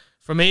fucking,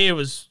 for me.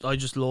 I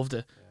just loved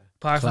it.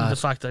 Apart from the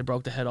fact that I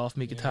broke the head off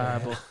my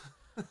guitar,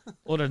 but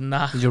other than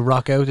that, Did you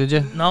rock out, did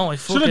you? no, I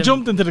Should fucking have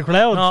jumped into the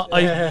crowd. No,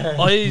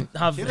 I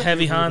have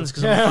heavy hands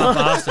because I'm a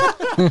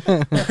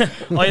fat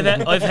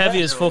bastard. I've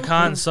heavy as fuck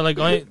hands, so like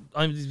I'd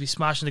be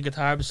smashing the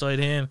guitar beside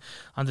him,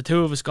 and the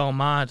two of us going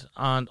mad,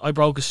 and I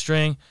broke a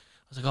string.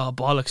 I was like, oh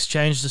bollocks,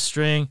 change the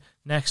string.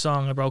 Next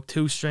song, I broke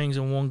 2 strings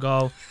in one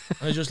go.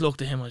 And I just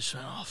looked at him, I just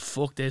went, oh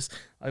fuck this.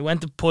 I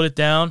went to put it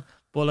down,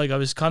 but like I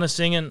was kind of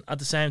singing at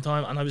the same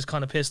time, and I was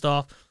kind of pissed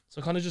off,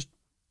 so I kind of just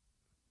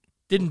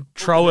didn't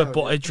throw it,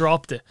 but I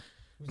dropped it.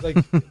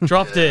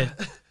 Dropped it.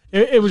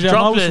 It was your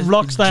Dropped most it.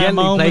 rockstar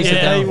Gently moment, placed it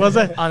yeah, down. was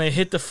it? And it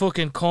hit the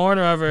fucking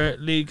corner of our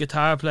lead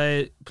guitar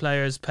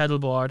player's pedal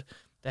board.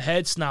 The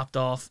head snapped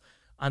off,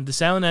 and the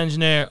sound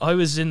engineer, I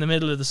was in the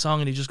middle of the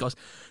song, and he just goes,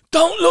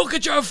 "Don't look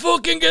at your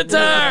fucking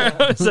guitar."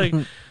 I was like,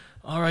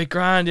 all right,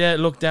 grand, yeah.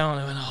 Looked down,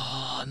 I went,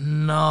 oh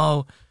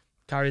no.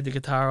 Carried the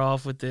guitar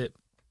off with the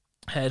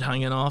head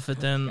hanging off it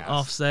then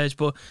off stage.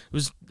 But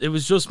it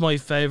was just my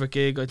favourite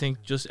gig, I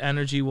think, just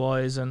energy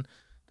wise, and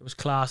there was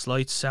class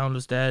lights, sound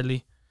was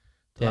deadly.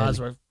 The lads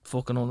were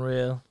fucking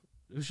unreal.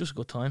 It was just a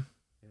good time.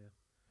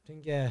 I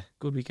think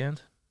Good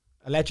weekend.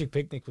 Electric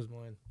Picnic was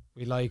mine.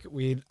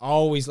 We'd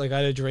always, like, I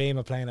had a dream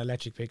of playing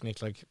Electric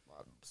Picnic, like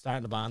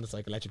starting the band. It's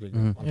like Electric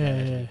Picnic.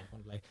 Yeah, yeah.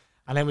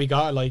 And then we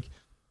got like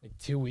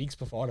 2 weeks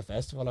before the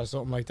festival or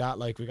something like that.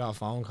 Like, we got a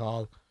phone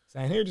call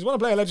saying, "Here, just want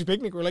to play Electric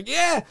Picnic?" We're like,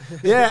 "Yeah,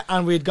 yeah."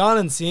 And we'd gone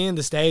and seen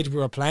the stage we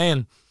were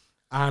playing,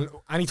 and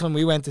anytime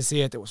we went to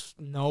see it, there was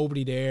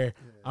nobody there,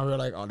 and we were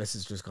like, "Oh, this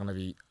is just gonna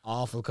be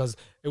awful," because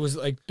it was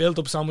like built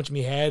up so much in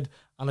my head,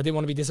 and I didn't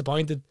want to be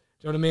disappointed.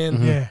 Do you know what I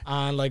mean? Yeah.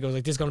 And like, I was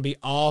like, "This is gonna be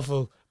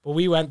awful." But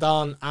we went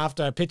on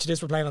after Picture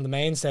This, we're playing on the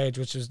main stage,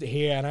 which was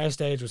here, and our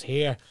stage was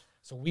here,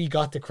 so we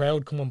got the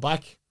crowd coming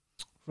back.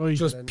 Right.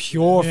 Just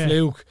pure Yeah.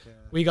 fluke.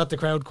 We got the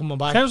crowd coming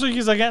back. Sounds like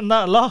you're getting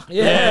that a lot.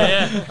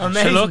 Yeah.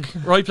 Amazing. So look,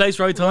 right place,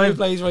 right Right time.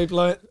 place, right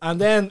play.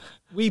 And then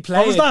we played.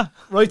 What was that?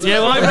 Right. Yeah,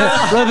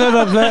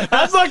 well,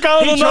 That's not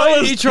going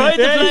he tried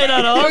to play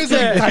that off. He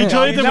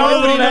tried to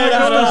Nobody play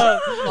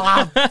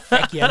knows that.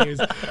 Fuck yeah, news.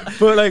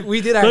 But like,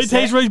 we did our Right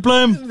taste, right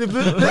blame.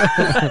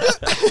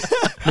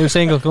 New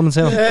single coming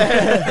soon.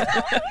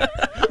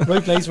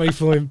 right place, right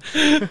time.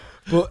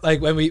 But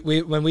like, when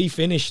we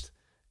finished,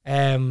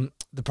 the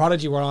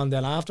Prodigy were on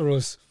then after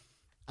us,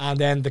 and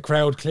then the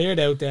crowd cleared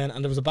out then,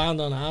 and there was a band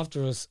on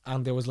after us,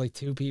 and there was like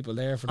 2 people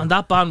there for them. And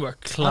that band were And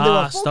they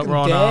class that fucking were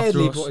on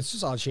deadly, after but us. it's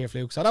just all sheer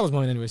fluke. So that was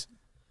mine anyways.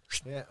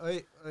 Yeah,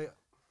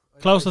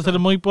 Closer to the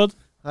mic, bud.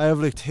 I have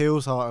like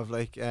 2 sort of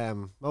like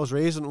most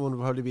recent one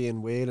would probably be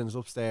in Wayland's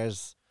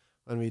upstairs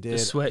when we did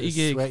Sweaty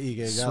gig. Sweaty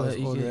gig. That was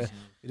Sweaty unreal. gig.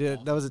 You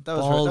did, that was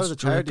Balls a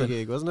charity dripping.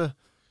 gig, wasn't it?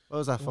 What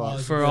was that for?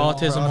 For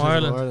Autism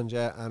Ireland.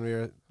 Yeah, and we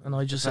were And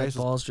I just said prices-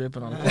 balls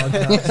dripping on a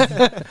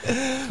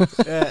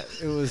podcast. yeah,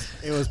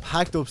 it was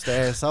packed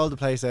upstairs, sold the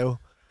place out,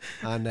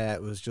 and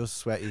it was just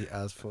sweaty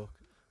as fuck.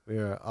 We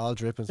were all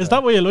dripping. Is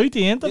that why you like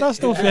the into that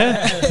stuff?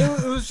 Yeah.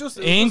 it was just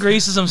Ian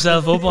greases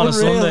himself up on a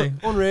Sunday.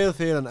 Unreal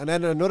feeling. And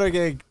then another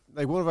gig,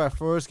 like one of our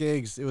first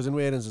gigs, it was in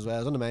Wayland's as well. It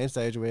was on the main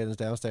stage of Wayland's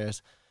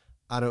downstairs.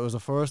 And it was the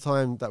first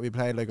time that we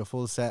played like a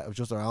full set of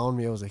just our own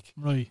music.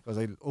 Right. Because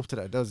like, up to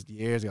that was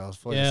years ago. It was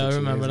 5 or Yeah, I 6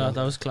 remember years that. ago.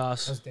 That was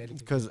class.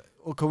 Because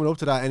coming up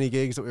to that, any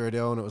gigs that we were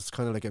doing, it was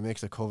kind of like a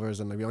mix of covers,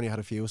 and like we only had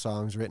a few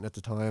songs written at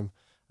the time,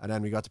 And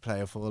then we got to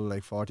play a full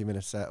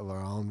 40-minute set of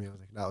our own music.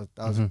 That was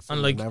something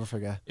And, I'll never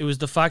forget. It was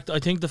the fact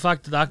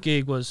that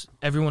gig was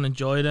everyone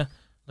enjoyed it.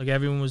 Like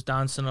everyone was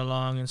dancing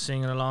along and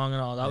singing along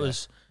and all. It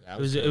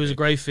was a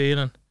great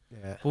feeling.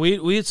 Yeah. But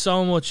we had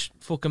so much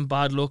fucking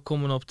bad luck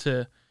coming up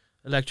to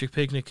Electric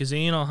Picnic because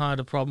Eno had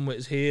a problem with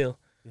his heel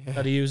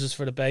that he uses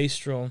for the bass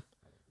drum,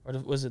 or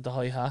was it the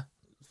hi-hat?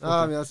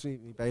 I mean, that's me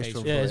bass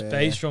drum. Yeah, his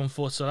bass drum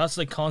foot. So that's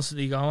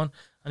constantly going,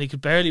 and he could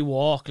barely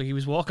walk. Like he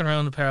was walking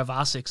around with a pair of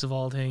Asics of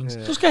all things.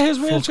 Just get his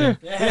wheelchair.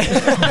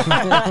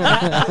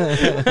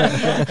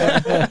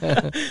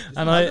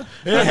 And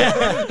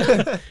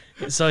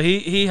so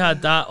he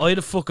had that. I had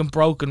a fucking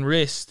broken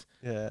wrist.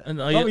 Yeah. And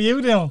What were you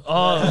doing?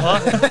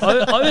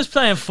 I was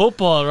playing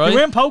football, right? You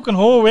weren't poking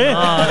her way.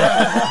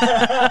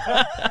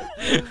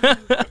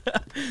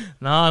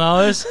 No,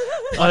 I was.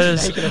 Why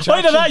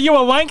did that? You were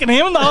wanking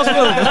him in the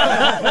hospital.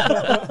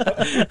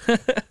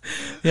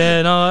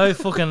 Yeah, no,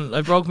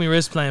 I broke my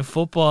wrist playing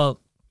football.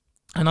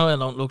 I know I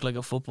don't look like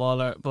a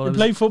footballer, but You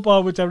play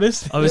football with your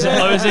wrist. I was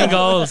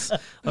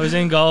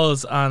in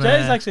goals. And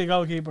Jay's actually a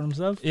goalkeeper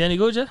himself. you any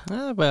good,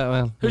 yeah?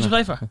 Well, Who'd you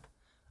play for?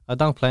 I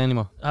don't play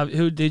anymore.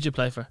 Who did you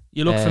play for?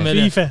 You look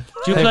familiar. FIFA.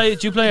 Do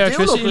you play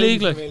Electricity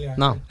League? Like,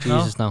 No,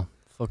 Jesus, no.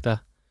 Fuck that.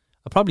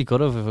 I probably could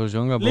have if I was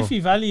younger, but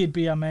Liffey Valley would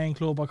be our main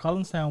club, or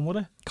Collinstown, would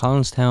it?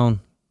 Collinstown,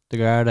 the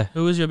Garda,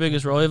 who was your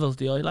biggest rival?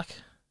 The Ilac?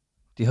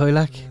 the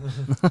Highlock.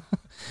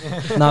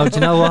 No, do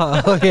you know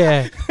what? Oh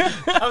yeah,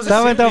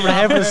 that went over the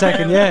head for a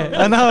second. Yeah,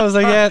 I know. I was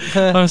like,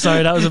 yeah. I'm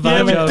sorry, that was a Yeah,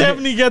 bad we joke.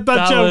 definitely get that,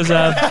 That joke. was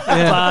a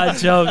bad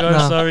joke. I'm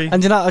No. sorry.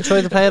 And you know, I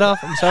tried to play it off.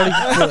 I'm sorry.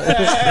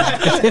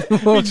 It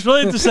didn't We work.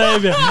 tried to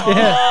save you.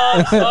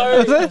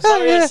 Oh,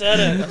 sorry I said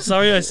it. I'm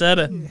sorry I said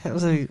it. I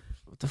was like,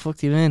 what the fuck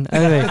do you mean?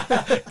 Anyway,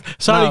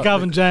 Sorry, No.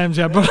 Gavin James,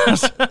 yeah,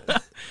 brothers.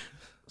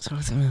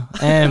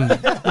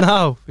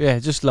 no, yeah,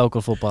 just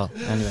local football.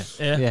 Anyway,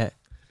 Yeah. yeah.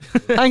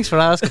 Thanks for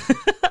asking.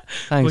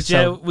 Thanks. But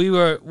yeah, So, we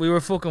were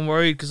fucking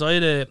worried because I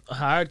had a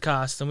hard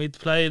cast and we'd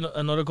play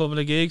another couple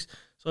of gigs.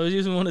 So I was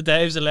using one of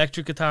Dave's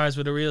electric guitars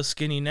with a real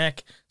skinny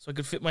neck, so I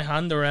could fit my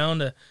hand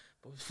around it.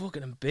 But it was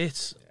fucking in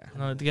bits.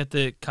 And I had to get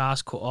the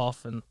cast cut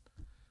off and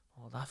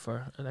all that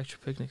for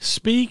Electric Picnic.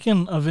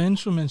 Speaking of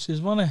instruments, you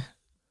want to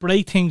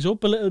break things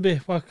up a little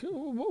bit.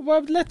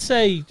 Well, let's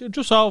say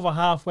just over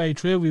halfway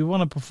through, we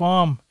want to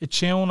perform a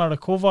tune or a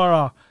cover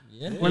or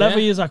whatever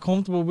you are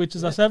comfortable with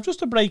yourself, just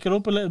to break it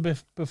up a little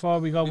bit before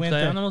we go We into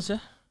play Animals, yeah?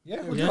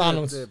 Yeah, Yeah.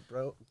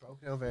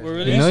 We're Be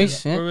releasing,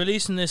 nice, yeah. we're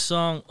releasing this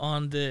song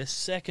on the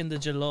 2nd of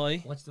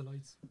July. Watch the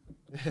lights.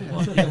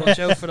 Yeah, watch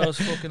out for those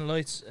fucking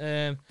lights.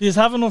 Do you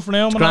have enough room?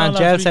 and all Grand last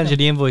Jail weekend? sends you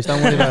the invoice.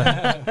 Don't worry about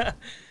it. Have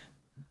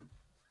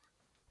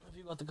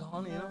you got the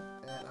gun, you know?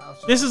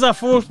 This is our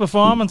first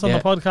performance on Yeah.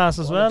 the podcast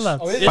as well,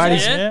 lads. Oh, is it?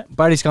 Barry's, Yeah.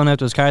 Barry's going out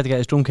to his car to get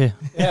his drum kit.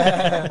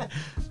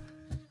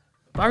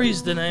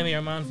 Barry's the name of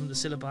your man from the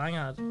Sillabang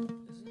ad.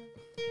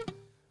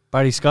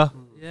 Barry Scott.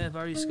 Yeah,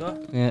 Barry Scott.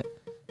 Yeah.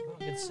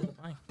 Get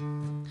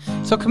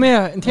Sillabang. So come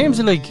here. In terms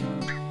of like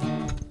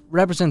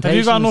representation,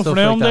 Have you got and enough stuff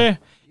room like that,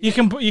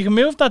 there? You can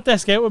move that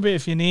desk out a bit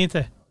if you need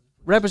to.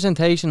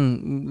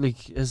 representation, like,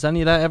 has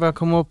any of that ever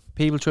come up?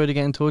 People try to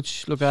get in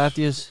touch, look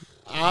after you,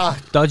 Ah,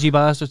 dodgy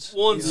bastards.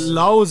 Once,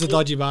 loads of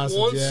dodgy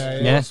bastards. Yeah.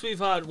 Yeah. once we've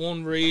had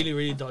one really,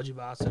 really dodgy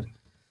bastard.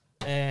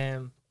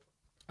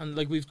 And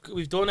like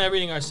we've done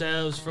everything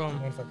ourselves from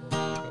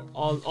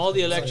all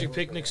the Electric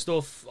Picnic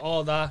stuff,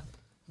 all that.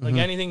 Like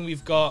anything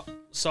we've got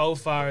so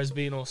far has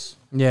been us.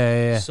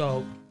 Yeah.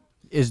 So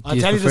Do I'll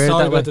you tell you the prefer it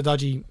story that way? about the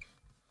dodgy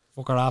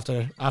fucker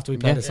after we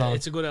play Yeah. the song.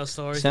 it's a good old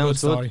story.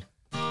 Sounds Good good. story.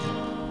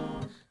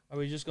 Are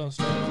we just going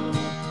straight into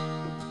it?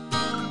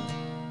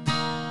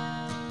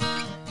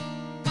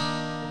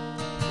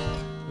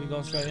 Are we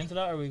going straight into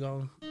that, or are we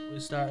going? We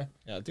start.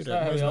 Yeah, do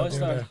Start how we always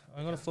start.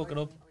 I'm gonna fuck it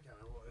up.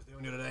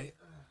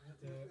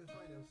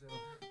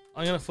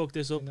 I'm gonna fuck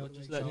this up.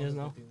 Just letting you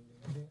know.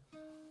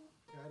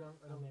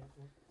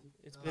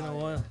 It's been a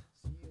while.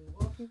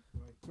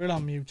 We're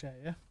on mute, Jay,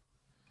 yeah?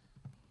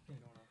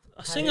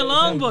 Sing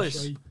along,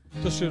 boys.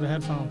 Just through the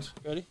headphones.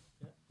 Ready?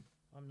 Yeah.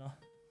 I'm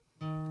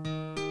not.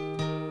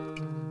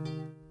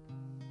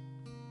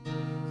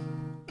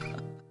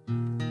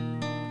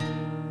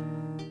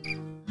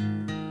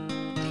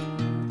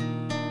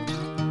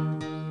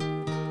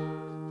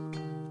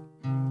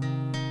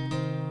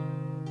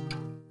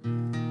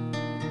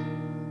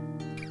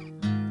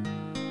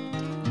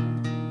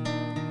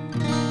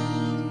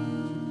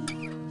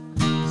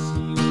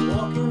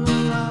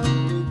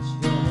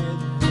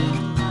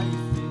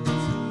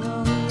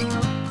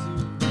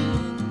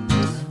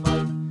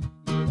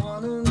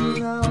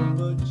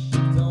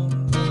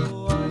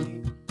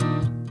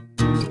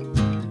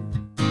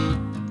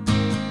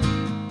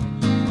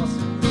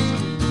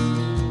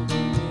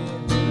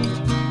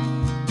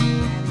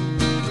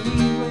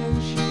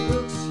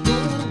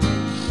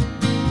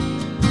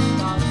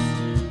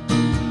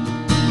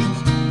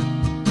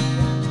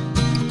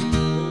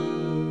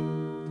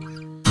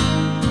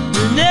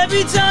 And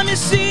every time you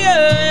see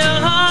her, your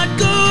heart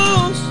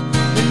goes.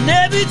 And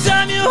every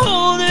time you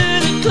hold her,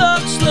 the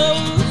clock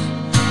slows.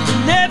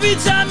 And every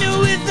time you're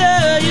with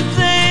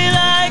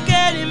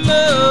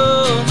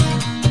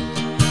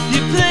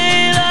You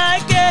play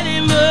like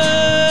Eddie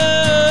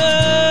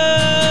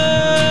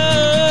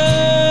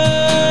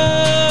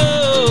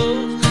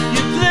Mose.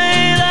 You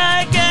play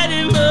like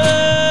Eddie Mose.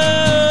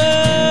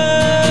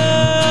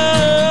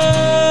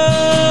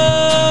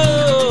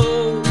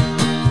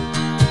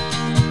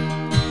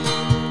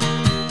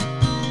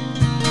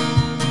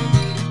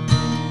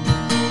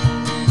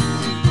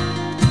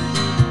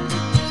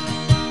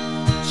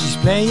 She's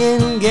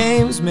playing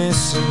games,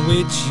 messing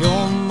with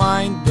your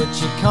mind, but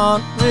you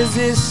can't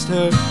resist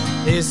her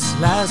this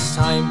last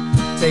time.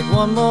 Take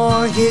one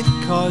more hit,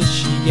 cause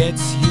she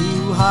gets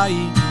you high.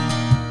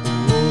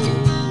 Whoa.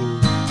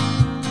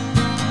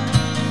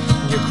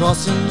 You're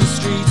crossing the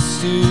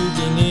streets to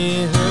be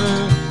near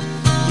her.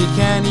 You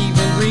can't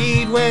even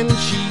read when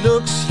she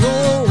looks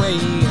your way,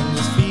 and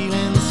this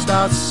feeling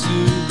starts to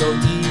go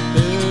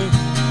deeper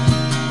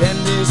than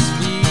this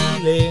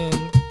feeling.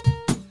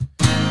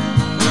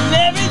 And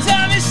every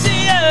time you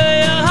see her,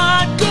 your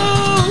heart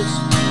goes.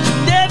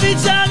 And every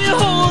time you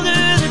hold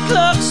her, the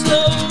clock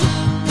slows.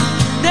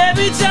 And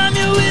every time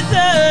you're with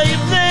her, you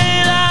play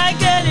like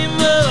Eddie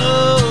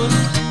Mose.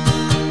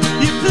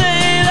 You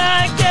play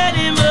like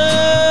Eddie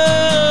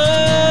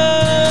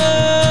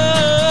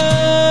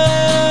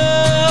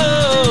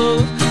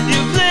Mose. You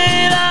play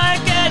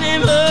like Eddie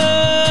Mose.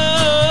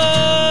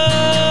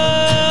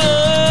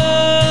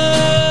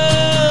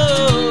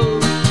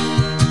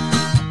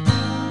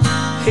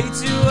 Hate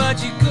to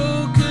watch you go,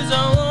 cause I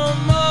want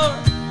more.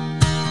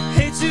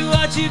 Hate to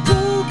watch you go,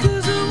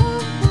 cause I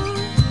want more.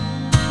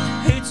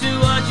 Hate to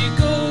watch you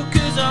go,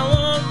 cause I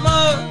want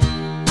more.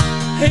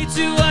 Hate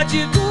to watch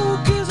you go,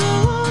 cause I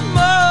want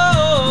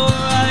more.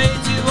 I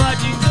hate to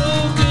watch you go,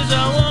 cause I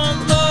want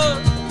more.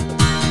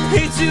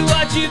 Hate to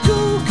watch you go,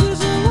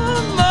 cause I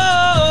want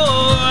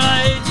more. I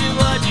hate to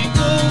watch you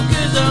go,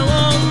 cause I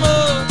want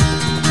more.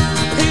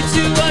 Hate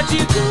to watch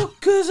you go,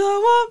 cause I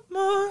want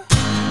more.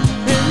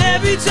 And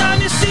every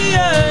time you see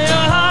her,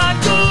 your heart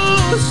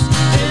goes.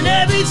 And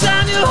every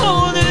time you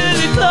hold her,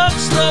 the clock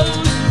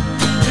slows.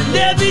 And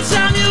every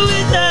time you're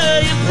with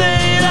her, you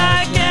play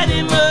like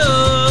Eddie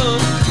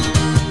Mose.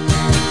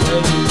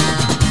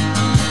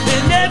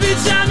 And every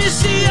time you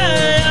see her,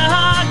 your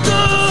heart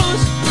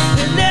goes.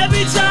 And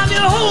every time you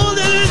hold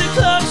her, the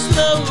clock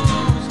slows.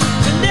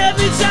 And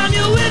every time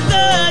you're with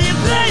her, you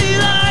play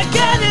like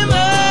Eddie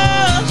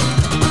Mose.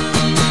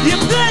 You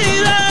play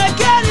like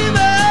Eddie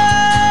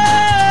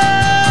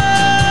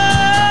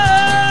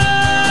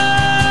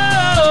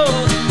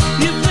Mose.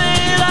 You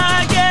play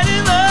like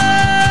Eddie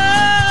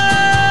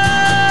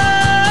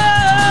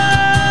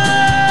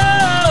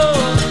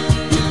Mose.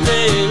 You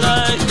play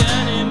like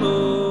Eddie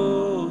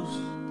Mose.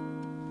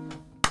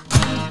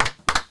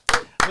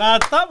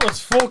 Lads, that was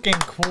fucking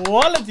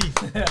quality.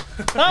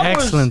 That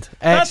Excellent,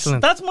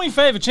 excellent. That's my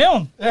favourite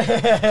tune.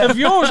 If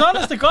yours,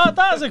 honest to God,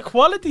 that is a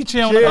quality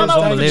tune. I don't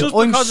know if it's just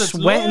I'm because it's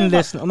sweating long,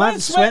 listening. I'm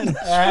actually sweating.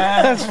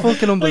 That's fucking I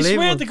swear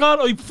unbelievable. to God,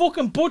 I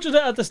fucking butchered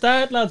it at the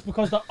start, lads,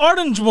 because the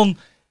orange one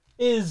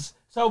is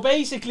so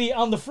basically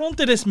on the front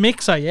of this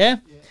mixer, yeah?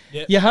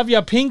 You have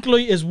your pink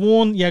light is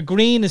 1, your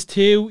green is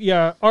 2,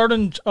 your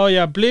orange or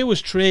your blue is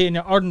 3, and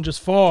your orange is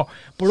 4.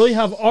 But I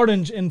have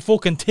orange in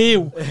fucking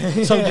 2.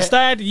 So the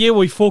start of the year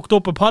I fucked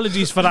up.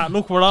 Apologies for that.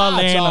 Look, we're all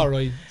It's learning.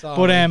 alright.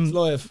 But, It's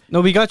live.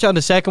 No, we got you on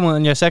the second one,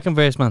 on your second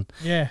verse, man.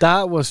 Yeah.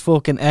 That was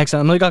fucking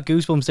excellent. And I got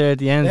goosebumps there at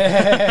the end.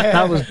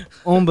 That was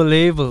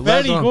unbelievable.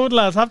 Very well done. good,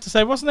 lads. Have to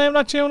say, what's the name of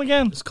that tune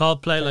again? It's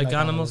called Play Like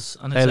Animals.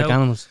 And Play it's Like out.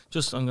 Animals.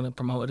 Just, I'm going to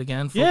promote it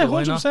again. Fuck Yeah, it,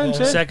 why not? 100%.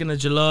 Yeah. 2nd of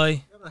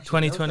July,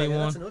 2021.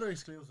 That's another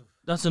exclusive.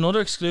 That's another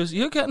exclusive.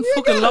 You're getting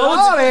fucking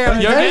loads. all here,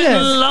 You're yeah.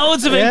 getting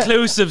loads of Yeah.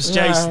 inclusives,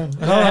 Jason.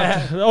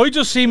 I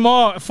just see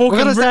more fucking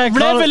gonna start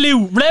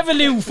calling-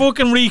 Revolut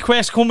fucking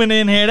requests coming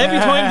in here. Every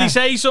time they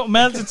say something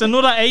else, it's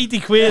another 80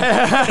 quid.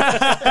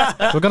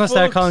 We're going to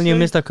start calling you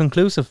Mr.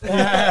 Conclusive.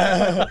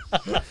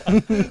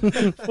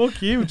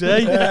 Fuck you,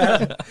 Jay.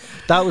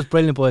 That was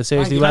brilliant, boys.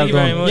 Seriously, Thank you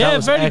well very done. much. Yeah, That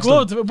was very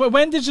excellent. good. But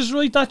when did you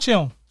write that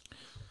tune?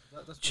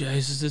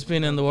 Jesus, it's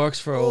been in the works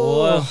for a Oh,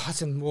 while.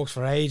 that's in works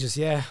for ages,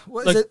 yeah.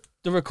 What is Like, it?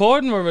 the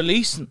recording we're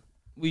releasing,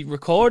 we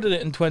recorded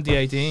it in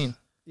 2018,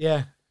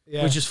 Yeah.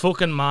 Yeah. which is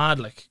fucking mad,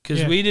 like, because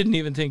Yeah. we didn't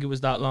even think it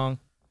was that long.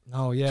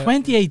 no, yeah.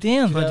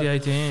 2018.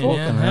 2018, Fucking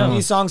yeah. hell.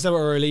 These songs that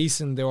were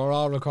releasing, they were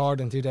all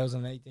recorded in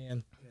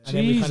 2018. And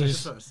then we kind of Jesus.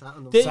 just Sort of sat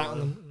on them. They- sat on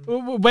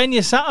them. When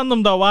you sat on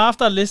them though,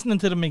 after listening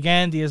to them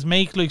again, do you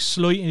make like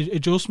slight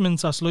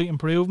adjustments or slight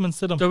improvements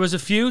to them? There was a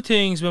few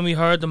things when we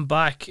heard them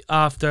back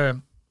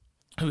after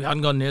we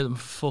hadn't gone near them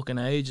for fucking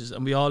ages,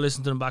 and we all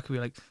listened to them back and we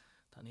were like,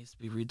 that needs to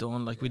be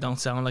redone. Like, we don't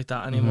sound like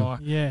that anymore.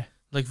 Yeah.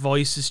 Like,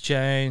 voices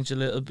change a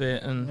little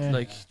bit, and Yeah.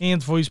 like,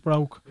 Ian's voice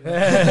broke.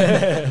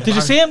 Did you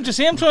see him? Did you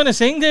see him trying to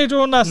sing there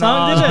during that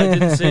song? no, I Did you?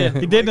 didn't see it.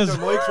 He didn't. The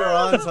mics were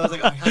on, so I was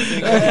like, I can't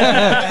sing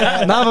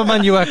it. Nah, but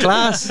man, you were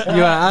class. You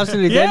were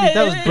absolutely Yeah, deadly.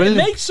 That was it brilliant.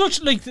 makes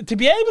such like to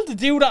be able to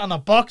do that on a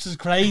box is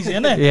crazy,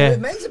 isn't it? Yeah. It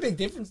makes a big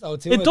difference though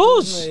too. It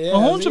does, doesn't it? Yeah,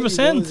 100%. It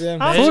really does,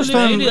 Ah, Maybe, First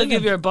time- maybe I'll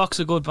give your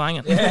box a good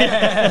banging.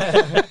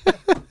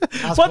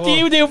 That's What do cool.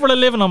 you do for a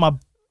living? I'm a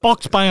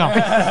box banger.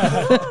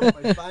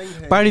 My bang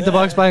thing. Barry the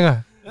Box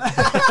Banger.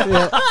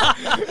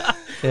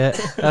 Yeah,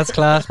 that's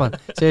class, man.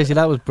 Seriously,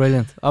 that was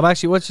brilliant. I'm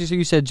actually, what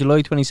you said,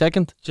 July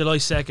 22nd? July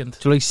 2nd.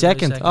 July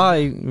 2nd.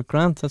 2nd. Oh,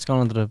 Grant, that's gone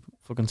onto the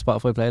fucking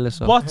Spotify playlist.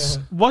 So.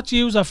 What's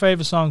your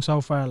favourite song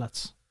so far,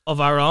 lads? Of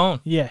our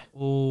own. Yeah.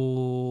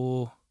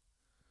 Oh.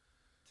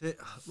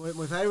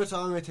 My favourite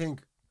song, I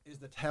think, is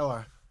The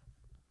Tower.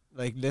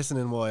 Like,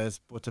 listening wise,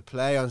 but to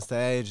play on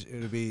stage, it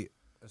would be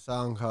a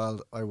song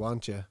called I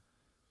Want You,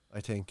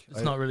 I think.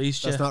 It's not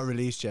released yet. That's not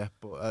released yet,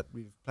 but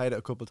we've played it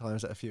a couple of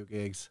times at a few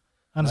gigs.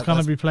 And it's going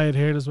to be played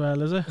here as well,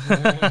 is it?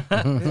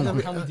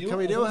 Can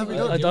we do it? Have we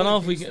done it? I don't know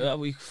if we can.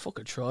 We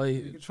fucking try.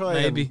 We could try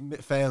maybe.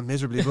 and fail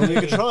miserably, but we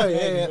could try.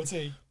 Yeah.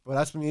 But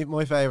that's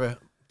my favourite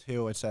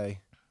too, I'd say.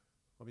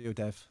 What about you,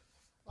 Dev?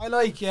 I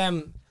like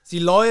see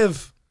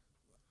live.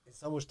 It's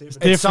so much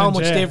different. It's so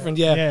much yeah. different,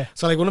 yeah.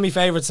 So like one of my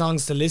favourite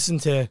songs to listen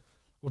to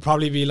would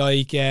probably be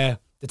like The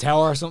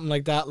Tower or something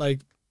like that. Like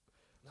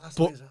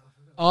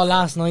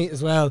Last Night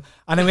as well.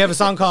 And then we have a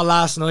song called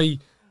Last Night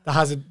that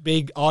has a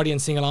big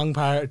audience sing along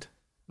part.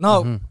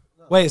 No,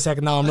 wait a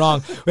second, no, I'm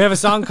wrong. We have a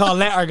song called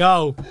Let Her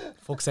Go.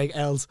 Fuck's sake,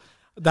 Els.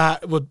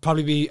 That would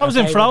probably be. I was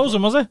in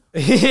Frozen, was it?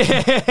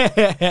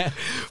 Yeah.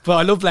 But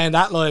I love playing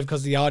that live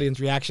because the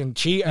audience reaction.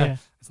 Cheater. Yeah.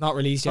 It's not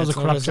released That yet. was a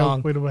It's another crap song.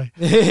 joke, by the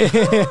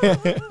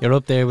way. You're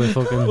up there with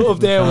fucking. Up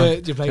there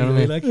with you play Do you know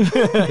me what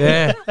like.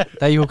 Yeah,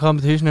 that you were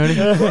competition early.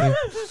 Yeah.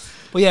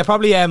 But yeah,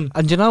 probably And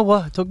you know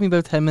what? It took me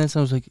about 10 minutes. And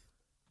I was like,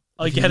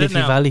 I get it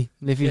now.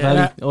 Liffey Yeah.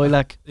 Valley,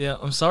 Oilac. Yeah,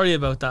 I'm sorry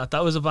about that.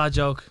 That was a bad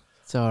joke.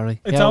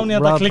 Sorry. It's only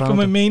at the clicking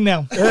with me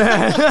now.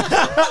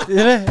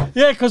 Yeah,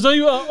 because I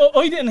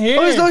didn't hear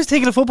I was it. always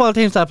thinking of football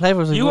teams that I play for. I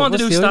was like, You what- want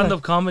to what's do the Oilac?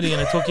 stand-up comedy,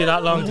 and it took you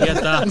that long to get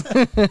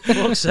that.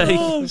 Fuck's sake.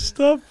 Oh,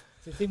 stop.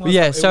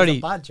 Yeah, sorry.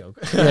 Bad joke.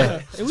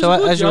 Yeah. It was So a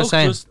good as you were joke,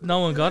 saying, just no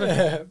one got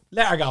it.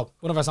 Let Her Go.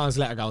 One of our songs,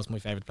 Let Her Go, is my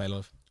favourite to play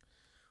live.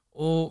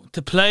 Oh,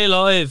 to play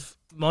live,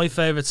 my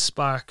favourite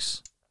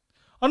Sparks.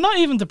 Or not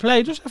even to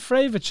play, just a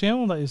favourite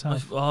tune that you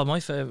have. My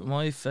favourite.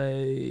 I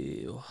don't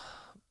know.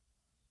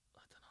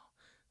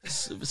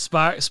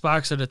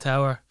 Sparks or The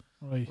Tower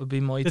Right. would be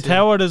my The two.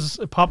 Tower is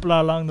popular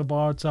along the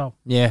board, so.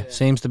 yeah,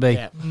 seems to be.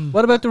 Yeah.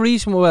 What about the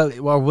recent? Well,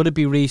 or would it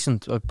be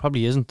recent? It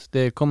probably isn't.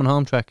 The Coming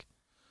Home track.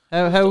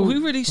 How We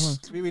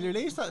released We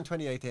released that in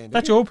 2018.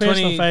 That's your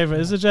personal 20 favourite,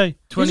 is it, Jay?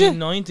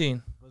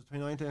 2019. Was it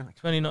 2019?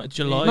 29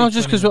 July. No,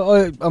 just because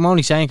I'm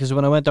only saying because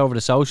when I went over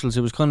the socials,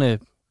 it was kind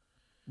of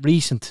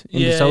recent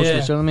in the Yeah, socials.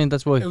 yeah. You know what I mean?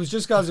 That's why. It was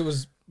just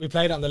because we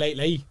played it on the Late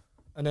Late,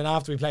 and then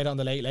after we played it on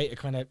the Late Late, it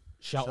kind of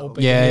shot up.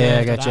 Yeah, again yeah, I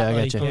after get you, that, I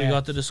get like, you. And we yeah.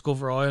 got to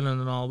Discover Ireland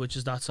and all, which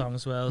is that song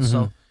as well.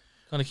 So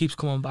kind of keeps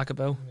coming back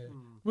about.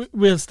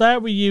 We'll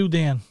start with you,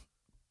 Dan.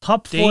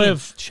 Top Dean.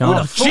 5.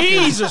 Sean.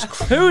 Jesus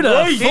Christ! Who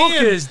the fuck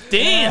is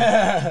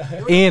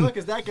Dan? Ian. Look,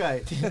 is that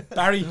guy?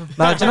 Barry.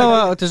 No, do you know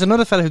what? There's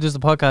another fella who does the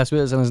podcast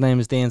with us, and his name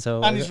is Dean.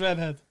 So And he's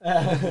redhead.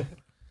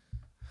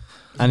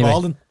 anyway,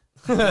 Balding.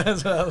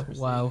 As well.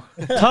 Wow.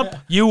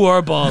 You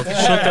were bald.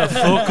 Shut the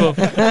fuck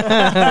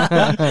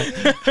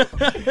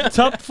up.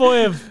 Top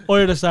 5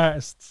 Irish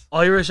artists.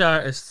 Irish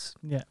artists.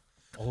 Yeah.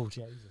 Oh,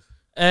 Jesus.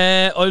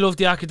 I love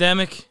The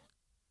Academic.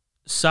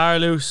 Sarah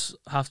Luce.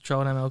 Have to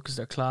throw them out because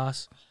they're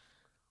class.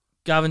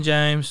 Gavin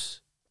James.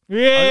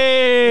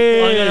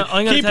 Yay!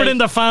 I'm gonna Keep it take- in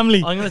the family.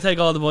 I'm going to take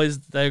all the boys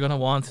they're going to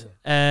want.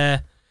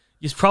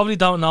 You probably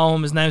don't know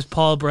him. His name's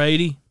Paul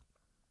Brady.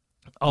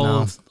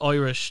 Old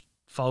Irish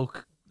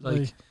folk. Like,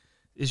 Right.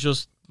 it's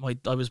just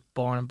I was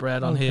born and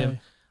bred on Okay. him.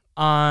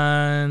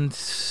 And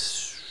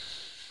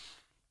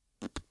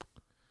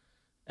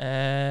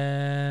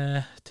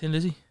Tin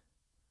Lizzy.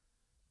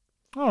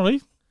 All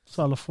right.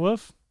 Solid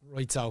 5.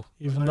 Right, so.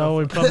 Even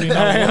though I probably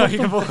know. You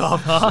can fuck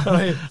off.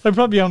 I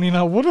probably only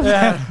know one of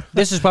them.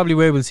 this is probably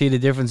where we'll see the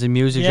difference in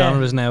music Yeah.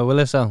 genres now, will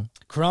it? So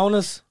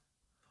Coronas.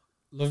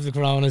 Love the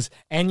Coronas.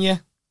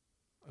 Enya.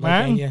 I like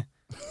Martin. Enya.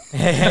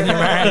 Enya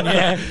Martin,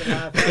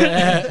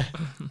 yeah.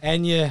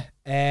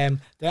 Enya.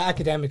 The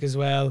Academic as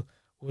well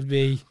would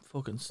be.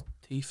 Fucking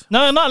teeth.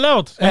 No, not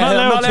allowed. We're not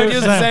allowed to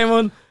use the same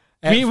one.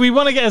 We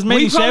want to get as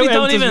many We probably shout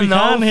don't outs as even we know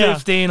can here.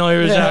 15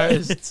 Irish Yeah.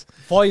 artists.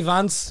 5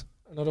 Vans.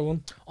 Another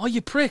one. Oh,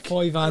 you prick.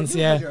 5 Vans,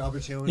 You had yeah. your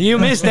opportunity. You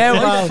missed out,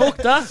 Why pal. fuck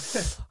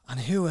that? And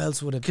who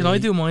else would it Can be? I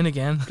do mine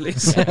again,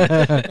 please? Who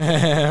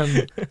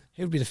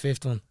would be the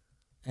 5th one?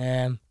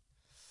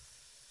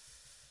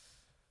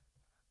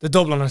 The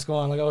Dubliners. Go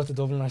on, I'll go with the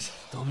Dubliners.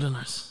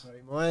 Dubliners.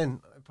 Sorry,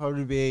 mine would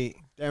probably be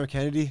Dermot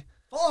Kennedy.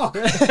 Fuck!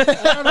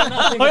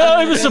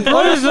 I was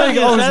surprised. I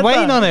was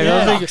waiting on it. I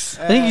was Yeah. like,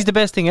 I think he's the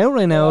best thing out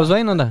right now. I was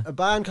waiting on that. A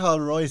band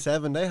called Roy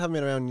 7. They haven't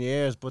been around in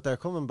years, but they're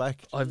coming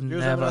back. I've Do you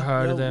never remember that?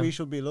 heard of No, them. We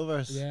Should Be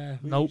Lovers. Yeah.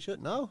 We Nope.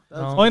 should, no?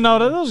 No. I know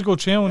that was a good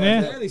tune,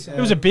 yeah. It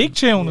was a big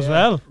tune as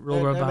well.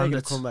 Rubber they're making a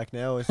Bandits. comeback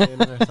now. I see in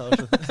their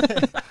social.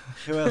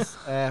 Who else?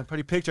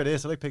 Probably Picture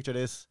This. I like Picture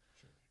This.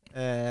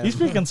 He's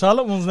picking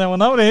solid ones now. I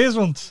know they're his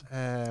ones.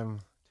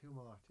 Two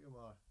more.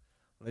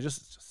 Well, I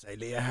just say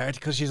Leah Hart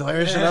because she's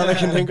Irish and all I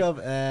can think of.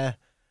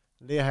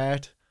 Leah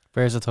Hart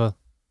Versatile.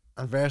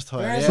 and Versatile.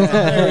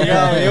 Versatile,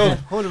 Yeah, there you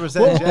go.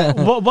 100%. Yeah.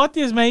 What do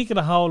you make of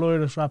the whole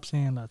Irish rap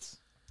scene, lads?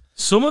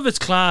 Some of it's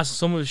class,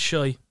 some of it's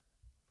shy.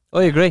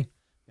 I agree.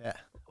 Yeah.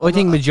 I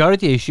think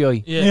majority is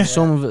shy. Yeah.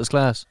 Some of it is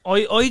class.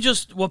 I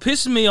just, what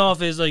pisses me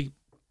off is like,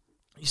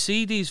 you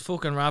see these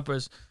fucking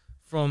rappers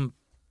from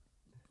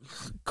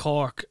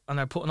Cork and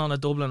they're putting on a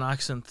Dublin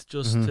accent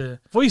just to,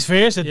 Vice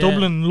versa, Yeah.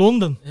 Dublin,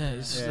 London. yeah,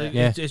 it's Yeah. like,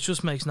 Yeah. It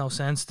just makes no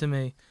sense to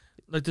me.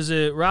 Like, there's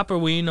a rapper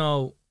we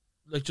know,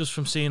 like, just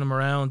from seeing him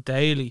around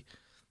daily,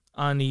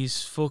 and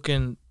he's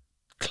fucking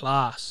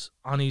class,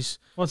 and he's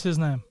What's his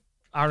name?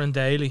 Aaron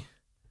Daly.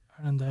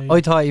 Aaron Daly.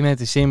 I thought you meant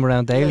to see him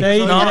around daily.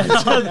 Daly. No,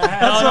 That's what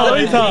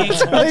I thought.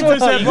 That's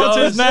what I said. What's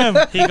his name?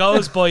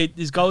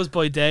 He goes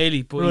by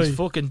Daly, but Right. he's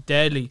fucking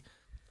deadly.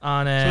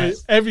 And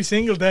So every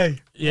single day.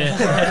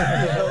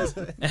 yeah,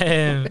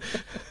 and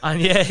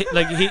yeah,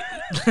 like he.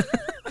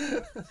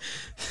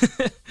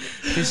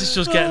 This is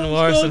just getting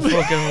worse and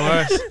fucking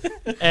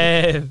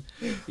worse.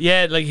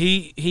 Yeah, like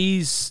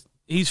he's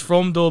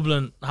from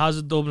Dublin, has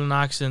a Dublin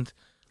accent,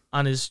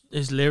 and his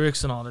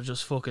lyrics and all are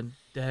just fucking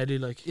deadly.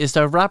 Like, Is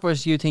there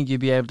rappers you think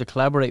you'd be able to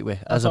collaborate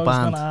with as a That's what I was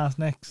band? going to ask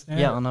next.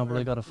 Yeah, I know, but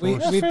I got a We-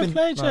 force. we've Fair been-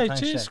 play, No, Jay. thanks,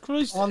 Jesus Jay.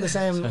 Christ. On the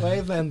same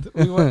wavelength.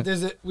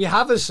 We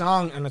have a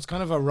song, and it's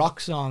kind of a rock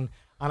song,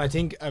 and I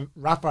think a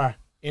rapper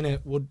in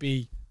it would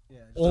be Yeah,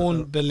 just a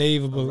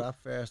unbelievable. rap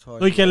first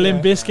type. Like a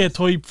Limp Yeah. Bizkit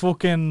type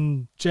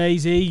fucking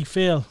Jay-Z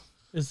feel.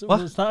 Was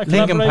that a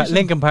Lincoln, collaboration?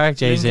 Lincoln Park,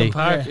 Jay-Z. Linkin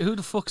Park. Yeah. Who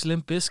the fuck's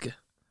Limp Bizkit?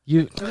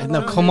 You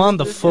no, come on,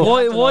 the fuck.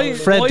 Why?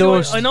 Fred why do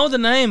Durst. I know the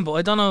name, but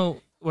I don't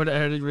know where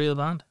they're the real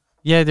band.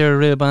 Yeah, they're a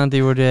real band.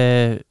 They were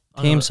the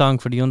I theme know. song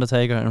for The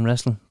Undertaker and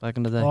wrestling back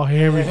in the day. Oh,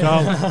 here we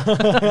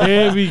go.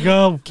 Here we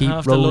go. Keep I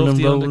have to love rolling,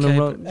 The rolling, Undertaker.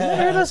 rolling. Did you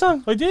hear that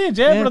song? I did,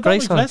 Yeah, but I great don't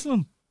like song.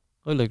 wrestling.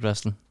 I like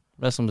wrestling.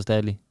 Wrestling was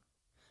deadly.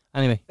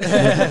 Anyway,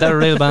 they're a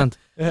real band.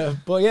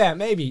 But yeah,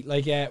 maybe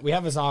like we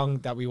have a song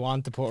that we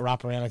want to put a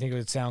rapper in. I think it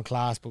would sound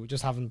class, but we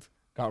just haven't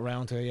got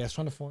around to it yet. It's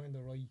trying to find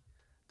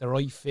the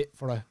right fit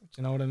for it.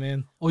 Do you know what I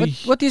mean?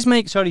 What do you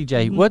make? Sorry,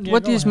 Jay. What Yeah,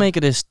 what go do you ahead. make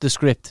of this? The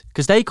script?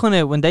 Because they kind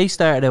of when they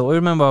started out, I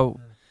remember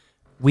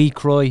 "We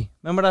Cry."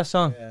 Remember that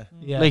song? Yeah.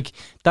 Yeah. Like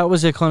that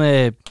was a kind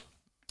of.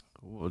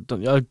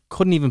 I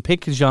couldn't even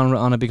pick a genre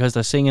on it because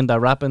they're singing, they're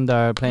rapping,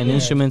 they're playing Yeah,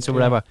 instruments or yeah.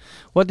 whatever.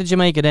 What did you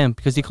make of them?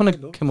 Because they kind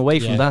of came away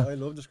from that. I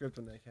love the script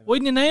when they came. Why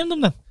didn't you name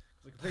them then?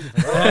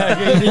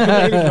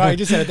 I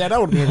just said that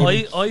would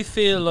be I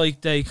feel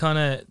like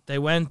they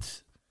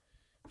went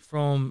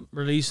from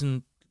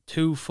releasing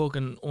 2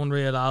 fucking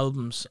unreal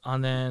albums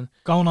and then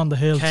Going on the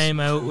hills. came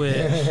out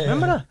with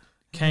Remember that?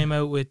 came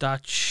out with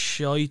that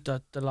shite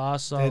that the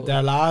last song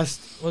their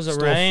last was it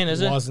stuff Rain,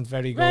 is it? wasn't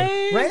very good.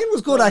 Rain? Rain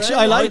was good actually.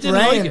 I I liked didn't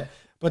Rain, like it.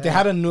 but they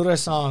had another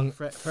song,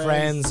 Friends.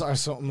 Friends or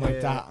something like Yeah.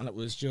 that, and it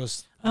was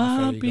just not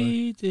I'll very good.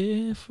 be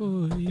there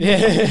for you.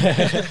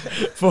 Yeah,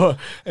 but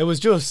it was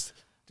just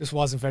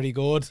wasn't very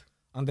good,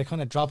 and they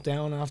kind of dropped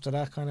down after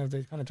that.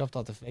 They kind of dropped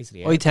off the face of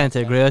the earth. I tend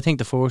to agree. I think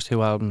the first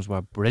 2 albums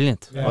were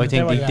brilliant. Yeah, I think they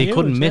they, were they huge,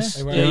 couldn't yeah. miss.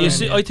 They were. Yeah, you Yeah.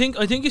 see, I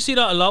think you see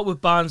that a lot with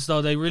bands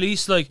though. They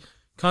release like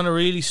kind of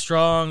really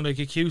strong, like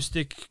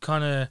acoustic,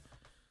 kind of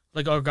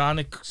like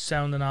organic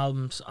sounding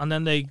albums, and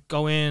then they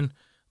go in,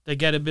 they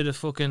get a bit of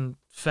fucking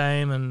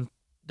fame, and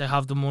they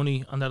have the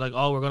money, and they're like,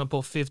 oh, we're gonna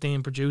put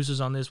 15 producers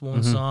on this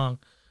one Mhm. song,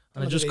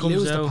 and it just they comes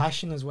lose the out.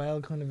 passion as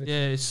well, kind of.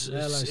 Yeah, it's as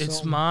well as it's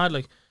something. mad.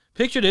 Like,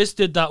 Picture This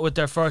did that with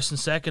their first and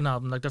second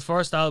album. Like, their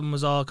first album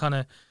was all kind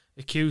of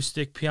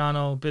acoustic,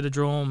 piano, bit of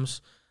drums,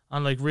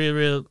 and like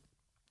real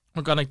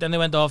organic. Then they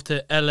went off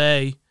to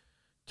LA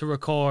to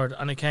record,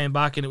 and it came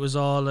back, and it was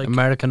all like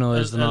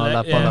Americanized and all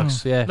that yeah.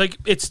 bollocks. Yeah. like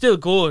it's still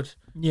good,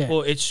 Yeah.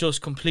 but it's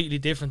just completely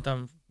different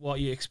than what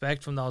you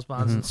expect from those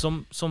bands. And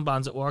some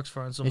bands it works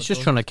for, and some It's it just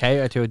doesn't. trying to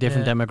cater to a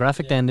different Yeah.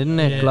 demographic Yeah. then, isn't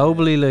it? Yeah.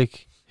 Globally,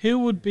 like. Who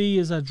would be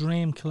as a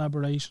dream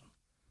collaboration?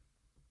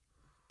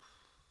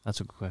 That's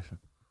a good question.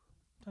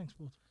 Thanks,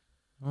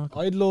 bud.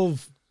 I'd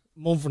love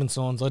Mumford and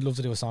Sons. I'd love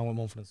to do a song with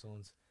Mumford and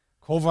Sons.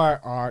 Cover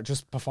or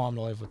just perform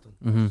live with them.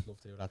 Mhm. I'd love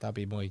to do that. That'd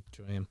be my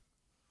dream.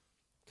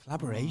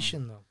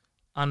 Collaboration though.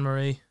 Anne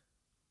Marie,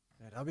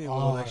 Yeah, that'd be a good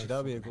Oh, one. Actually,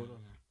 that'd be a good one.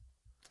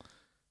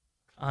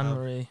 Anne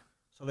Marie.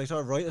 So like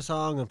sort of write a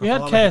song and We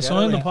had perform it KS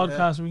on the together, like,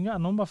 podcast. We can get a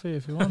number for you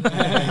if you want.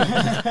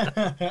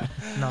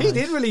 He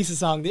did release a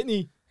song, didn't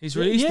he? He's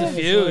released Yeah, a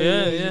few, He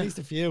yeah. released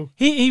a few.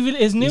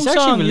 His new He's song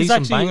actually is released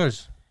some actually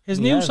bangers. his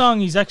He new has. song.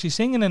 He's actually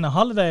singing in a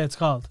holiday. It's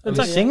called. It's He's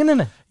actually, singing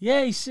in it.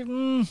 yeah. He's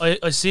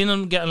I seen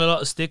him getting a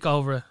lot of stick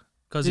over it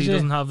because he Is he?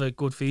 doesn't have a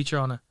good feature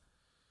on it.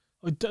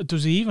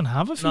 Does he even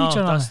have a feature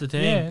No, on that's it? the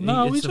thing. Yeah,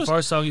 no, it's he's the just.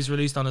 first song he's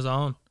released on his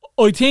own.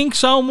 I think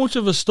so much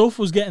of his stuff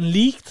was getting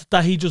leaked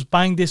that he just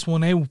banged this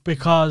one out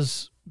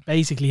because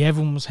basically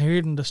everyone was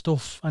hearing the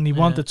stuff and he Yeah.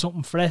 wanted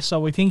something fresh.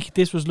 So I think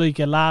this was like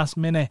a last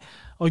minute.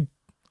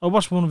 I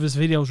watched one of his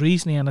videos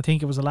recently and I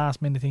think it was a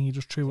last minute thing. He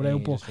just threw it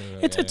out, but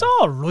it's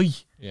all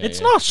right. It's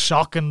not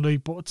shocking,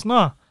 like, but it's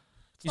not.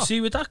 You see,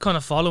 with that kind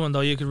of following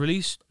though, you could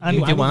release. And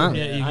You want.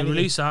 Yeah, you can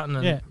release that and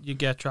then Yeah. you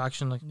get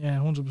traction. Like, Yeah,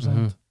 100%.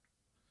 Mhm.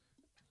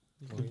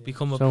 you could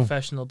become a So-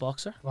 professional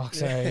boxer.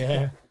 Boxer,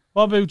 yeah.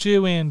 What about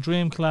you, Ian?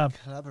 Dream collab?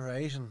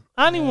 Collaboration.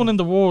 Anyone in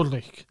the world,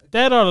 like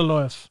dead or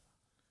alive?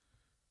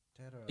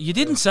 Dead or You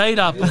didn't say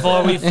that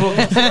before we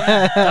fucked.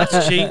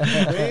 That's cheating.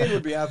 Queen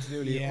would be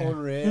absolutely Yeah.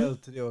 unreal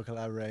to do a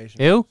collaboration.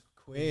 Who?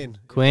 Queen.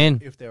 Queen.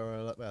 If they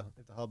were, well,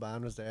 if the whole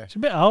band was there. She's a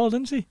bit old,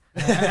 isn't she?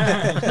 With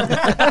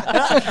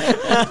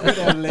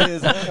them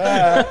Liz.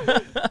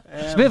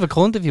 It's a bit of a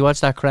cunt if you watch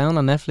that Crown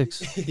on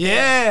Netflix.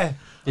 Yeah.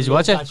 Did you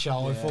watch it? That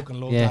show. I fucking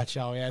love Yeah. that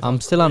show. Yeah,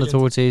 I'm still on the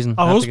third season.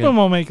 Our Have to husband go.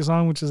 won't make a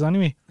song with us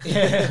anyway.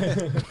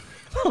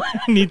 I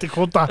need to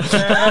cut that.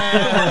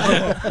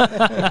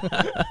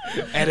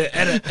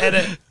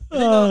 Edit.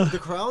 The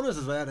Coronas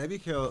as well. That'd be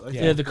cool.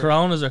 Yeah, the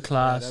Coronas are Yeah,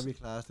 class. that'd be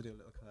class to do a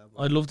little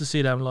collab. I'd love to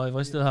see them live.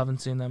 I still haven't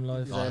seen them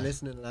live. If you're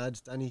listening, lads,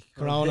 Danny,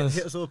 Coronas.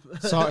 hit us up.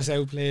 Sort us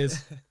out,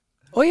 please.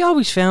 I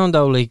always found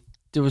though, like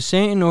there was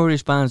certain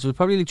Irish bands, there was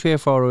probably like 3 or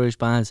 4 Irish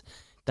bands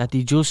that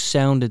they just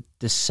sounded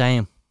the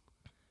same.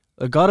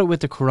 I got it with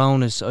the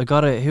Coronas. I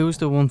got it. Who's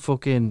the one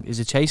fucking? Is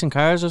it Chasing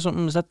Cars or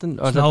something? Is that the,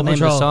 or is that the name of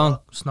the song?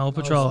 Snow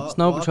Patrol.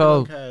 Snow Walking Patrol.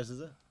 on Cars,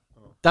 is it?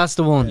 That's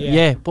the one. Yeah.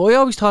 Yeah. But I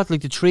always thought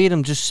like the 3 of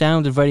them just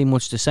sounded very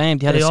much the same.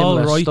 They had They a all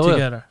similar write style.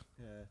 together.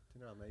 Yeah,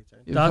 you know what I mean,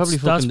 James? They That's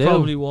fucking do.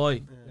 probably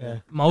why. Yeah.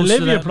 Most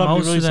Olivia of them,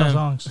 probably most of writes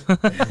our them,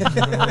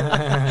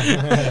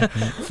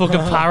 songs. fucking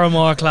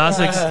Paramore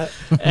classics.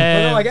 Well,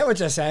 no, I get what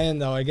you're saying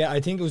though. I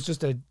think it was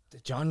just a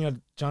genre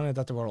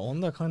that they were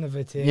under kind of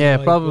a thing. Yeah,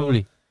 like,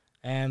 probably.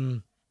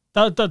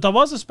 but, There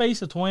was a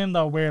space of time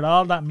though where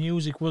all that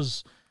music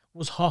was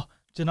hot.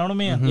 Do you know what I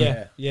mean?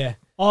 Mhm. yeah.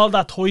 All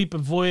that type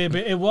of vibe.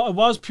 It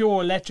was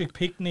pure Electric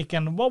Picnic,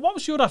 and what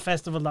was your other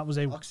festival that was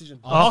a Oxygen.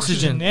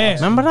 Oxygen. Yeah,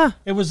 Remember that?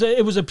 it was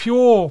a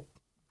pure.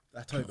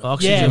 That type of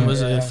Oxygen Yeah.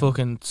 was Yeah. a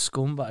fucking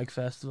scumbag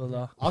festival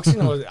though.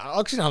 Oxygen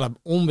had an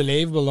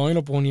unbelievable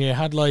lineup one year. It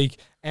had like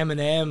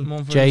Eminem, Mumford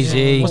and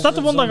Jay-Z. Was that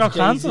the one that got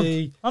cancelled?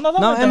 Jay-Z. Oh, no, that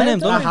No, went Eminem down,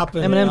 done That it.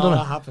 happened. Eminem no, done it.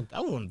 that happened.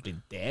 That wouldn't be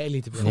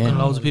daily to be Yeah. Fucking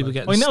loads of people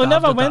getting I stabbed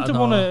never at went that to and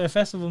one all. a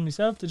festival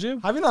myself. Did you?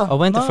 Have you not? I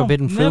went to No,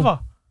 Forbidden Fruit. Never.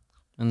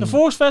 and The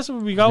first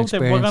festival we go to, we're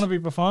experience. going to be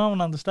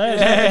performing on the stage.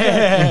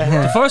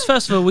 The first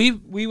festival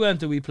we went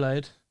to, we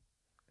played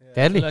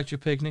Deadly.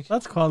 Electric Picnic.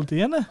 That's quality,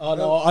 isn't it? Oh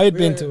no, I'd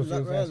been to a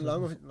few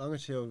festivals.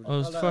 Longitude. It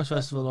was the first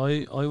festival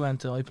I went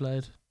to. I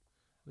played.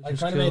 which I was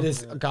kind of cool. made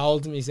this goal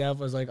to myself.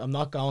 I was like, I'm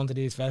not going to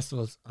these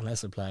festivals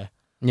unless I play.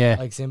 Yeah.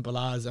 Like simple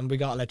as. And we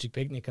got Electric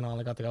Picnic and all.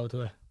 I got to go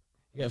to it.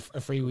 You get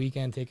a free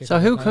weekend ticket. So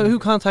who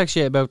contacts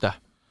you about that?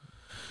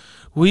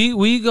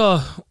 We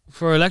got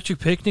for Electric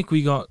Picnic.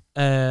 We got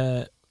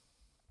an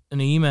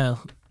email.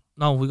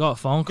 No, we got a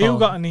phone call. You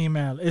got an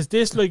email. Is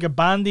this like a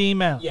band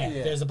email? Yeah,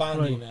 there's a band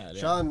Right. email.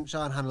 Yeah.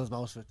 Sean handles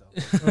most of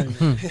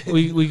it though.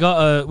 we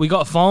got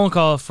a phone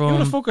call Who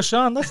the from. fuck is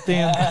Sean? That's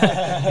Dan.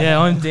 Yeah,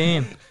 I'm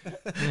Dean.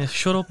 Yeah,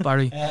 shut up,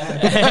 Barry.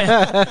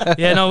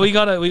 Yeah, no, we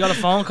got a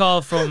phone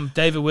call from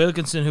David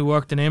Wilkinson who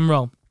worked in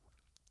Imro,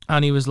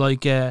 and he was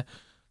like, to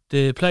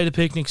play the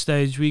picnic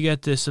stage, we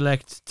get to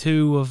select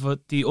 2 of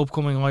the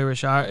upcoming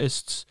Irish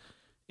artists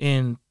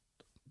in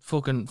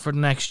fucking for the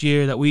next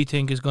year that we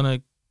think is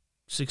gonna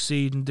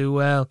succeed and do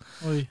well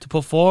Oi. to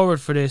put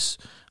forward for this.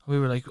 We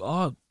were like,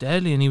 oh,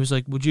 deadly. And he was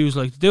like, would you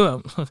like to do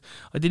it?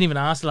 I didn't even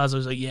ask the lads. I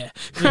was like, yeah.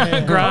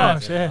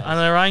 Grand. Yeah. And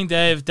I rang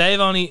Dave. Dave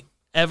only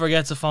ever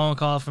gets a phone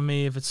call from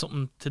me if it's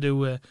something to do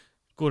with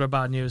good or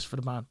bad news for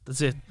the band. That's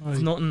it. It's Right.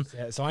 nothing.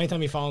 Yeah, so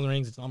anytime your phone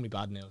rings, it's normally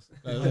bad news.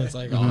 It's like, Mhm. It's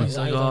like,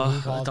 anytime oh,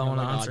 he calls I don't me, I'm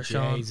wanna like, answer,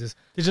 Sean. Jesus.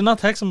 Did you not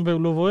text him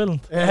about Love Island?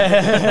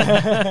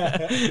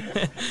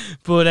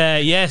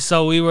 But yeah,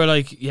 so we were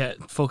like, yeah,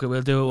 fuck it,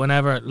 we'll do it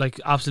whenever, like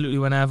absolutely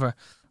whenever.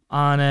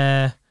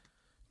 And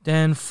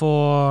then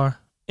for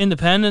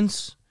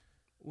Independence,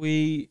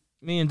 me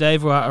and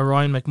Dave were at a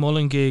Ryan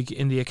McMullen gig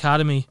in the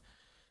Academy,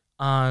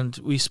 and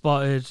we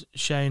spotted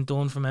Shane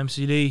Dunn from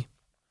MCD,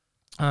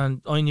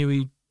 and I knew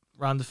he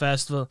ran the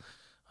festival.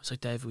 I was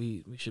like, Dave,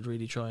 we should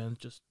really try and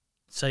just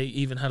say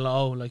even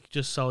hello, like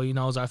just so he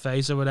knows our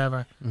face or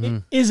whatever.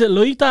 Mhm. Is it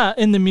like that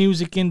in the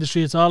music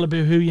industry? It's all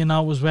about who you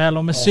know as well.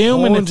 I'm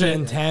assuming it's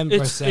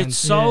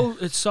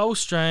 110%. It's so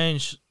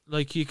strange.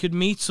 Like you could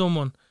meet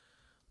someone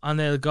and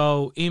they'll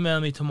go,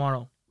 email me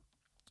tomorrow.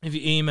 If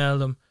you email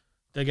them,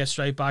 they'll get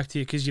straight back to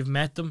you because you've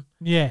met them.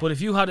 yeah. But if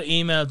you had to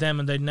email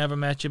them and they'd never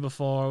met you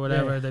before or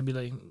whatever, Yeah. they'd be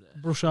like,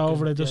 Brush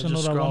over it. Just Yeah,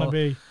 just another scroll.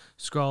 wannabe.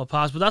 scroll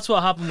past. But that's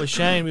what happened with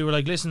Shane. We were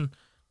like, listen,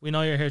 we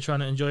know you're here trying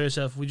to enjoy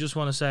yourself. We just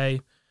want to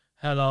say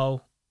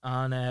hello.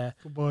 And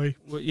Goodbye.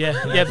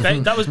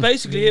 that was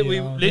basically it. We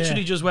Yeah.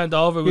 literally just went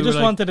over. We just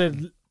were like, wanted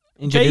to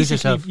Introduce basically,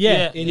 yourself.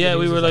 Yeah.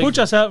 we were like, Put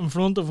yourself in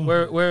front of him.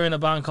 we're in a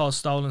band called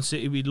Stolen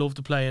City. We'd love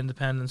to play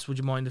Independence. Would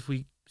you mind if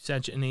we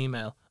sent you an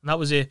email? And that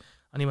was it.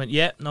 And he went,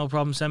 yeah, no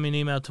problem. Send me an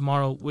email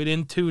tomorrow.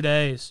 Within 2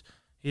 days,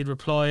 he'd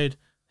replied,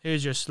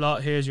 here's your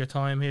slot, here's your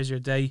time, here's your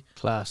date.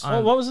 Class.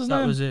 And what was his that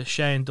name? was it,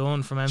 Shane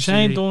Dunn from MCD.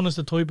 Shane Dunn is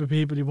the type of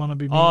people you want to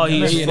be meeting. Oh, isn't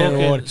he's he?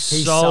 fucking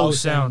He's so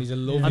sound. He's a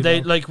lovely And they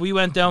man. like we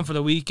went down for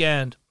the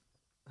weekend,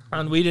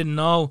 and we didn't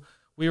know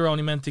we were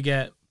only meant to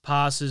get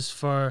passes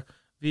for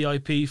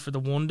VIP for the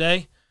 1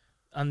 day,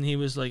 and he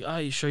was like, "Oh,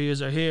 you sure you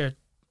are here?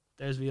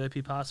 There's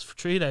VIP passes for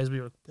 3 days."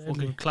 We were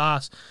fucking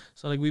class.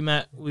 So like we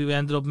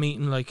ended up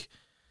meeting like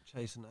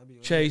Chasing Abby.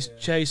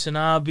 Chase and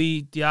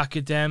Abby, the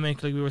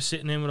academic, like we were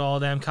sitting in with all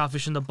them,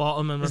 Catfish in the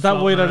bottom, and Is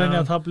that why they're in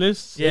your top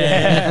list?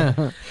 Yeah.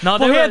 No, But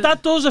they yeah, were,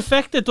 that does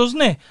affect it,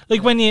 doesn't it?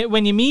 Like when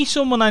you meet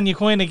someone and you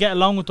kind of get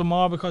along with them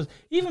more, because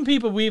even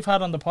people we've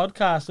had on the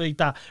podcast like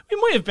that, we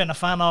might have been a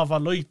fan of or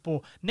liked,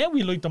 but now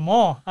we like them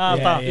more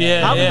after having the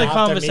After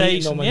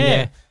conversation. meeting them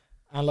Yeah.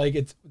 and like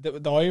it's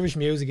the Irish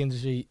music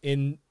industry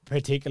in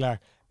particular.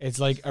 It's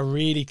like a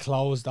really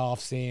closed off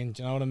scene.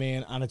 Do you know what I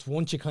mean? And it's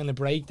once you kind of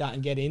break that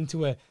and get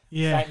into it,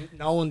 Yeah. start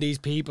knowing these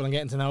people and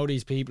getting to know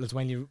these people, is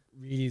when you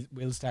really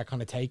will start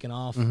kind of taking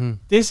off.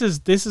 This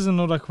is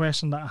another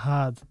question that I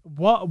had.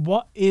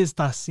 What is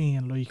that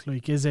scene like?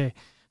 Like, is it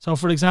so?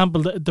 For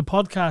example, the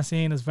podcast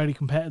scene is very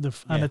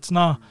competitive, and it's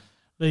not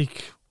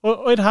like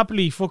I'd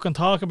happily fucking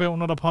talk about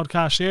another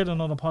podcast, share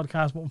another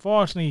podcast, but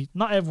unfortunately,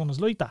 not everyone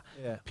is like that.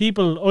 Yeah.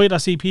 People either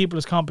see people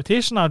as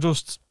competition or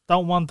just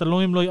don't want the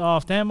limelight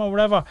off them or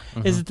whatever.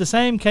 Is it the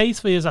same case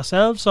for you as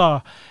ourselves,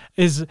 or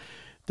is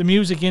the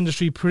music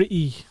industry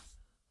pretty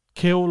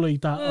cool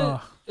like that?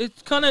 Or?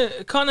 it's kind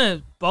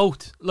of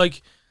both.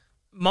 Like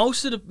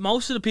most of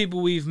the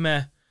people we've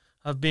met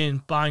have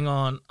been bang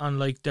on, and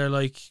like they're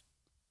like,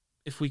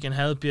 if we can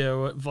help you,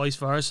 or vice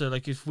versa.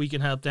 Like if we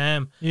can help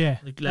them, Yeah,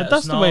 like let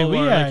that's us the know, way we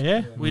or, are. like,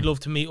 Yeah, we'd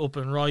love to meet up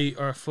and write,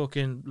 or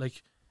fucking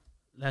like,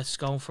 let's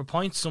go for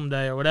pints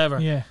someday or whatever.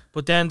 yeah.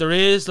 But then there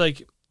is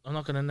like, I'm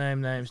not gonna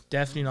name names.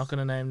 Definitely not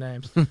gonna name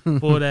names.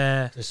 But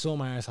There's some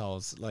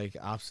arseholes, like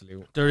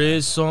absolute. there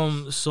is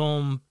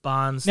some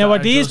bands. Now, that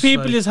are these just,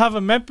 people like, you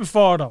haven't met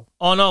before though?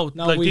 oh no,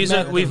 No, like we've these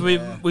are met we've them,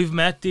 we've, yeah. we've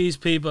met these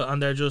people,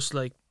 and they're just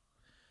like,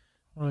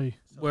 Right.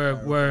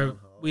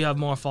 we have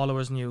more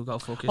followers than you. Go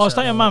fuck Oh, is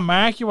that yourself. your man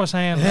Mark you were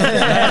saying?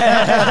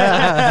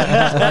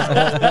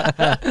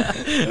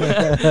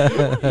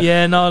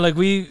 Yeah, no, like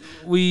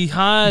we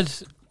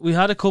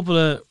had a couple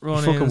of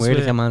run-ins. Fucking weird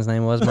if your man's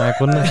name was Mark,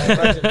 wouldn't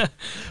it?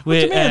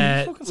 with,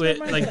 Fucking with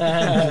say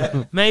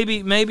like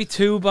maybe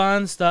two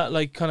bands that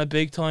like kind of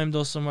big timed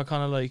us, and we're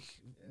kind of like,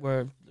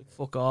 we're like,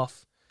 fuck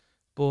off.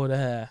 But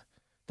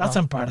That's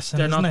embarrassing,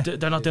 they're isn't not it?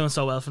 they're not doing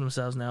so well for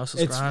themselves now. So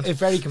it's grand. It's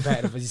very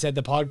competitive, as you said.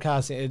 The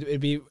podcast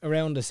it'd be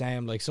around the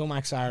same. Like some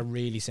acts are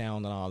really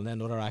sound and all, and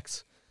then other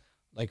acts,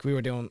 like we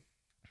were doing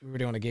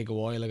a gig a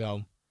while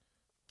ago,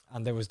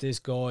 and there was this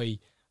guy.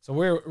 So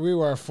we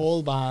were a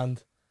full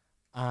band,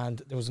 and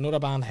there was another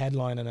band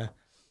headlining it,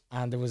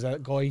 and there was a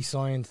guy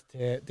signed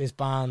to this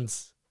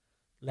band's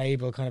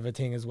label, kind of a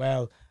thing as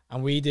well.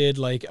 And we did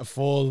like a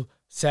full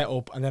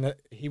setup, and then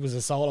he was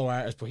a solo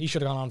artist, but he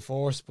should have gone on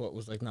first, but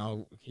was like,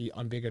 no,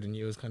 I'm bigger than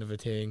you, is kind of a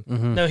thing.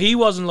 No, he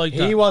wasn't like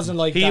that. He wasn't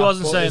like He that,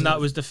 wasn't but saying that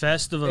was the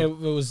festival. it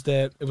was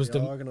the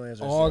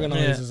organisers.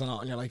 organisers and all,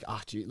 and you're like,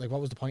 gee, like what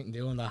was the point in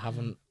doing that,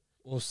 having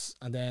us,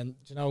 and then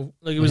you know,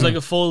 Like it was like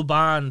a full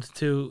band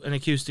to an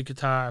acoustic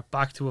guitar,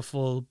 back to a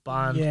full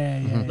band.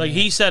 Yeah. Like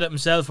he said it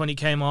himself when he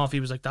came off. He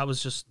was like, that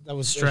was just that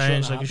was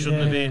strange. Like it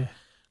shouldn't have Yeah. been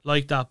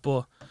like that.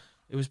 But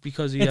it was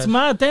because he It's had,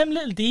 mad, them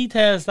little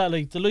details that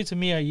like the likes of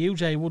me or you,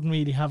 Jay, wouldn't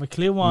really have a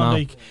clue on. No.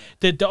 Like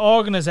the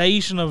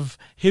organisation of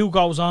who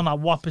goes on at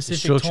what specific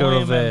structure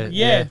time, of and, it,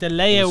 yeah, yeah, the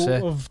layout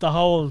that's it. of the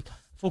whole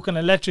fucking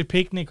electric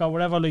picnic or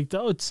whatever. Like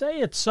I'd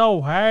say it's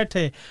so hard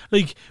to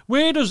like.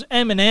 Where does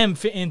Eminem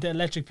fit into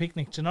electric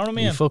picnic? Do you know what I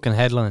mean? You fucking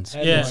headlines.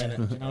 Yeah.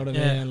 headline it, you know what I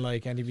Yeah. mean?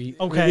 Like, and he'd be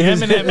Okay,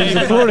 Eminem is a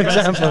poor poor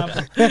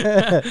example.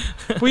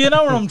 But you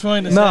know what I'm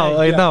trying to say. No,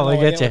 I know, I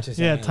get you. what you're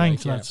Yeah, saying,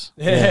 thanks, like, lads.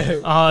 Yeah.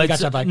 We got it's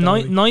that back,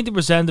 don't we?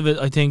 90% of it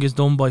I think is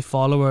done by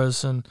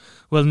followers, and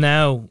well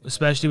now,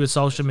 especially with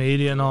social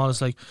media and all,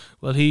 it's like,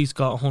 well, he's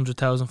got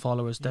 100,000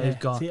 followers. They've Yeah.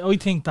 got See, I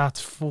think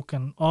that's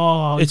fucking.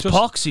 Oh, it's just,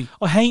 poxy.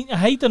 I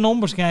hate the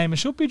numbers game. It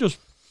should be just.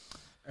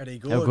 Are they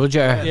good? How good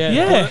you are.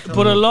 Yeah.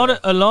 But a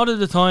lot of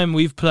the time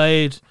we've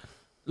played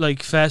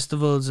like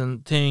festivals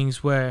and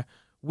things where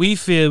we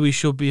feel we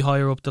should be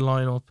higher up the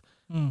lineup,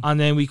 and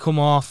then we come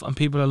off and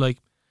people are like,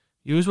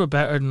 "Yous were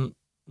better than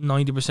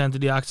 90%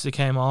 of the acts that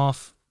came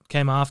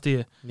after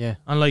you," Yeah.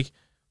 and like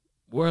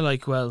we're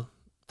like, "Well,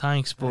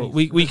 thanks, but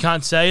we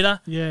can't say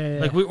that." Yeah.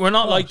 Like we're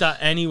not like that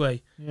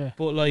anyway. Yeah.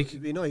 But like,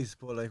 It'd be nice,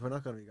 but like we're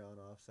not going to be going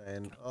off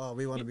saying, "Oh,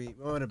 we want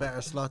a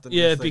better slot than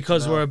yeah, this," like,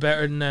 because you know. we're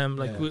better than them.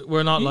 Like Yeah.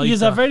 we're not like He's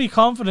that. very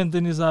confident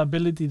in his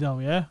ability, though.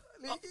 Yeah.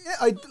 Yeah,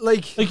 I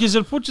like. Like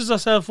you'll put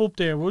yourself up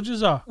there, would you,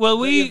 sir? well,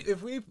 Like,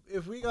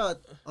 if we got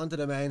onto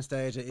the main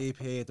stage at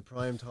EP at the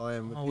prime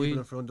time with Oh, people we-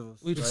 in front of us,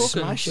 we'd right,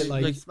 fucking smash it,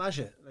 like- we'd smash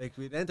it, like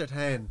we'd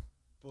entertain,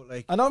 but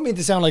like I don't mean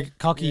to sound like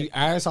cocky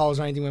arseholes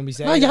or anything when we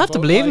say. No, you that, have to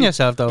but, believe in like,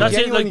 yourself, though. That's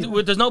like. it. Like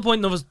genuinely- there's no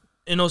point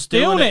in us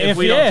doing it if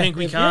we yeah, don't think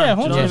we if- can. yeah,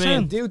 Do you know what I 100%.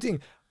 mean? Do you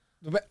think?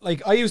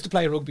 Like I used to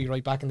play rugby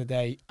right back in the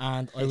day,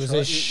 and I was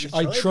you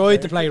I tried to tried play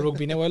to play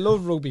rugby. Now I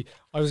love rugby.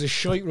 I was a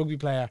shite rugby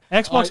player.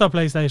 Xbox I- or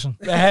PlayStation?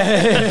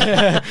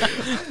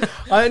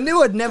 I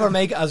knew I'd never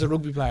make it as a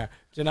rugby player,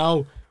 you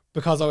know,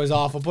 because I was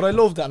awful. But I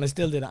loved it, and I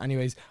still did it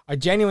anyways. I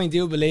genuinely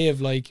do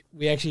believe like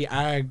we actually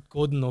are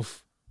good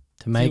enough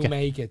make to it.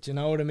 make it. You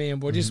know what I mean?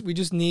 But we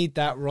just need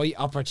that right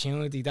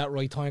opportunity, that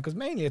right time, because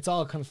mainly it's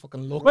all kind of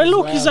fucking luck. Well, as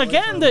look, he's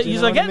getting the Do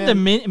you know what I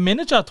mean?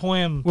 miniature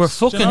time. We're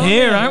fucking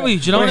here, aren't we?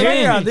 Do you know We're what I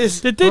here mean? on this.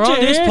 The Did We're You on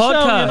this Hear show,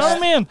 podcast. you know what I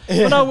mean?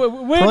 But no,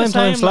 we're the Prime time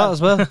same, slot lad.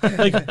 as well.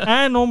 Like,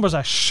 our numbers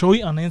are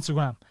shite on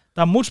Instagram.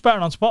 They're much better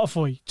on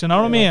Spotify. Do you know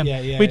what I mean?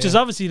 yeah, Which yeah. is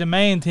obviously the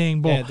main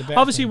thing. But Yeah, the better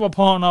obviously thing. we're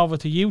porting over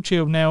to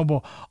YouTube now.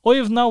 But I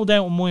have no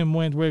doubt in my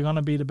mind we're going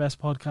to be the best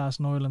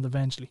podcast in Ireland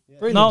eventually.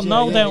 Pretty No much,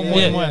 doubt in my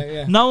yeah, mind.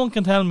 yeah. No one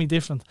can tell me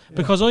different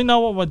because I know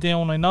what we're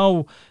doing. I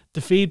know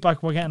the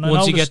feedback we're getting. I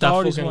Once know you the get that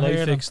stories fucking we're light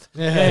hearing. fixed.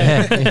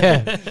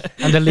 Yeah.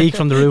 And the leak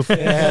from the roof.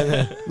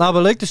 No,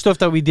 but like the stuff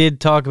that we did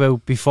talk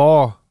about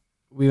before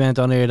we went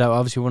on air that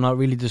obviously we're not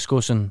really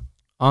discussing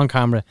on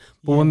camera.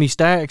 But when we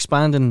start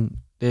expanding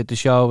the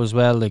show as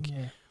well, like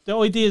Yeah. The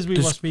ideas we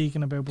were There's-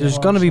 speaking about. there's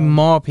before, going to be so-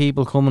 more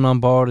people coming on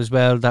board as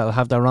well that'll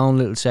have their own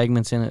little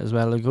segments in it as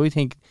well. Like I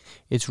think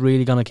it's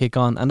really going to kick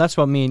on, and that's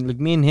what me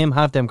and him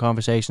have them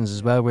conversations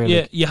as well. Where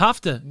Yeah, like, you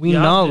have to. we You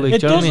have know, to. like,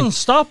 It do you know what I doesn't mean?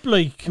 stop,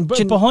 like, Do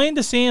you- behind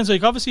the scenes.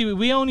 Like, obviously,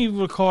 we only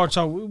record,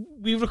 so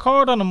we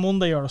record on a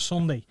Monday or a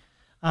Sunday,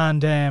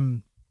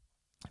 and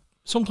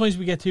sometimes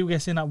we get two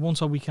guests in at once,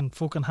 so we can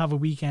fucking have a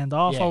weekend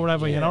off Yeah, or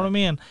whatever. You know what I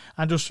mean?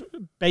 And just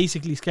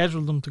basically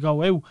schedule them to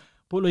go out.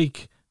 But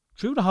like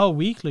through the whole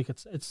week, like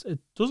it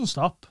doesn't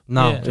stop.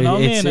 No, Yeah. Do you know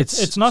what I mean?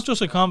 it's It's not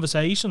just a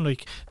conversation.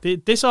 Like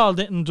this all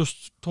didn't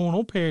just turn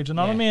up here. Do you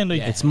know what I mean?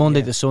 Like, it's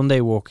Monday to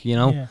Sunday work, you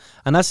know. yeah.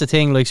 And that's the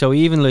thing, like, so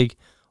even like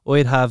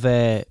I'd have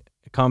a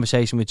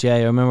conversation with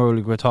Jay. I remember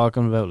like, we were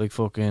talking about like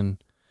fucking,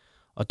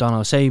 I don't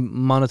know, say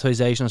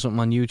monetization or something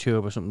on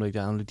YouTube or something like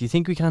that. I'm like, do you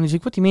think we can? He's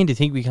like, what do you mean? Do you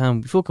think we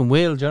can? We fucking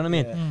will. Do you know what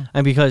I mean? Mm.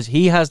 And because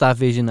he has that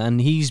vision and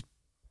he's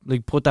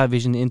like put that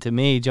vision into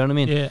me. Do you know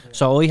what I mean? Yeah.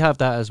 So I have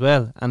that as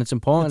well, and it's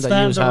important It's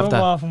that you starting to have rub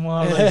that. off and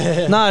all,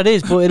 like. No, it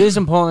is, but it is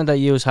important that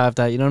you have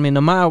that. You know what I mean?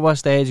 No matter what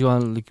stage you're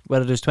on, like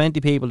whether there's 20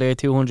 people there,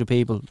 200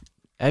 people,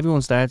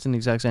 everyone starts in the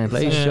exact same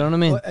place. Yeah. Do you know what I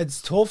mean? But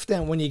it's tough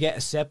then when you get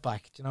a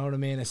setback. Do you know what I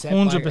mean? A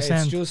setback. 100%.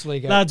 It's just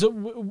like Lads,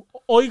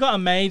 I got a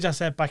major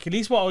setback. At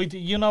least what I do,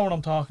 you know what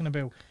I'm talking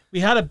about.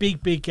 We had a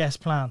big guest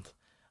planned,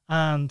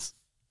 and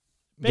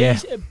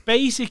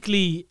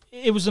basically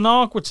it was an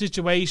awkward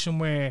situation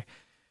where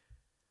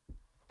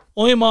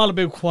I'm all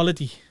about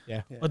quality.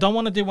 Yeah. I don't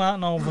want to do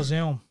anything over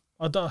Zoom.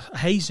 I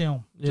hate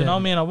Zoom. Do you know what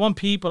I mean? I want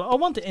people. I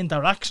want the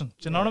interaction. Do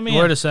you know what I mean?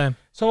 We're the same.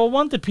 So I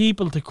wanted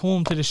people to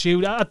come to the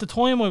shoot. At the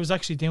time, I was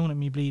actually doing it in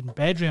my bleeding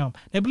bedroom.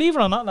 Now, believe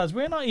it or not, lads,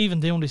 we're not even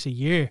doing this a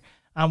year,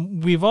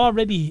 and we've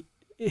already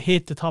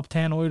hit the top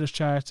 10 Irish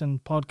charts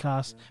and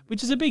podcasts,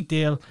 which is a big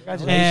deal.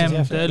 Congratulations,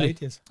 yeah, fair Daily. play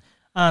to yous.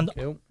 And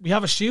we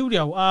have a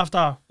studio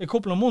after a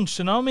couple of months,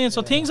 you know what I mean?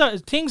 So things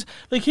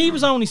like he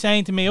was only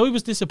saying to me, I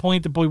was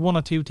disappointed by one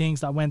or two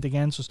things that went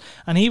against us.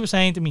 And he was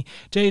saying to me,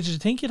 Jay, did you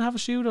think you'd have a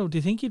studio? Do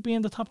you think you'd be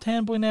in the top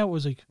 10 by now? I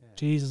was like,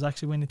 Jesus,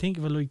 actually, when you think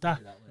of it like that.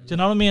 Do you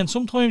know what I mean?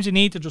 Sometimes you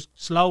need to just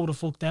slow the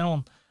fuck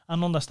down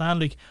and understand,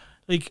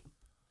 like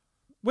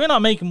we're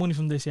not making money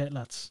from this yet,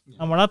 lads.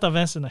 And we're not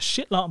investing a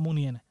shit lot of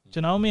money in it. Do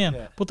you know what I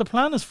mean? But the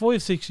plan is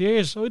 5-6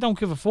 years, so I don't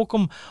give a fuck.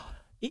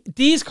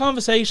 These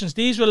conversations,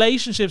 these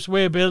relationships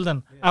we're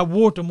building are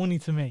worth the money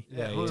to me. Do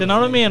you know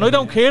what I mean? I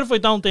don't care if I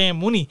don't earn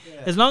money.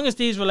 As long as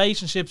these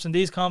relationships and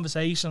these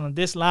conversations and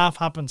this laugh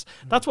happens,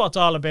 that's what it's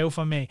all about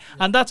for me.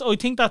 And I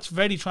think that's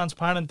very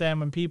transparent then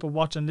when people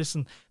watch and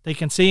listen, they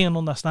can see and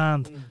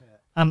understand.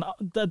 And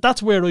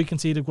that's where I can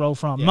see the growth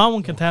from. No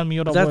one can tell me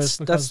otherwise.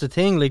 That's the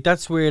thing. Like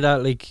that's where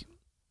that like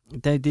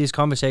these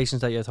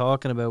conversations that you're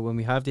talking about. When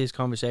we have these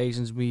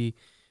conversations, we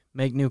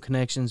make new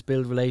connections,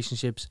 build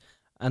relationships,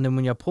 and then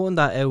when you're putting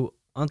that out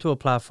onto a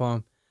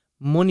platform,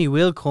 money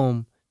will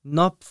come.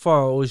 Not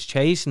for us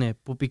chasing it,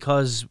 but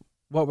because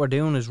what we're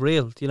doing is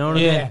real. Do you know what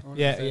I mean?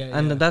 Yeah.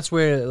 And that's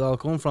where it all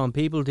come from.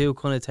 People do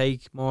kind of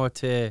take more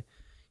to,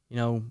 you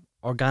know,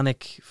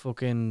 organic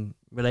fucking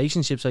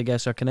relationships, I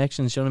guess, or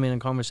connections. You know what I mean?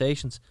 And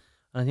conversations.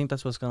 And I think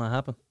that's what's gonna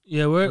happen.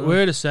 Yeah,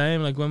 we're the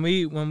same. Like when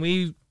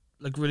we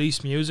like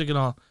release music and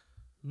all,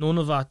 none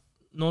of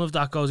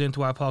that goes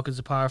into our pockets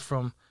apart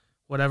from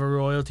whatever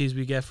royalties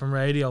we get from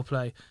radio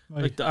play.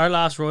 Right. Like our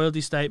last royalty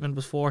statement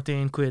was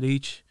 14 quid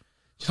each.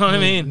 Do you know what I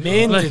mean?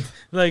 Minted.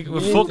 Like we're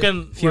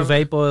fucking Few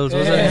vape boils,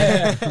 was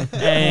it?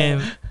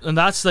 and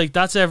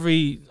that's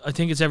every, I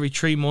think it's every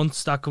 3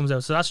 months that comes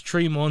out. So that's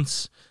 3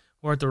 months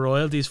worth of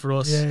royalties for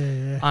us.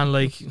 Yeah. And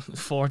like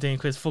 14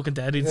 quid's fucking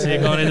dead. You'd see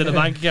it going into the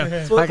bank account.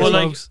 Pack of But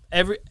like smokes.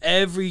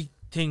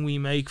 everything we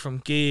make from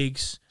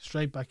gigs,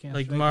 Straight back in.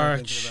 like Into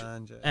merch, the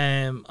band,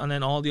 yeah. and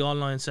then all the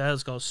online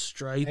sales go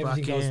straight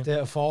Everything back goes in.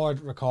 to forward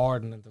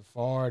recording and the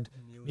forward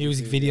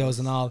music videos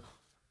and all.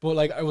 But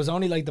like it was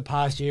only like the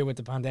past year with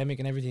the pandemic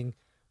and everything.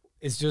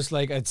 It's just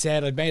like I'd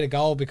said, I'd made a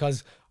goal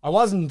because I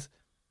wasn't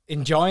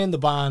enjoying the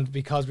band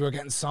because we were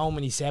getting so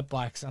many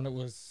setbacks and it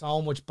was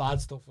so much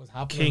bad stuff was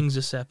happening. Kings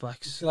of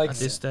setbacks like at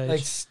this stage.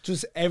 like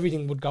just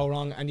everything would go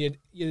wrong, and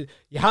you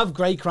have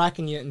great crack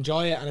and you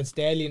enjoy it and it's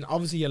daily and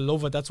obviously you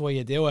love it. That's why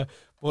you do it.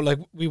 but like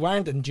we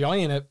weren't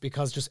enjoying it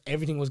because just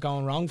everything was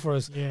going wrong for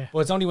us. Yeah. But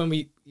it's only when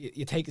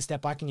you take a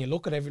step back and you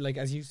look at like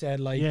as you said,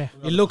 like Yeah.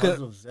 you look at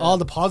Positives, yeah. all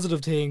the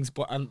positive things.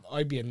 And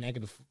I'd be a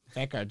negative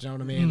fecker. Do you know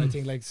what I mean? I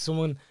think like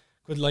someone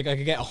could I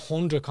could get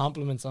 100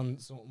 compliments on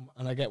something,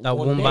 and I get That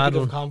one one bad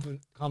negative one.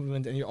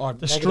 compliment, and you're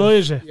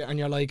Destroys you. and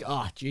you're like,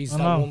 oh, jeez, I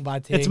that know. one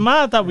bad thing. It's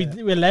mad that we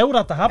allow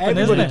that to happen,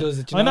 Everybody isn't it? does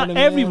it, you Why know not what I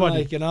mean? everybody?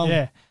 Like, you know.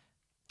 Yeah.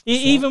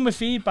 Even with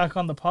feedback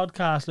on the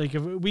podcast, like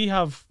if we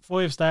have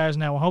 5 stars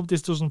now, I hope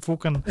this doesn't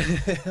fucking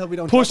We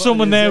don't push talk about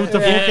someone it, out yeah. to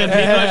fucking.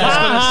 people are just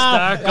gonna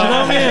Ah, start do you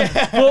know what I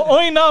mean? But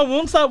I know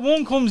once that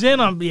one comes in,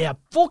 I'm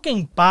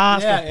fucking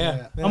bastard.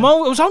 Yeah. It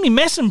was only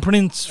messing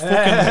Prince,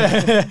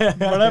 fucking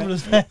whatever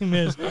his name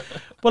is.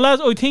 But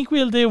lads, I think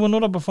we'll do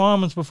another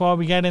performance before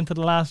we get into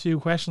the last few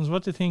questions.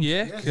 What do you think?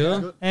 Yeah, Yes,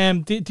 cool.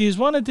 good. Do you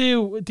want to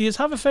do? Do you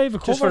have a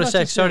favourite cover? Just for a that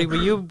sec, you sorry, do? were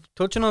you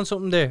touching on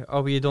something there,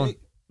 or were you done?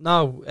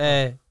 No,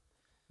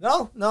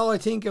 No, I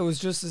think it was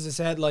just as I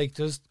said, like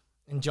just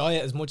enjoy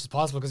it as much as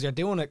possible because you're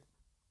doing it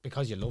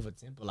because you love it.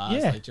 Simple as,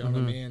 Yeah. like, do you know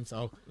what I mean?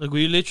 So Like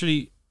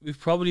we've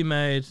probably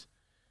made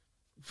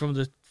from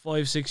the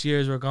 5-6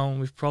 years we're going,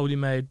 we've probably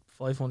made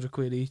 500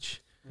 quid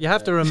each. you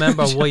have to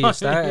remember why you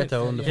started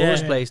though in the Yeah.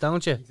 first place,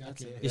 don't you?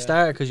 exactly. You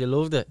started because you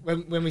loved it.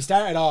 When we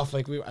started off,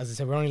 like as I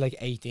said, we're only like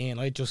 18.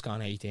 I'd just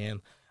gone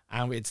 18.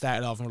 And we had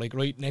started off and we're like,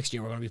 right, next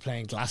year we're going to be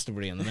playing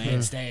Glastonbury on the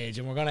main stage,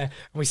 and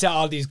we set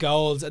all these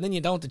goals, and then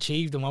you don't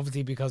achieve them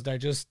obviously because they're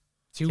just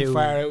too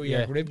far out of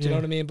your grip. Do you know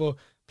what I mean? But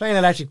playing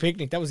Electric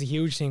Picnic, that was a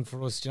huge thing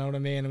for us. Do you know what I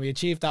mean? And we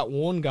achieved that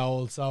one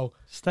goal. So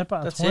Step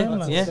at a That's time. it,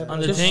 lads. yeah. Step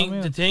And at the a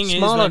time. thing is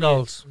Smaller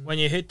goals. when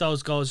you hit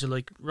those goals, you're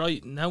like,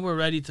 right, now we're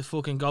ready to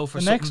fucking go for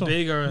The next something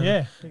one. bigger, and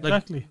Yeah,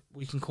 exactly.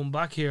 we can come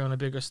back here on a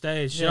bigger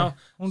stage. You Yeah,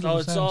 know, 100%. so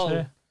it's all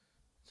yeah.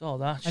 it's all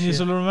that. And you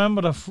shit. will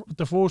remember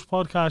the first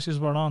podcast you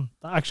were on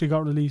that actually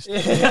got released.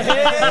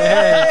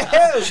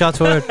 Shots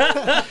word.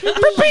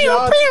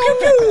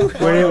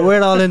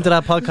 we're all into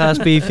that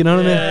podcast beef, you know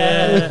what I mean?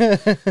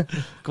 Yeah.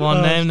 Go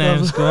on, name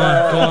names. Go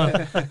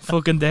on.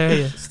 Fucking dare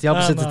you. It's the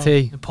opposite no. of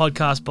tea. The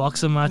podcast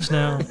boxing match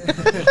now.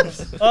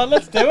 Oh,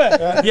 let's do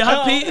it. You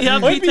have Pete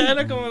I'd be-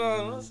 Taylor coming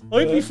on.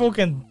 I'd be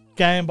fucking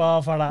game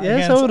ball for that Yeah,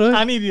 against so would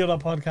I. any of the other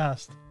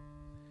podcast.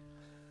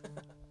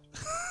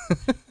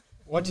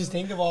 what do you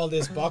think of all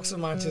this boxing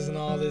matches and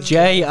all this?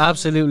 Jay,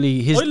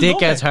 absolutely, his I dick love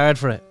gets it. hard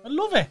for it. I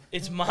love it.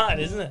 It's mad,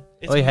 isn't it?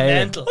 It's I hate it.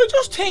 mental. I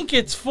just think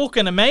it's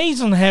fucking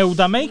amazing how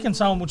they're making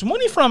so much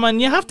money from it,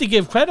 and you have to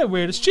give credit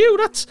where it's due.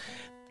 That's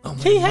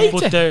he hates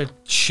But it. they're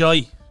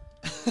shy.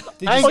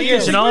 Did I you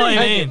see You know what I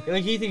mean?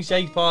 Like he thinks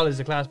Jake Paul is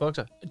a class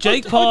boxer.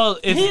 Jake Paul,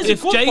 he is a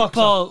if good Jake boxer.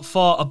 Paul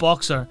fought a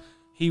boxer,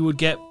 he would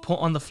get put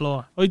on the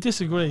floor. I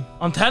disagree.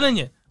 I'm telling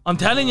you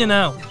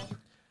now.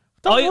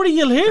 Don't I- worry,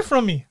 you'll hear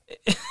from me.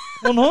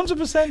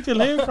 100% you'll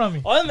hear from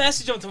me. I'll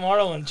message him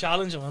tomorrow and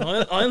challenge him,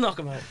 and I'll knock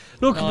him out.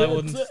 Look, No, I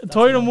wouldn't.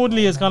 Tyron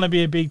Woodley is going to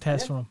be a big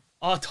test for him.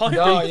 Oh, Tyron.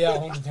 Oh yeah,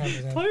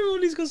 110%. Tyron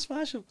Woodley's gonna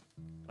smash him.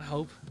 I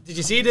hope. Did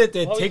you see the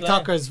What was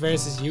TikTokers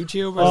versus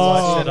YouTubers?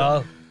 Oh. Watched it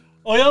all.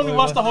 I only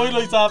watched the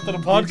highlights after the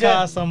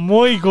podcast, and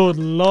my good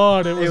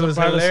lord, it was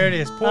embarrassing.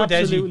 hilarious. Poor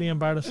Deji. Absolutely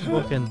embarrassing.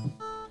 Fucking.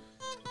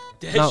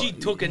 Deji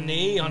took a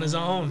knee on his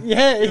own.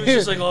 Yeah, He was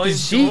just like, oh, did you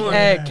he's see done.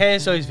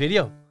 KSI's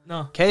video?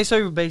 No.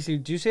 KSI basically,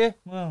 do you see it?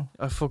 Wow.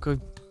 I fucking.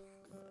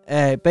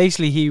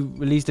 Basically, he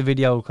released a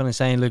video kind of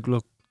saying,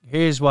 look,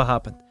 here's what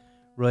happened,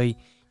 right?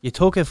 You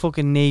took a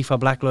fucking knee for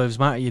Black Lives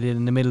Matter, you did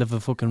in the middle of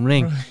a fucking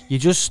ring. You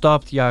just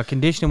stopped, your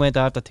conditioning went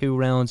after 2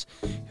 rounds.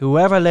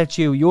 Whoever let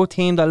you, your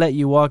team that let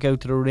you walk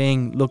out to the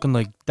ring looking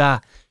like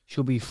that,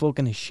 should be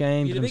fucking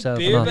ashamed He of had a big himself.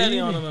 and beer all. belly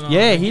on him and all.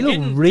 Yeah, he looked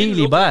didn't really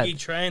look like bad. he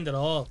trained at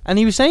all. And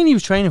he was saying he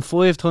was training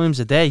 5 times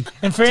a day. In Do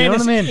you know fairness,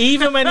 what I mean?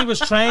 even when he was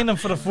training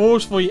for the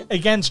first fight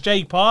against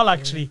Jake Paul,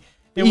 actually,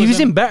 it He was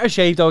in better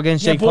shape though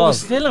against yeah, Jake but it Paul.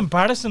 was still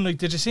embarrassing. Like,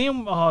 did you see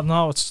him? Oh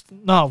no,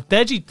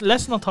 Deji.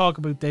 Let's not talk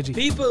about Deji.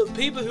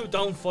 People who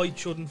don't fight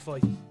shouldn't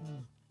fight.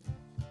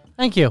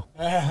 Thank you.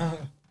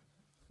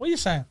 What are you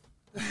saying?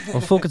 I'll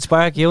fucking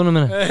spark you in a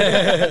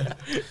minute.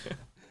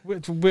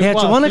 With Yeah, do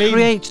what, you want to bleeding?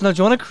 create? No, do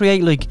you want to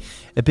create like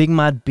a big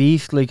mad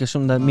beef, like or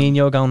something that me and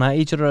you are going at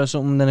each other or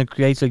something? Then it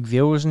creates like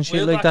viewers and shit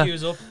We'll like back that.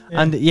 yous up.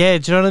 And yeah,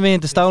 do you know what I mean?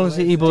 The Stolen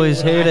City boys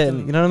heard it.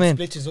 You know what I mean?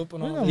 Splitches up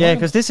and all. Yeah,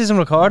 because this isn't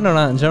recording or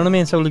anything. Do you know what I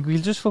mean? So like, we'll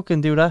just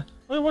fucking do that.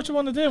 Well, what you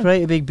want to do?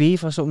 Create a big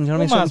beef or something. Do you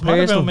know what I mean? What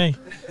man's Something mad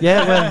personal. about me?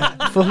 Yeah,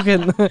 well,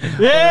 fucking.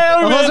 Yeah,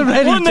 I wasn't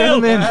ready. Do you know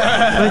 1-0. what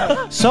I mean?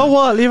 Like, so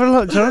what? Leave it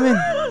alone. Do you know what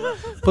I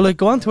mean? But like,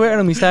 go on Twitter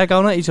and we start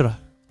going at each other.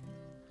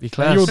 Be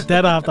class. You're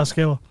dead off that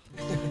skill.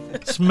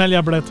 Smell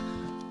your breath.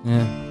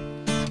 Yeah.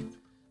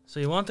 So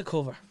you want the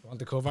cover? Want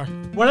the cover?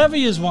 Whatever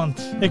you want.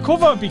 A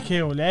cover would be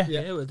cool, yeah?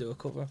 Yeah. Yeah, we'll do a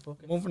cover. Fuck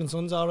it. Mumford and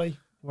Sons, alright.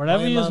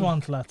 Whatever Iron you Man.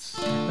 want, lads.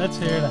 Let's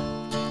hear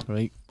that.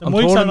 Right. The I'm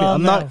mics turning are me. on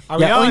I'm now. not. Are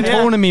we Yeah, on, I'm yeah?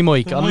 turning me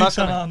mic. The I'm not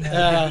mics are gonna. on now.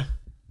 Uh,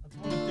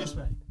 Turn it this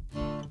way.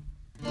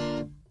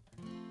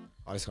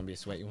 oh, it's gonna be a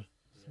sweaty one.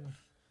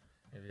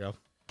 Here we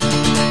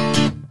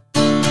go.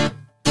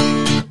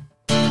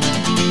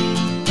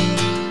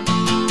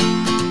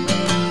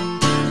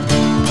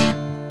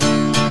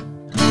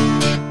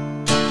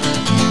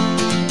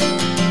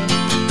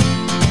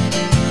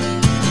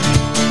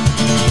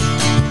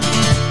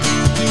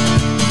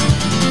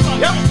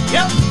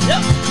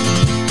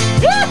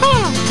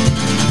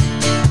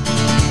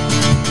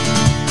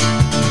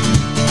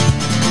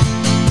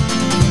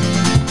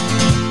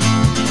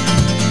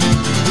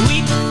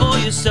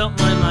 yourself,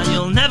 my man.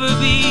 You'll never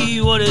be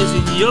what is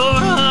in your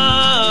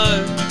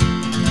heart.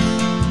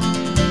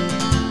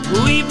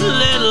 Weep,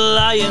 little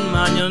lion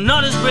man, you're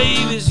not as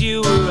brave as you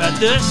were at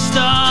the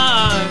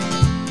start.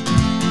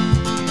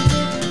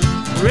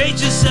 Rate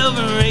yourself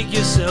and rake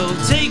yourself.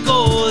 Take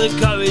all the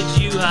courage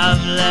you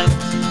have left.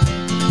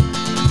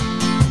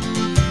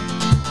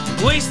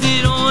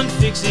 Wasted on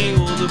fixing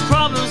all the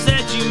problems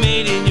that you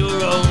made in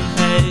your own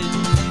head.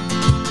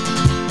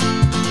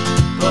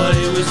 But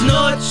it was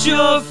not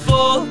your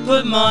fault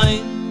but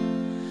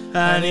mine,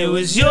 and it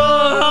was your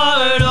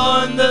heart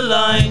on the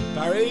line.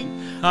 Barry?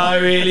 I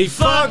really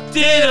fucked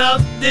it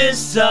up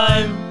this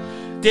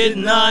time,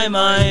 didn't I,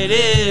 my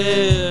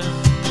dear?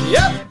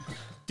 Yep.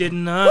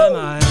 Didn't I,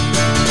 my dear?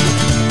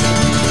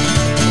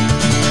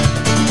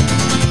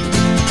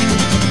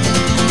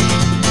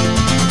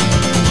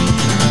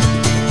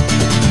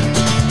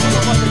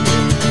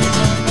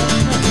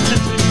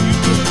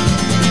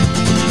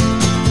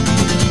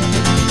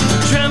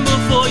 Tremble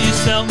for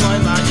yourself, my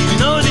man. You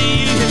know that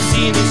you have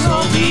seen this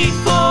all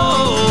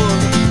before.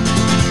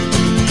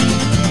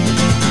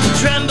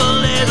 Tremble,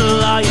 little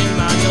lion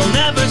man. You'll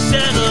never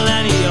settle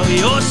any of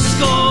your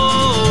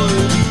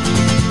scores.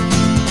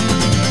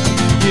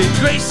 Your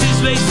grace is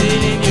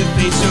wasted in your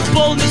face. Your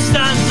boldness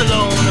stands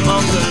alone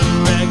among the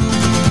wreck.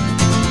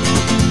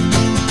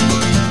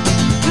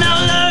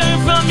 Now learn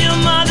from your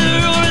mother,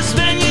 or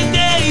spend your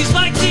days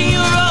fighting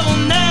your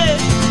own neck.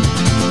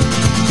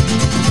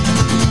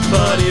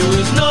 But it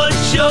was not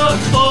your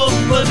fault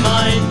but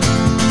mine,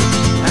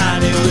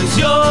 and it was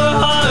your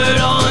heart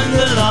on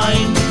the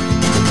line.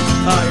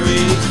 I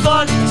really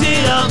fucked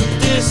it up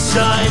this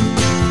time,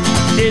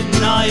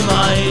 didn't I,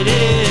 my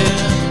dear?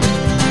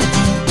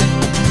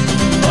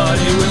 But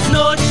it was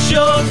not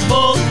your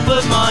fault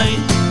but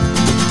mine,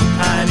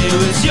 and it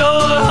was your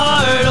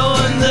heart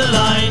on the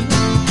line.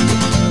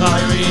 I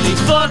really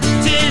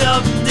fucked it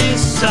up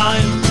this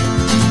time,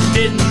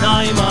 didn't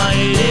I, my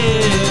dear?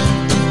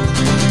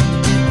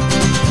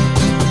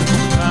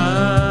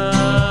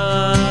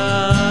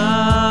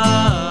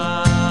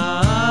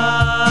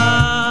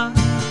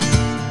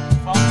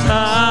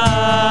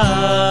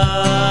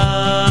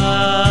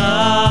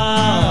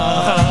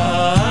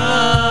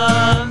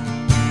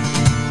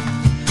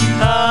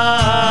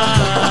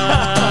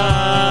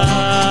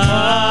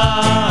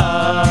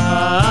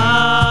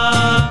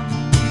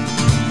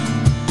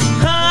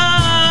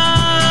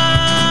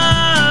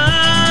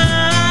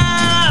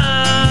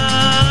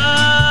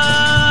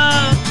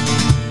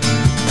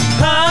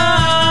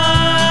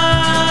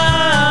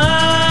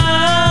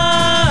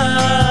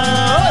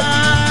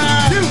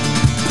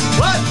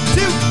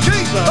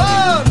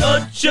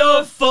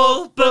 Your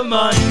fault but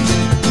mine,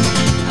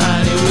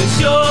 and it was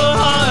your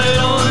heart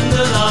on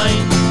the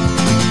line.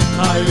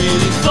 I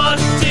really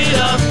fucked it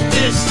up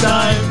this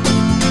time,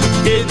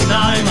 didn't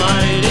I,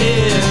 my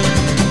dear?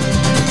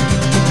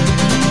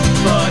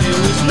 But it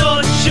was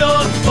not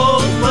your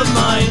fault but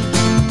mine,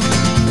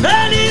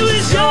 and it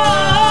was your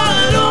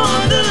heart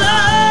on the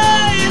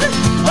line.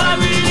 I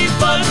really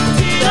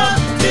fucked it up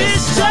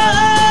this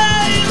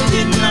time,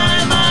 didn't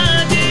I,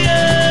 my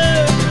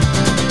dear?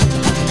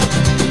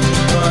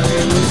 But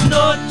it was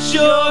not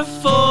your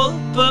fault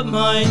but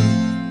mine,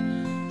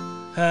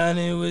 and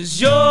it was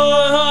your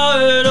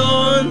heart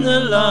on the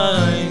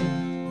line.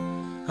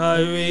 I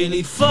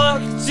really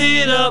fucked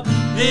it up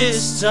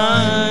this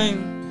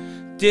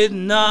time,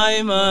 didn't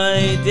I,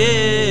 my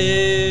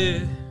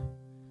dear?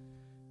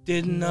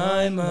 Didn't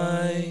I,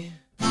 my...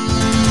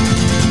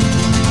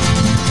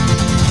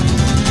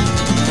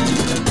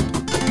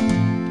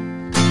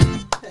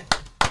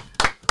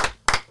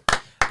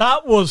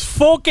 That was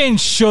fucking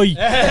shite.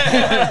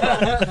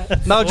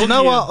 No, do you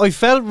know what? I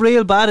felt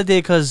real bad today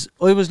because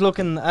I was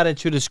looking at it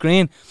through the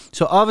screen.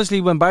 So obviously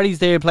when Barry's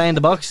there playing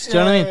the box, do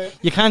you know what I mean?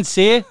 You can't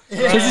see it. So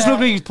it just looked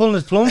like he's pulling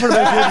his plum for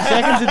about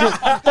 30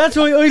 seconds. That's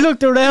why I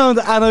looked around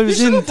and I was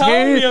in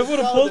tears. I would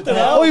have pulled it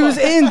out. I was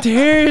in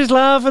tears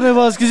laughing it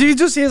was because you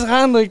just see his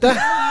hand like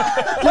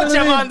that. What's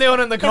your man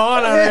doing in the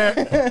corner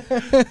there?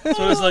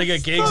 So it's like a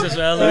gigs as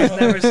well, I've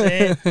never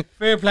seen.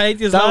 Fair play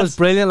to you, That lads. was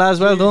brilliant, lads.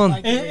 Well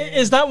done.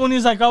 Is that one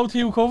of like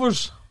go-to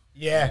covers?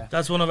 Yeah.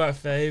 That's one of our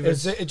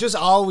favourites. It just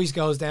always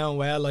goes down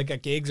well, like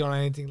at gigs or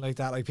anything like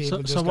that. Like people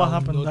just So go what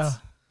happened nuts.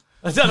 there?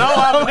 I don't know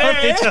what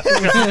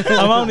happened there.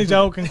 I'm only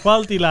joking.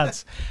 Quality,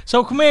 lads.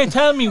 So come here,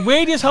 tell me,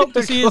 where do you hope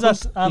to see us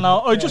at? And I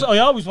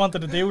always wanted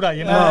to do that,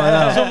 you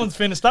know. Someone's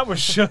finished. That was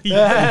shite.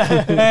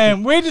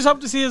 Where do you hope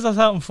to see us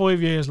at in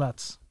 5 years,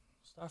 lads?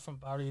 Start from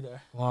Barry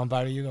there. Come on,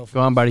 Barry, you go first. Go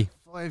on, Barry.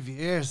 5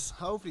 years.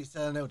 Hopefully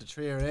selling out the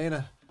Tree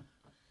Arena,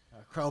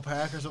 Crow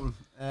Park or something.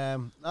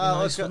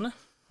 Nice, wouldn't it?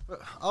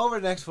 Over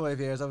the next 5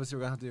 years, obviously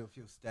we're gonna have to do a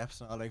few steps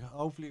now. Like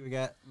hopefully we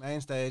get main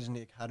stage in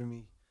the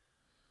academy,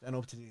 then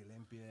up to the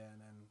Olympia,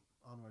 and then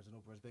onwards and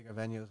upwards, bigger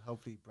venues.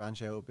 Hopefully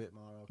branch out a bit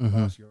more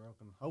across Europe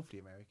and hopefully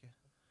America.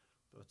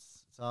 But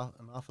it's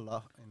an awful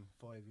lot in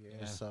 5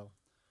 years. So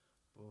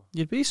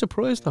You'd be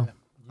surprised though.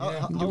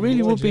 Yeah. You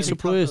really would be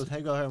surprised.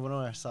 Take out one of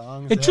our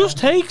songs. It just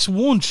takes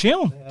one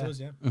tune. It does,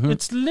 yeah. Mhm.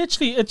 It's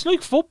literally, it's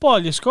like football.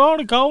 You score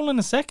a goal in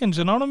a second,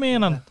 you know what I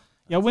mean? And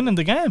you're winning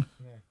the game.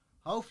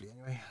 Hopefully,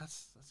 anyway.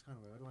 That's kind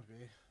of where I want to be.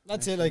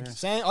 That's Next it. Like, year.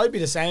 same, I'd be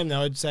the same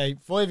now. I'd say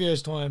 5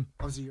 years' time,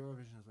 Obviously,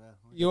 Eurovision as well.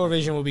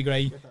 Eurovision would be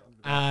great. Get that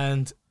under the-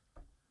 And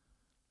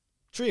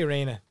 3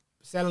 Arena.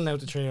 Selling out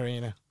the 3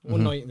 Arena. One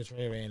Mhm. night in the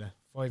 3 Arena.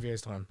 5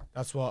 years' time.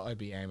 That's what I'd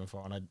be aiming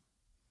for. And I'd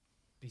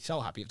be so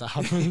happy if that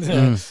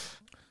happened.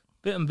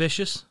 Bit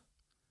ambitious,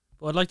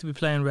 but I'd like to be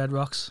playing Red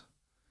Rocks.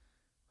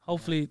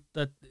 Hopefully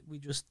that we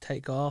just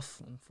take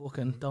off and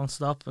fucking don't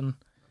stop. And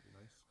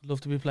I'd love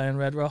to be playing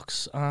Red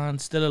Rocks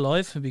and still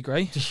alive. It'd be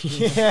great.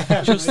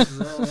 Yeah. Just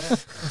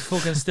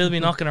fucking still be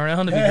knocking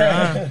around. It'd be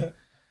grand.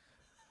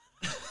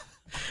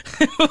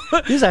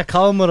 He's a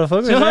calm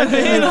motherfucker. Do you know what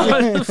isn't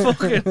I he? mean?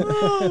 Fucking,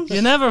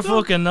 you never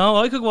fucking know.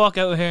 I could walk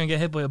out of here and get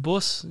hit by a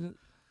bus.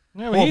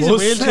 Yeah, well, he's a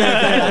bus. wheelchair.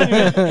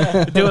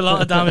 anyway. Do a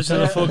lot of damage to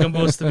the fucking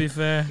bus, to be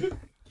fair.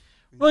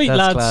 Right,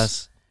 That's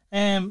lads.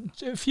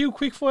 class. A few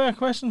quick fire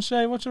questions,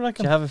 Shay. What you Do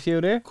reckon? you have a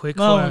few there? Quick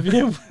No, fire. have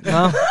you?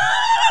 No.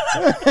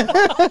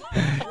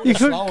 You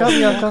could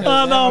copy on. Oh,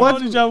 no, I'm What?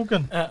 only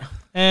joking.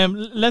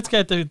 Let's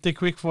get the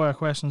quick fire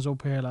questions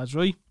up here, lads.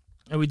 Right?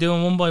 Are we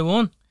doing one by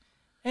one?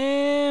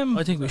 I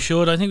I think we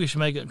should. I think we should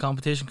make it a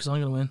competition because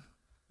I'm going to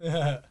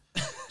win.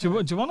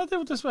 do you want to do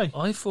it this way?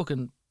 I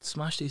fucking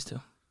smash these two.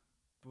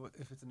 But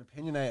if it's an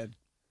opinionated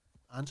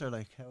answer,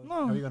 like, how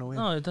No. are you going to win?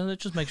 No, then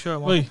just make sure I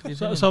want Right. the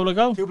So, opinion. so will I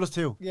go? 2 +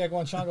 2. Yeah, go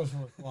on, Sean goes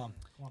for it. Go on.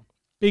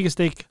 Biggest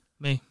dick.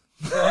 Me.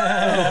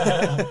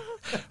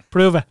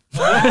 Prove it.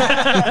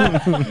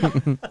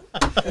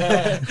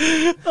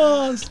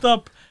 Oh,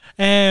 stop.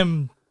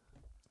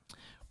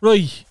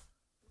 Right.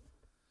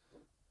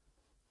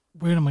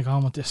 Where am I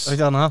going with this? I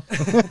don't know.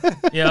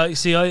 Yeah, you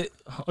see, I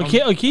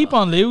keep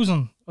on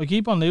losing. I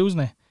keep on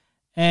losing it.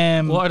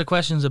 what are the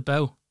questions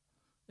about?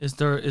 Is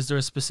there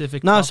a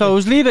specific? No, so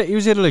it topic?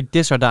 was either like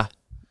this or that.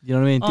 You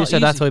know what I mean? Oh, This or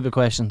that easy. type of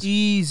questions.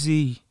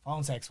 Easy.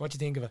 Phone sex. What do you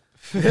think of it?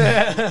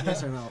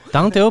 Yes or no?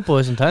 Don't do it,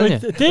 boys. I'm telling you.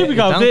 Right, there we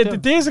go. Don't do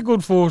it. There's a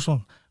good first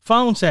one.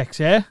 Phone sex,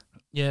 yeah?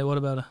 Yeah. What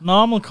about it?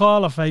 Normal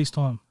call or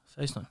FaceTime?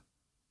 FaceTime.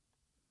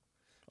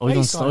 I done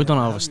it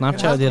over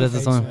Snapchat did at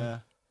the time. Yeah.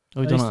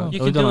 I done FaceTime. it.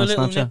 You I can done do it a on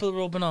little Snapchat. nipple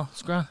rub and all.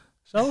 It's grand.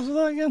 So was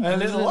that again? A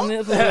little what?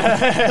 nipple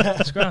rub.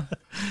 It's grand.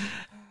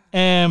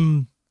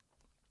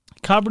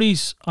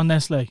 Cadbury's or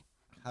Nestle?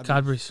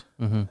 Cadbury's.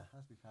 Mm-hmm.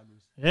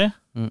 Yeah?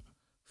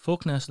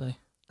 Fuck Nestle.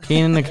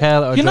 Keenan and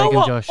Kel or You know Drake and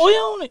what? Josh?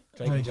 I own it.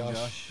 Drake and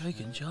Josh. Drake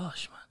and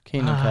Josh, man.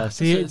 Keenan and Kel.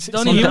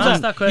 Don't even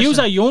ask that question. Use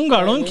a younger.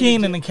 I'm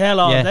Keenan and Kel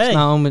all Yeah, day. it's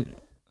not on with-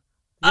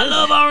 I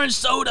love orange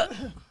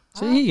soda.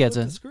 So he gets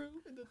it. I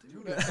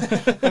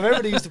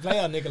remember they used to play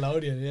on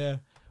Nickelodeon, yeah.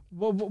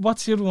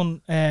 What's the other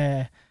one?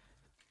 The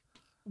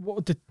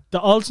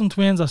Olsen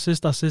twins or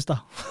sister?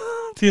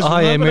 Do you Oh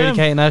yeah, remember Mary them?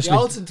 Kate and The Ashley.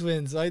 Olsen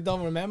twins, I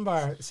don't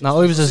remember. No,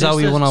 I was a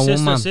Zoe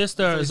one-on-one man.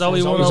 Sister, Zoe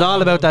It was 101.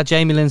 all about that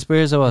Jamie Lynn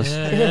Spears. It was.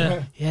 Yeah,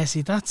 yeah. Yeah, see,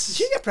 Did that's...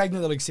 she get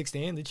pregnant at like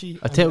 16, did she?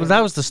 I tell you, that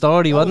was the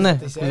story, That wasn't was it? what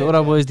they said, Because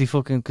otherwise they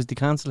fucking because they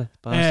cancel it.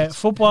 Bastards.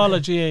 football or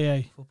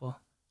GAA? Football.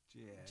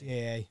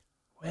 GAA.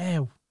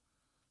 Wow.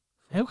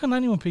 How can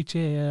anyone pick GAA?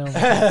 over I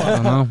football?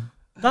 don't know.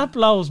 That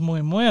blows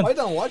my mind. I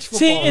don't watch football.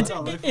 See,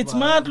 I it's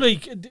mad,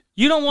 like...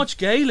 You don't watch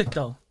Gaelic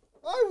though.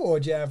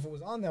 would, yeah, if it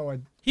was on there,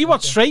 I'd... He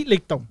watched Straight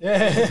Lick, though.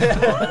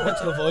 Yeah.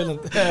 Watch Love Island.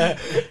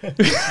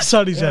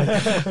 Sorry,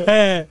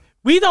 Jay.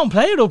 We don't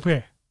play it up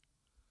here.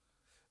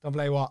 Don't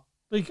play what?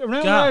 Like,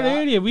 around Ga- our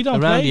area, we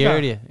don't Around play the that.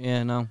 area,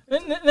 yeah, no. Now, I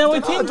There's not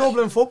a think...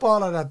 Dublin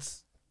footballer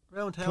that's...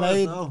 Round town,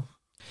 Played- no.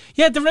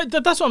 Yeah,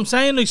 that's what I'm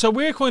saying. Like, so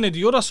we're kind of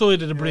the other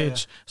side of the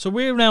bridge. So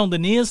we're around the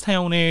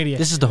Neilstown area.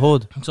 This is the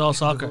hood. It's all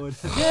soccer.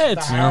 Yeah,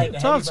 it's, The hard,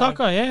 it's all heavy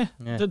soccer, yeah.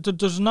 Yeah.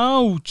 There's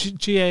no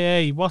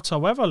GAA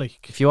whatsoever,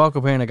 like. If you walk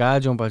up here in a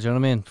guard jumper, do you know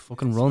what I mean?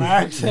 Fucking run.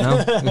 Smart. You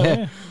know?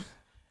 Yeah.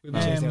 We'll be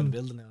chasing down the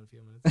building now in a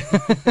few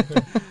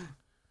minutes.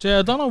 Jay,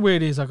 I don't know where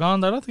these are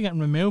gone. They're not getting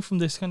removed from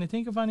this. Can you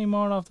think of any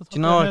more off the top Do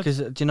you of know? your head? Because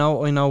do you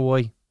know? I know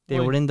why. They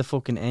Why? were in the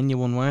fucking Enya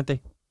one, weren't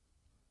they?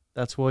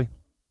 That's why.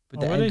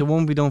 But Oh, were they? the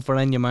one we done for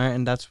Enya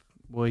Martin, that's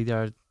why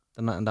they're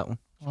not in that one.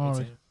 All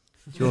right.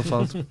 It's your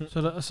fault.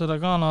 So they're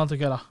gone all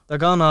together. They're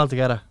gone all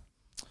together.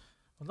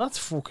 Well, that's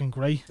fucking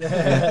great.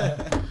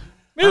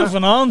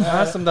 Moving on.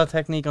 Ask them that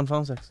technique on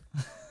phone sex.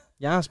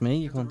 You asked me,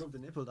 you can't. Rub the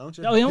nipple, don't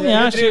you? I only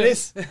asked you.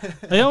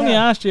 I only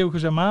asked you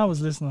because your ma was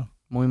listening,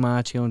 My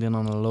ma tuned in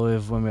on a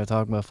live when we were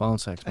talking about phone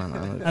sex,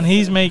 man. and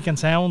he's making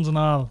sounds and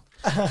all.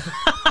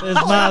 His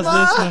ma's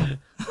listening.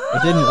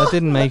 I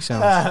didn't make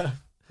sounds.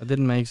 I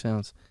didn't make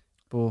sounds.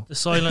 But The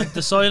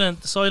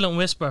silent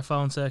whisper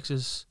phone sex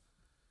is.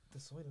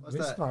 What's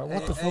that?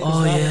 What the fuck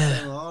Oh, is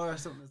that? yeah. Or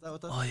something. Is that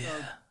what that's Oh yeah,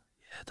 called?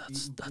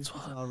 that's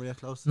what. All real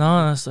close.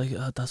 No, that's like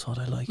that's what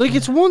I like. like, yeah.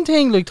 it's one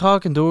thing like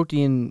talking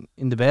dirty in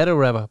the bed or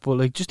whatever, but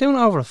like just doing it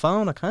over a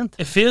phone, I can't.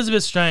 It feels a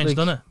bit strange, like-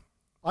 doesn't it?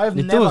 I've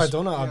It never does.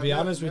 done it. I'll be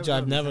honest with you.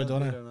 I've never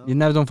done it. You've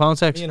never done phone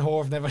sex? Me and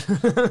Horv never.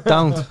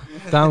 Don't.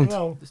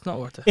 No. It's not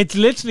worth it. It's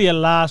literally a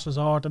last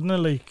resort, isn't it?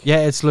 Like, Yeah,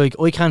 it's like,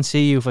 I can't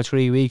see you for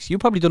 3 weeks. You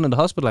probably done it in the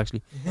hospital,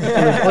 actually.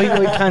 Like,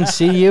 I can't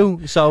see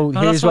you, so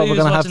No, here's that's what why we're you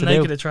going to was have to watching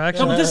do. Naked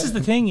Attraction. no, but this is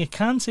the thing. You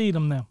can see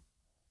them now.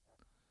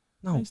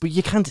 No, but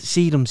you can't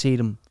see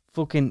them.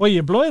 Fucking Well,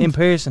 you're blind. in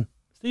person.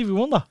 Stevie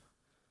Wonder.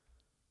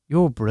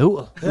 You're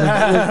brutal.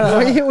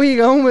 Where are you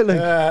going with,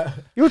 like?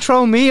 You're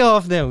throwing me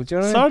off now. Do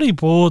you know what I mean? Sorry,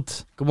 bud.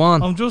 Go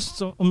on. I'm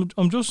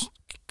just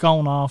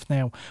going off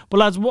now. But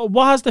lads,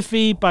 what has the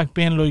feedback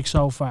been like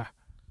so far?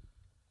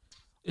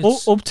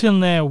 It's- Up till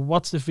now,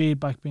 what's the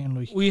feedback been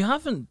like? we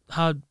haven't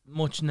had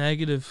much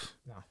negative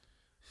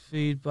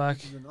feedback.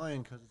 It's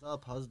annoying because it's all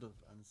positive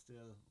and still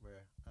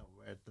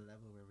we're at the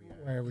level where we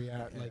are. Where we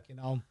are, like, you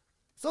know.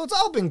 So it's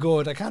all been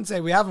good. I can't say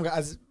we haven't got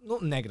as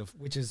nothing negative,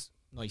 which is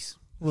nice.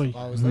 Right.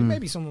 I was like,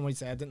 maybe someone might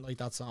say I didn't like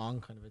that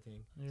song, kind of a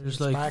thing. Just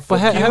like, Spark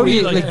But up. how do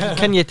you, like- like,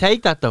 can you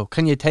take that, though?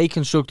 Can you take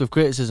constructive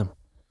criticism?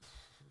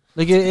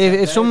 Like,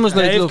 if someone was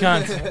like, Dave look,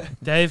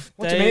 can't. Dave.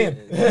 What do you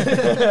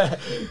mean?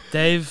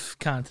 Dave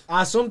can't.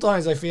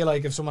 Sometimes I feel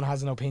like if someone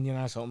has an opinion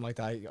or something like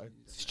that, I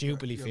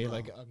stupidly feel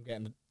like I'm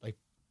getting like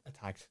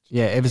attacked.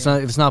 yeah, if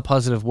it's not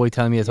positive, why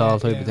tell me at all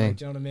type of thing.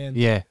 Do you know what I mean?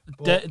 Yeah.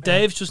 But,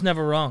 Dave's just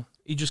never wrong.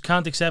 He just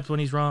can't accept when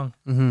he's wrong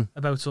Mm-hmm.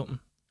 about something.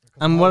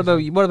 And what about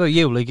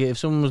you? Like, if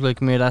someone was like,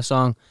 "Come here, that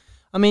song,"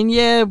 I mean,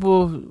 yeah,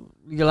 but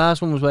your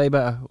last one was way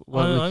better.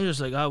 What, like, I'm just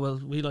like, well,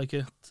 we like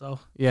it, so.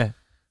 yeah.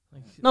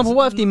 Like, No, but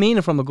what if they mean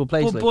it from a good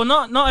place? But, like?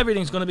 but not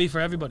everything's gonna be for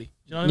everybody. Do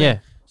you know what I mean? Yeah.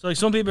 So like,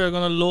 some people are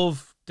gonna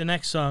love the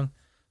next song.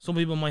 Some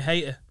people might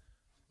hate it.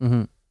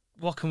 Mm-hmm.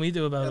 What can we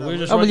do about it? We're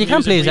just Oh, well, you writing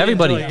can't music please we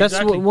everybody. enjoy. That's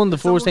Exactly. one of the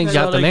first things you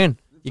have to like- learn.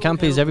 You can't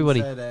please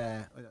everybody. Said,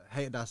 I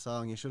hated that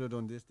song. You should have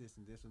done this,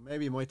 and this. And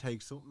maybe you might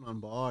take something on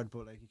board,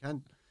 but like you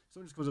can't.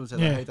 Someone just comes up and says,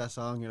 Yeah. "I hate that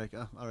song." You're like,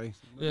 "Oh, all right."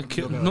 Yeah,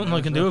 nothing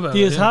I can do about Do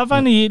you it. have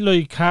any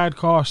like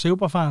hardcore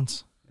super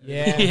fans?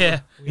 yeah, Yeah,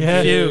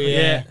 Yeah. few,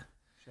 yeah.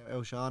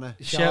 Shout out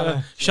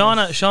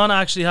Shauna. Shauna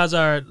actually has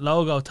our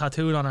logo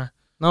tattooed on her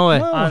No way.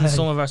 No and way.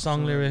 some of our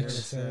song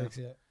lyrics.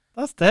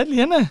 That's deadly,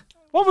 isn't it?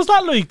 What was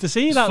that like to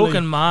see It's that?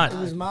 fucking Like? It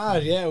mad. was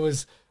mad, yeah. It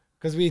was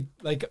because we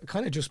like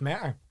kind of just met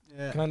her,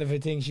 Yeah. kind of a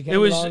thing. She came It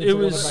was- along it to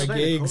one was- of our Like a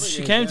gigs. cover She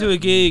gig, came yeah. to a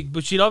gig,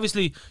 but she'd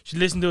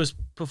listened to us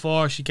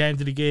before she came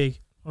to the gig.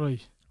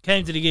 Right.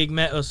 Came to the gig,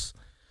 met us.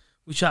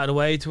 We chatted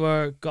away to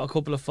her, got a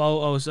couple of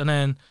photos, and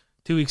then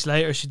 2 weeks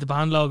later, the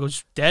band logo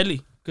was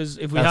deadly. Because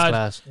if we That's had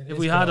class. if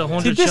we had See,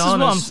 100 this is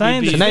what I'm Shaunas,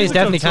 saying. we'd So be- now you physical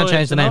definitely can't side,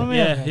 change the you know name. what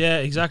I mean? yeah,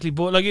 exactly.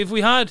 But like if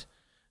we had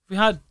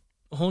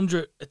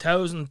 100,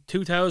 1,000,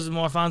 2,000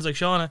 more fans like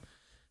Shauna,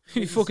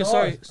 you'd be fucking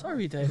sorry.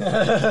 Sorry, Dave. Sorry, Dave.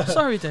 Well, I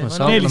know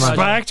sorry, Nearly he's man.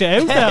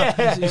 fragile. sparked you out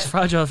there. He's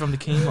fragile from the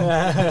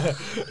chemo.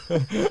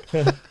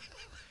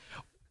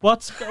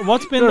 What's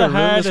been You're the a ruthless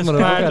hardest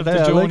motherfucker, part of I the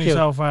like journey you.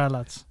 so far,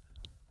 lads?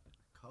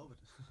 COVID.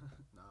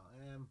 No,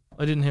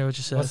 I didn't hear what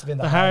you said. What's been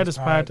The hardest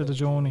part of the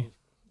journey.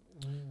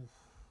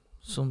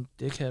 Some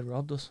dickhead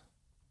robbed us.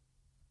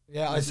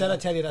 Yeah, I said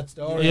I'd tell you that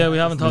story. Yeah, we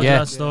haven't told Yeah. you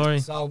that story.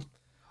 So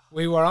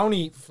we were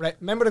only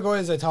remember the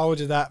guys I told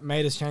you that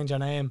made us change our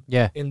name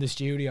Yeah. in the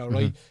studio,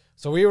 right?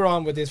 So we were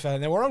on with this fella.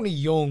 Now we're only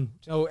young,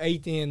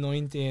 18,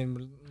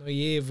 19,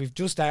 naive. We've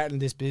just started in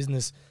this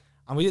business,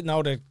 and we didn't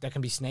know that there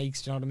can be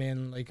snakes. Do you know what I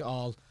mean? Like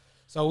all.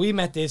 So we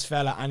met this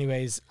fella,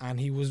 anyways, and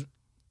he was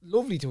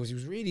lovely to us. He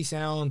was really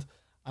sound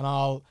and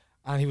all,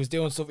 and he was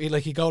doing stuff.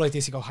 He'd go like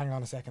this. He'd go, "Hang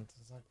on a second."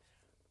 It's like,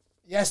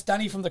 "Yes,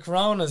 Danny from the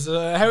Coronas.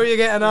 How are you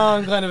getting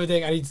on?" Kind of a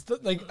thing. And he'd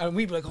and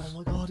we'd be like, "Oh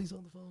my god, he's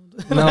on the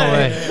phone." No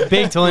way.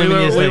 Big time. We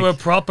when were, you we like- were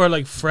proper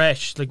like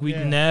fresh. Like we'd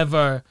Yeah.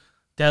 never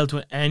dealt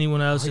with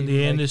anyone else in the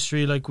Like-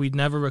 industry. Like we'd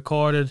never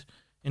recorded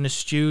in a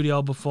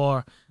studio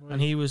before. And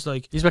he was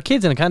like, These were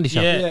kids in a candy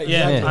shop. yeah, Yeah,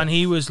 yeah. exactly. And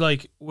he was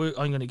like, I'm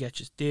going to get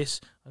you this.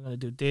 I'm going to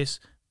do this.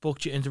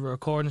 Booked you into a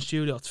recording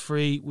studio. It's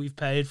free. We've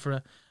paid for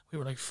it. We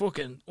were like,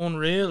 fucking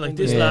unreal. Like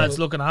this Yeah. lad's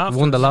looking after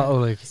Won the us. lotto,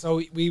 like.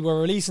 So we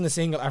were releasing a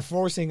single, our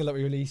first single that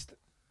we released,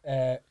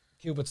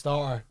 Cupid's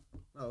Daughter.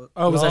 No,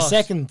 Oh, it was our Lost.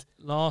 second.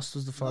 Lost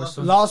was the first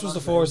one. Lost was the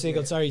first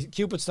single. Sorry,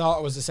 Cupid's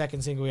Daughter was the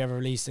second single we ever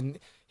released, and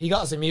he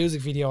got us a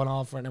music video and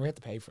all for it, and we had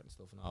to pay for it and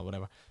stuff and all,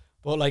 whatever.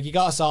 But like, he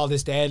got us all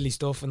this deadly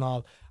stuff and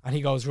all, and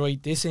he goes,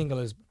 "Right, this single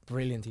is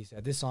brilliant." He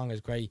said, "This song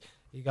is great."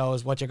 He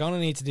goes, "What you're gonna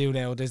need to do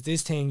now? There's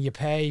this thing you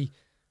pay.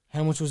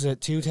 How much was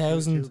it?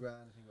 2,000. 2 grand, I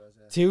think it was,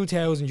 yeah.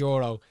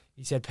 €2,000.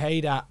 He said,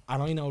 "Pay that."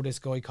 And I know this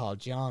guy called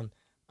John.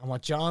 And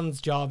what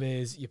John's job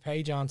is, you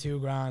pay John 2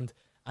 grand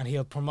and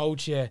he'll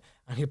promote you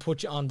and he'll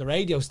put you on the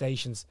radio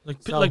stations. Like,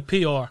 So- like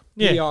PR.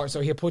 Yeah. PR, so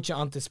he'll put you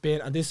onto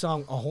Spin. And this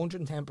song,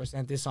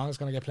 110%, this song is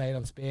going to get played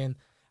on Spin.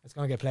 It's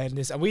going to get played in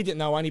this. And we didn't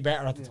know any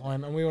better at the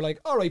time. And we were like,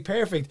 all right,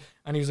 perfect.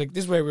 And he was like,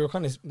 this way we were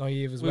kind of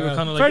naive as We well. were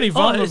kind of like, Very it's,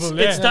 vulnerable,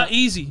 it's yeah. that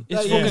easy.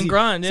 It's That fucking easy.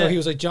 grand, yeah. So he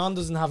was like, John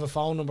doesn't have a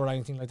phone number or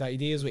anything like that. He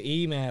deals with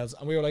emails.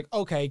 And we were like,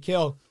 okay,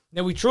 kill.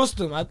 Now we trust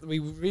him. We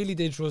really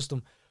did trust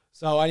him.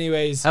 So,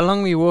 anyways, How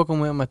long were you working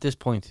with him at this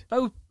point?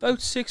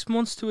 About 6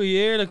 months to a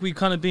year. Like we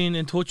kind of been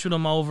in touch with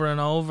him over and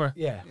over.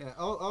 yeah. Yeah,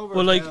 over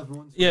But like, 12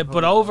 months, yeah, we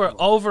but probably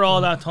over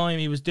all that time,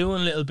 he was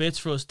doing little bits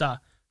for us that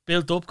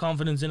built up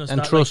confidence in us. And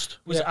that, trust.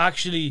 Like, was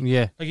actually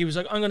Yeah. like he was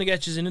like, I'm gonna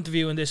get you an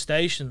interview in this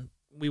station.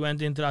 We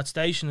went into that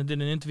station and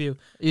did an interview.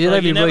 You had Like,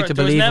 every right to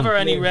there was believe never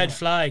him. any Yeah. red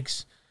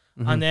flags,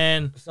 and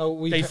then So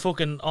we they pa-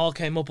 fucking all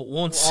came up at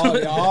once.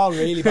 all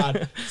really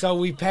bad. So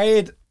we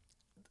paid.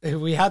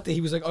 We had to.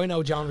 He was like, I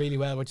know John really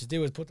well. What you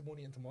do is put the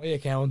money into my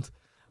account,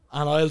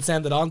 and I'll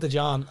send it on to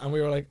John. And we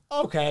were like,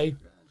 okay,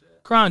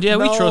 Grand, yeah,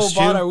 we no trust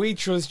bother, you. we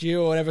trust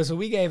you or whatever. So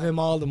we gave him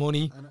all the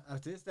money. And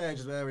at this stage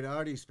as well, we'd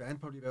already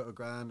spent probably about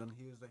 $1,000, and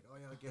he was like, "Oh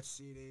yeah, I'll get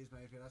CDs,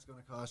 mate. That's going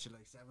to cost you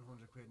like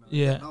 700 quid." And I was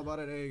Yeah. like, no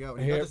bother. There you go.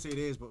 And he Here. got the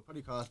CDs, but it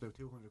probably cost about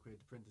 200 quid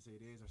to print the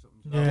CDs or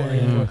something. Yeah,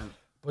 yeah. And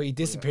But he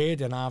disappeared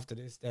then after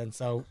this. Then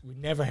so we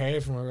never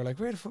heard from him. We were like,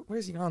 where the fuck?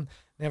 Where's he gone?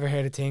 Never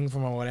heard a thing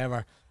from him or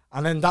whatever.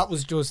 And then that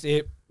was just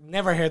it.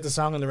 Never heard the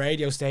song on the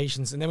radio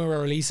stations. And then we were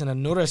releasing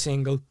another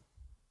single.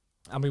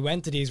 And we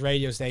went to these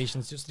radio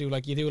stations just to do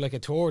like a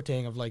tour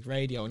thing of like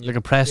radio and Like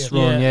a press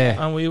run,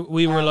 yeah. And we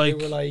were like,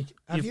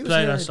 have you've you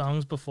played our heard,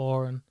 songs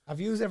before, and have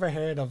you ever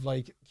heard of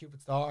like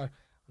Cupid's Daughter?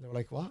 And they were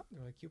like, what? They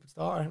were like, Cupid's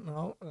Daughter?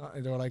 No.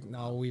 They were like,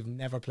 no, we've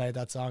never played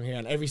that song here.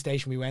 And every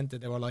station we went to,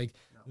 they were like,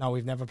 no,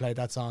 we've never played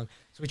that song.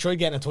 So we tried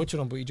getting in touch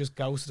with him, but he just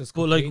ghosted us.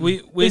 but like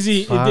completely. Is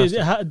he?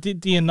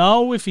 Do you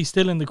know if he's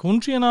still in the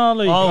country and all?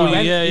 Like, Oh, He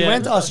went, yeah, he yeah.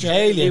 went to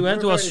Australia. He went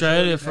to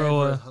Australia for a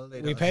while.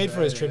 We paid for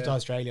his trip to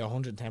Australia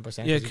 110%.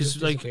 Yeah, he 'cause,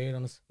 just like, disappeared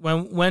on us.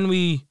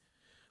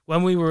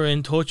 when we were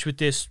in touch with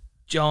this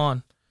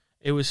John,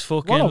 it was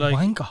fucking what a like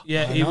wanker.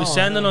 yeah, I he was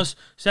know, I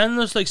sending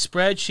us like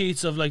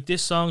spreadsheets of like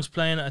this song's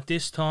playing at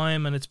this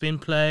time and it's been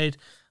played,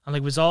 and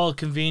like it was all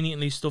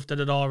conveniently stuff that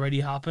had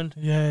already happened.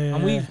 Yeah.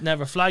 And we've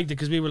never flagged it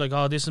because we were like,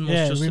 oh, this must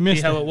Yeah, just we be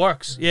missed how it. it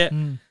works. Yeah.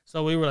 Mm.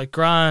 So we were like,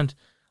 grand.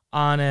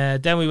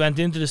 And then we went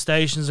into the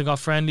stations and got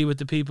friendly with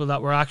the people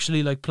that were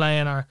actually like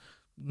playing our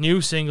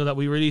new single that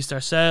we released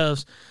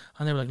ourselves.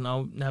 And they were like,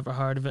 no, never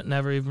heard of it,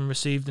 never even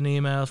received an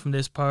email from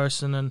this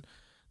person. And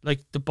like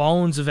the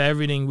bones of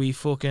everything we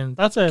fucking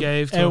That's a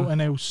gave to out him.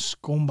 and out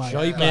scumbag.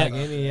 Shite bag,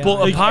 innit? Yeah. But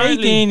Like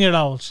apparently-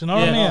 18-year-olds, you know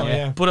what I Yeah. mean? Oh,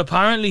 yeah. But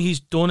apparently he's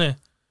done it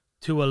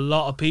to a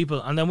lot of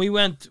people. And then we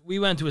went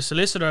to a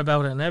solicitor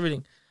about it and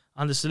everything.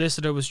 And the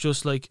solicitor was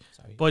just like,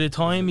 by the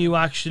time you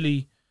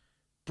actually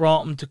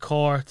brought him to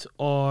court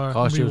or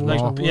Cost you Like,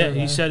 more. yeah,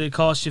 Yeah. he said it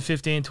cost you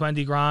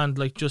 15-20 grand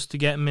like just to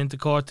get him into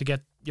court to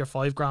get your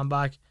 $5,000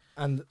 back.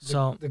 And the,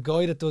 So- the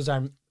guy that does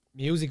our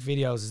music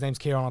videos, his name's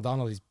Kieran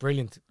O'Donnell. He's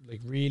brilliant,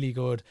 like really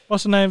good.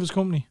 What's the name of his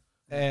company?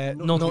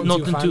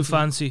 Nothing too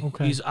fancy.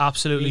 Okay. He's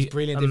absolutely He's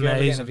brilliant. If you ever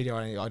get in a amazing. video,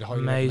 I'd highly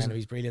Amazing. recommend him.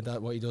 He's brilliant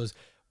at what he does.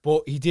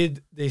 But he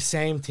did the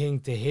same thing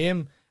to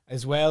him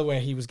as well, where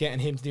he was getting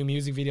him to do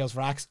music videos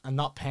for acts and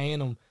not paying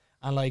him,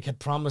 and like had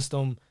promised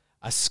him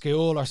a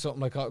school or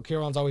something. Like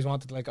Kieran's always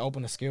wanted to like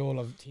open a school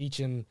of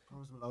teaching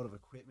Promised him a load of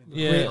equipment.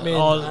 Yeah, equipment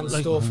all, and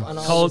like, stuff. And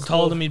all this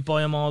told stuff. him he'd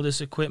buy him all this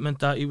equipment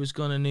that he was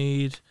gonna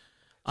need.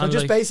 So And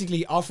just like,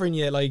 basically offering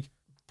you like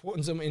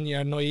putting something in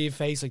your naive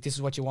face, like this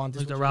is what you want,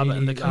 this Like is the what you rabbit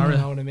and the need, carrot.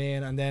 You know what I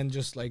mean? And then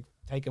just like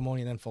taking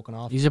money and then fucking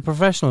off. He's a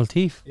professional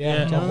thief.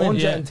 Yeah, Yeah.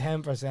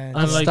 110%. And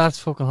That's, like- that's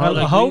fucking Well, hard.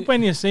 I like hope we-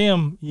 when you see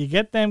him, you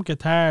get them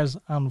guitars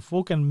and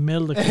fucking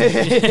mill the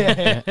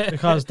cunt.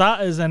 Because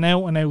that is an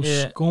out and out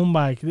Yeah.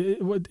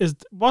 scumbag.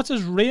 What's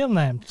his real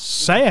name?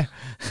 Say it.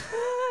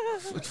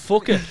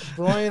 fuck it.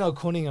 Brian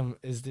O'Cunningham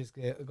is this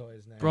guy's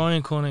name.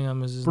 Brian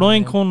Cunningham is his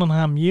Brian name.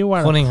 Cunningham, you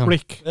are Cunningham. a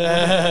prick.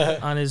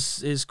 And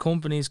his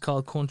company's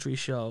called Country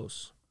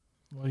Shows.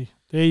 Right.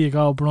 There you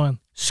go, Brian.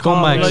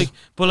 Scumbags.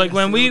 But like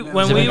when we Is it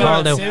were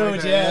called out?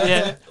 Dude, yeah.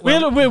 yeah,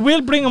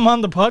 We'll bring him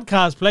on the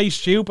podcast, play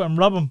stupid and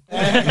rob him.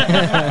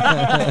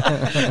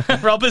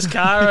 rob his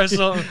car or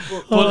something.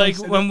 But like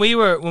when we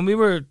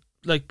were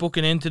like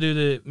booking in to do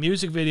the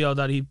music video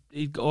that he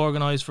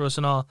organised for us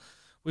and all,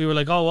 we were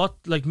like, oh, what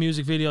like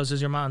music videos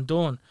has your man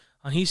done?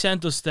 And he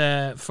sent us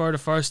for the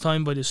first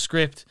time by the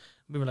script.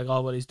 We were like,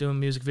 oh, well, he's doing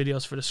music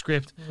videos for the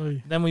script.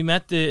 Right. Then we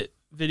met the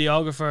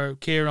videographer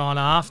Kieran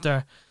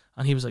after,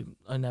 and he was like,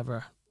 I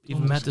never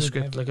even met the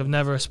script. Like I've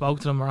never spoke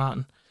to him or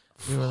anything.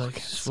 We were like,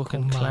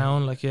 fucking scumbag.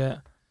 clown, like yeah.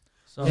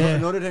 So Yeah.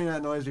 Another thing that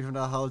annoys me from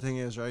that whole thing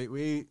is, right,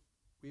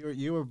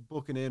 you were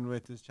booking in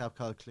with this chap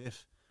called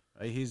Cliff,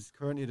 right? He's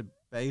currently the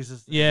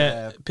bassist.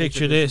 yeah,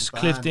 picture this.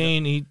 Cliff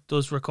Dean, he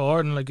does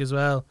recording like as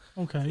well.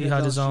 Okay. He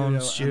had his own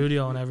and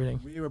studio and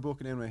everything. We were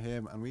booking in with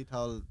him, and we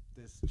told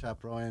this chap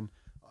Brian,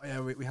 oh yeah,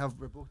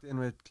 we're booked in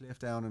with Cliff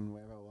down and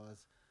wherever it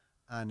was,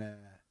 and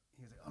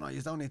he's like, oh no,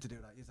 you don't need to do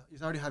that. You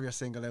already have your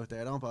single out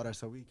there. Don't bother.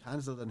 So we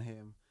cancelled on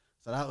him.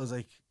 So that was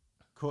like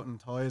cutting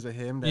ties with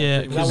him.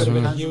 Yeah, That would have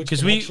been a huge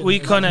because we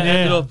connection. kind of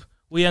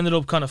Yeah. ended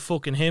up kind of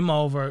fucking him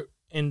over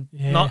in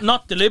Yeah.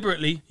 not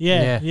deliberately,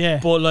 Yeah, yeah.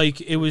 but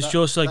like it was That-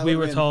 just like that we would've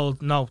were been-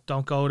 told, no,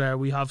 don't go there.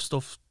 We have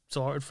stuff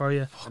sorted for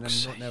you. And then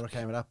nothing ever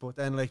came of that. But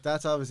then like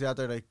that's obviously out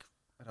there, like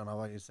I don't know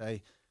what you'd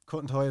say,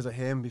 cutting ties with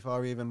him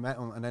before we even met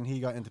him, and then he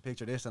got into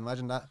picture this. And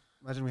imagine that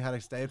imagine we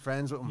had stayed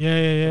friends with him.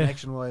 Yeah.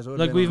 Connection wise,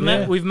 Like we've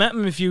met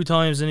him a few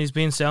times and he's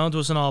been sound to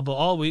us and all,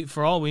 but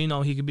for all we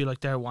know, he could be like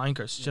they're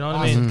wankers. Do you know what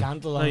I mean?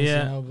 Candlelight,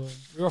 yeah. you know, but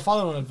we were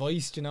following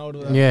advice, you know.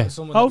 Yeah.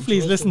 Hopefully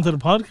he's listening to the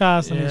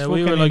podcast and Yeah, he's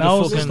we fucking were like a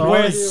knows the fucking-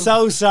 story. We're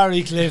so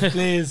sorry, Cliff.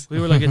 Please. We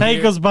were like a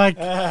Take deer, us back.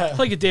 it's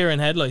like a deer in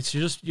headlights.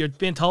 You're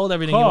being told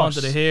everything you Course.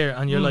 wanted to hear,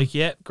 and you're like,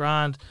 yeah,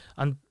 grand.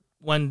 And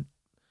when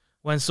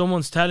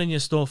someone's telling you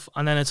stuff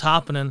and then it's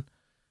happening,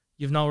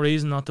 you've no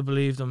reason not to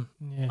believe them,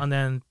 Yeah. and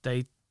then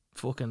they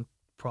fucking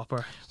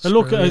proper. But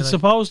look, screw you, I like.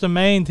 suppose the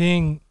main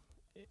thing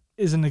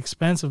is an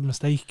expensive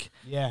mistake.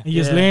 Yeah. You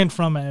just Yeah. learn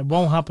from it. It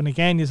won't happen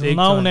again. You Big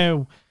know time.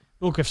 now.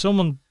 Look, if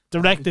someone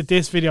directed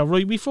this video,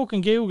 right, we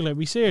fucking Google it.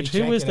 We search We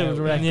who check is it the out,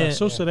 director, yeah.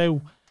 suss it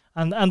out.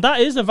 And that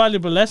is a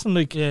valuable lesson.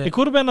 Like Yeah. it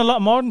could have been a lot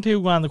more than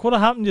 $2,000. It could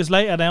have happened just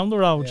later down the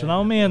road. You know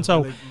what I mean?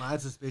 So like, mad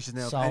suspicious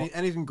now. So- If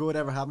anything good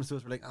ever happens to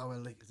us, we're like, oh well,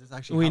 like, is this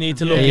actually? We need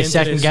to happening? look Yeah, you're into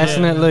second this,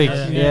 guessing yeah. it, like,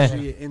 Yeah. yeah.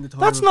 Actually in the time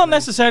that's of, not like,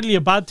 necessarily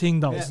a bad thing,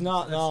 though. It's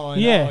not. No. I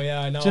Yeah. know.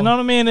 Yeah. I know. Do you know what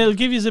I mean? It'll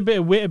give you a bit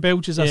of wit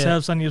about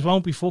yourselves and you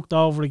won't be fucked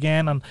over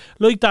again. And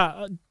like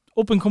that,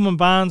 up and coming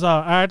bands or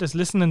artists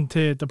listening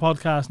to the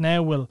podcast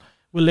now will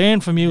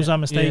learn from you that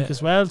mistake Yeah.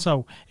 as well.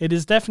 So it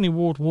is definitely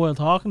worthwhile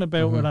talking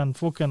about it and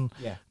fucking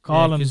Yeah.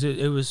 calling. because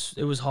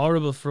it was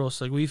horrible for us.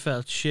 Like we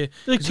felt shit.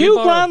 Like 'Cause we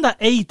 $2,000 at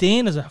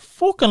 18 is a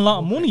fucking lot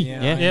of money.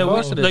 Yeah. Yeah. Yeah, Of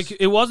course it is. like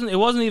it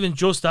wasn't even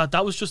just that.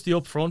 That was just the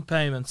upfront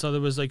payment. So there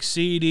was like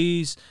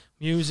CDs,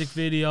 music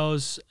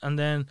videos, and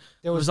then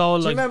There it was- was all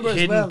do you like remember as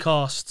hidden well,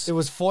 costs. There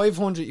was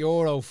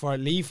 €500 for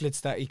leaflets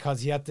that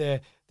because he had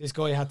to. This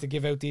guy had to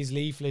give out these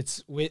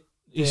leaflets with.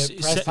 He, the s-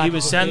 press he package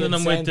was that sending they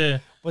them with sent.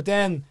 the But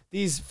then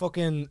these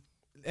fucking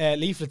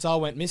leaflets all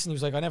went missing. He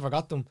was like, I never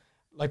got them.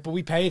 Like, but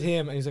we paid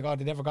him, and he's like, oh,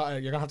 they never got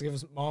it. You're gonna have to give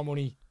us more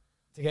money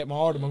to get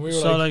more of them. And we were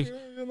So, like, like,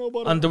 "Yeah, no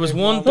bother." and there was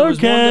Okay, one. well, There was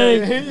one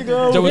day. here you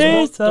go. There was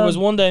Yes, one, there was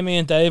Sam. one day me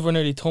and Dave were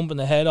nearly thumping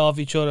the head off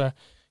each other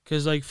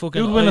because like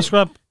fucking Who'd win a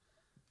scrap?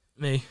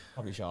 me.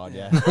 Probably shot,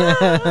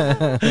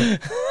 yeah.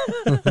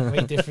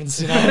 Great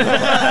difference, you know.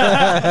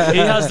 He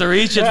has the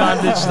reach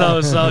advantage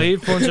though, so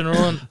he'd punch and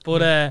run.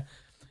 But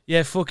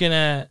yeah, fucking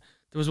there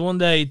was one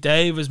day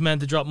Dave was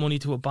meant to drop money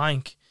to a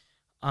bank,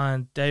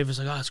 and Dave was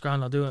like, "Oh, it's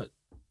grand, I'll do it."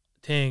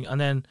 Thing, and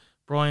then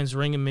Brian's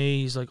ringing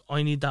me. He's like,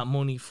 "I need that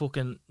money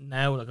fucking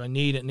now. Like, I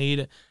need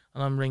it."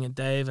 And I'm ringing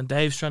Dave, and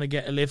Dave's trying to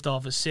get a lift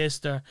off his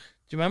sister.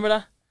 Do you remember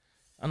that?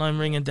 And I'm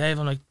ringing Dave.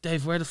 I'm like,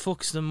 "Dave, where the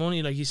fuck's the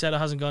money? Like, he said it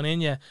hasn't gone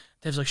in yet."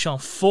 Dave's like, "Sean,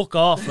 fuck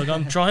off. Like,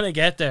 I'm trying to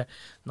get there."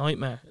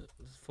 Nightmare.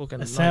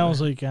 Fucking It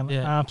sounds nightmare. like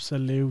an Yeah.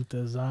 absolute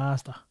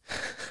disaster.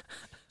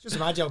 Just a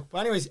mad joke. But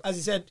anyways, as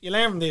you said, you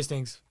learn from these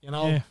things, you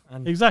know. Yeah.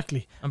 And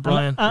Exactly. And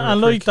Brian. And, you're a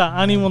and like prick. that,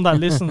 anyone that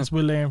listens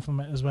will learn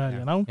from it as well,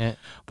 you know? Yeah.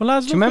 But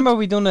lads, Do you remember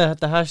we done the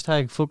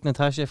hashtag fuck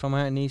Natasha from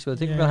Martin Eastwood? I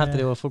think we're gonna have to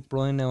Yeah. do a fuck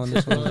Brian now on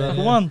this one as well.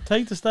 Go on,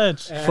 take the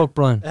stage. Fuck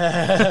Brian.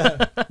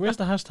 Where's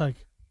the hashtag?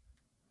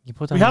 You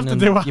put that We have to in,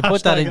 do a you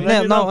put that hashtag in. and then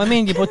No, you no, know. I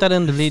mean you put that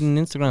in the leading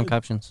Instagram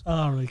captions.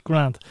 All right,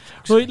 grand.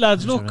 Right,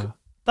 lads, look,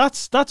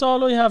 that's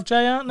all I have,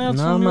 Jay, anything else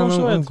No, from your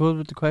man, I'm side? good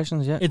with the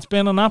questions. Yeah. It's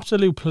been an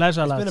absolute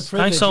pleasure, it's been a lads.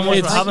 privilege. Thanks so you much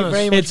guys. for Thank having you us.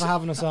 very much It's for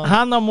having us on.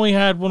 Hand on my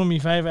head, one of my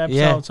favourite episodes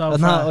Yeah. so No,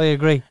 far. I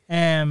agree.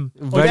 Um,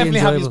 We'll Very definitely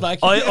have you enjoyable. back.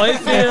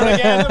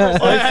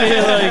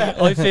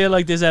 I feel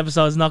like this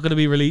episode is not going to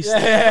be released.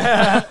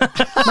 Not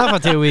for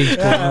 2 weeks.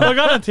 But, we're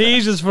gonna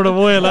tease us for a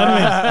while,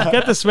 anyway.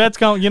 Get the sweats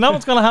going. You know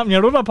what's gonna happen?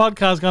 Your other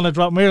podcast's gonna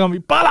drop. We're gonna be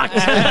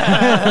bollocks.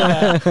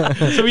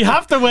 So we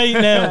have to wait now.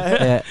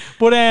 yeah.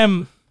 But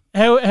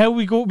how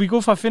we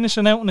go for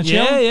finishing out in the tune?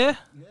 Yeah.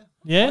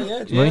 Yeah.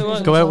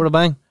 Right, go out with a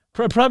bang.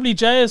 Probably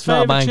Jay's Not a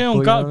favourite bang, tune. but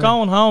you know what I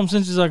Going home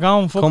since he's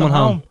going fucking Coming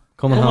home.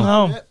 Coming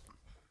home.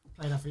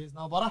 Play that for you,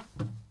 no bother.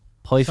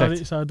 Sorry,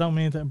 Perfect. so I don't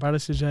mean to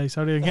embarrass you, Jay.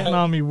 Sorry, I'm getting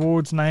all my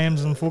words,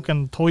 names, and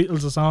fucking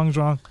titles of songs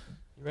wrong.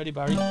 You ready,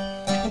 Barry?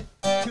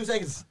 2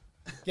 seconds.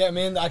 Get him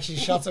in. Actually,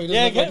 shot so he doesn't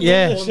Yeah, look like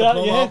yeah. he's pulling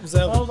the plug off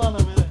himself. Hold on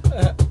a minute.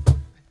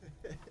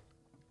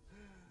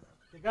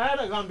 The guy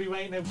that's gonna be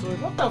waiting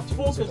outside. What the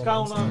fuck is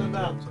going on in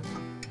that?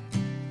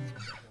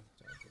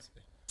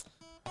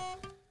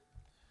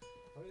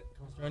 Is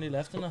there any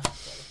left in that?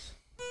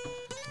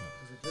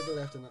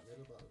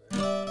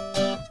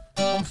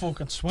 I'm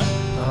fucking sweating.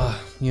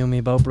 Oh, you and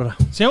me both, brother.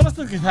 See, when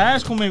the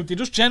guitars come out, they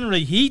just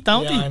generate heat,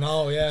 don't Yeah, I they?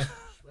 know, yeah.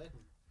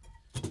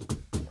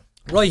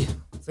 Right,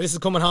 so this is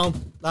coming home,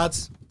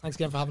 lads. Thanks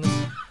again for having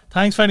us.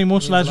 Thanks very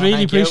much, lads. Thank Really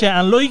you. appreciate it.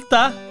 And like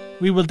that,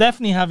 we will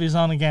definitely have you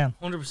on again.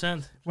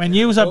 100%. When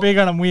yous are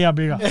bigger and we are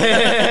bigger.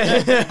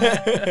 I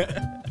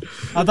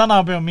don't know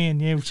about me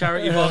and you.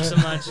 Charity boxing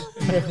match.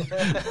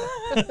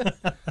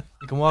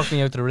 You can walk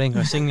me out to the ring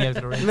or sing me out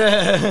to the ring.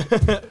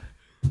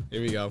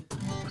 Here we go.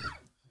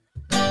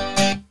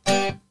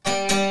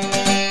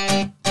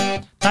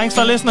 Thanks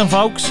for listening,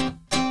 folks.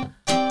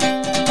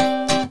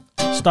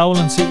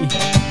 Stolen City.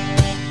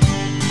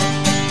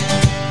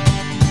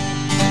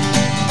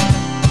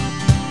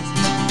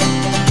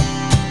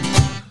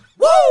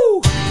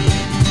 Woo!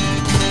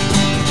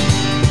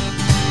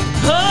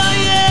 Oh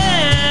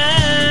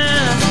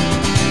yeah!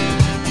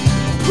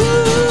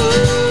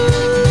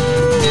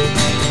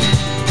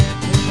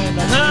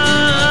 Woo!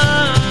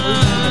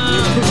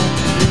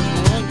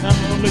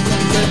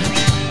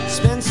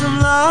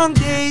 long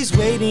days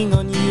waiting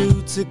on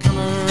you to come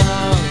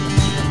around.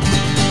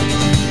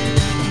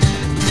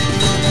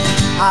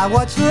 I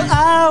watch for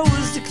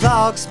hours, the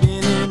clock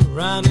spinning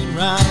round and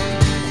round.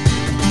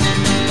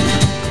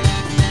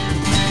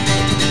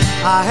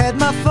 I had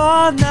my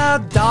fun, now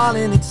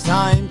darling, it's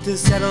time to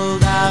settle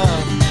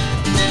down.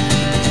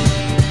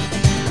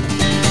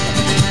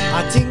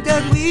 I think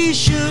that we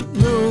should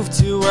move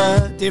to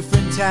a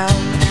different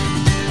town.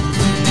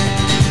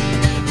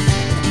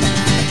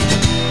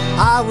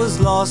 I was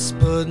lost,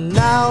 but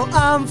now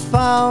I'm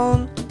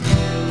found.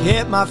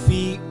 Get my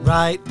feet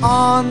right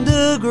on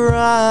the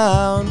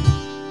ground.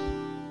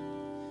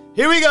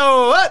 Here we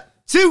go. 1,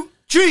 2,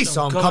 3.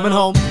 So I'm coming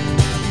home.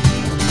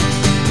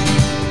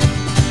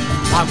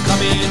 I'm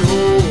coming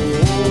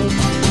home.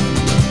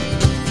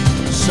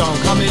 So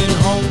I'm coming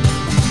home.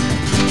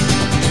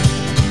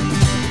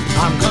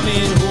 I'm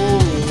coming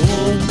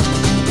home.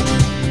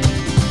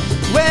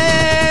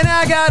 When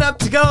I got up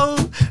to go,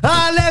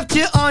 I left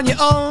you on your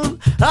own.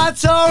 I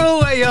tore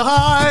away your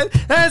heart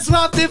and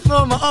swapped it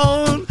for my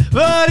own.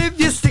 But if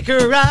you stick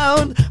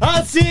around,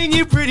 I'll sing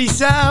you pretty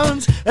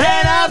sounds,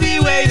 and I'll be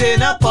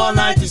waiting up all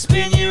night to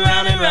spin you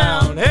round and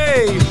round.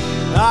 Hey,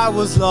 I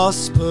was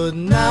lost, but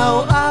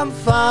now I'm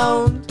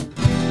found.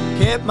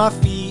 Kept my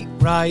feet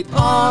right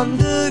on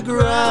the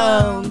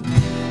ground.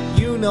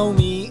 You know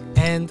me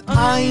and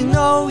I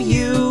know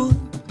you.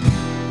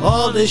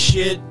 All the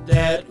shit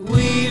that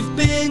we've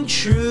been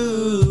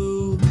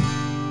through.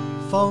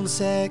 Phone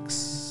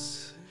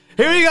sex.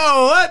 Here we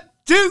go. 1,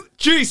 2,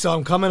 3. So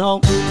I'm coming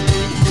home.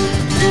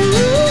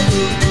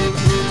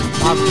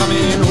 I'm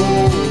coming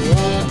home.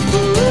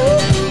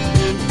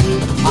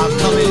 I'm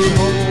coming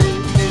home.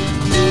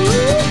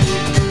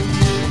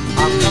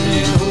 I'm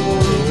coming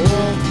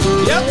home.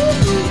 Yep.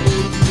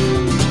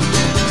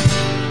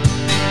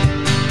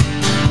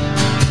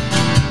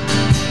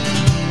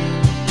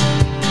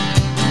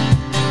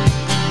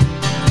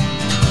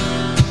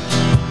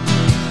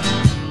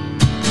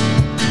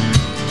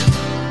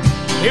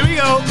 Here we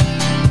go.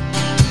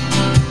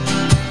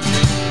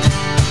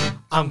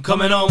 I'm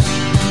coming home.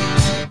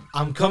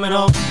 I'm coming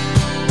home.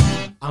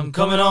 I'm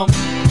coming home.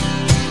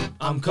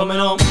 I'm coming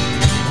home.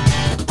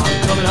 I'm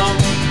coming home.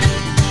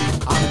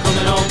 I'm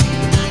coming home.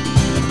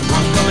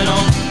 I'm coming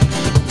home.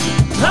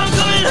 I'm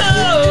coming home. I'm coming home.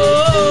 I'm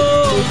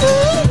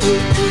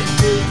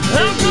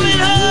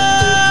coming home.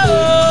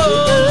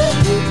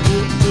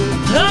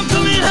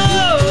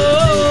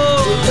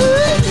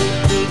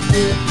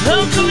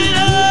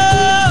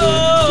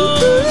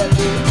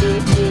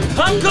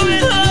 I'm coming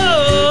home. I'm coming home.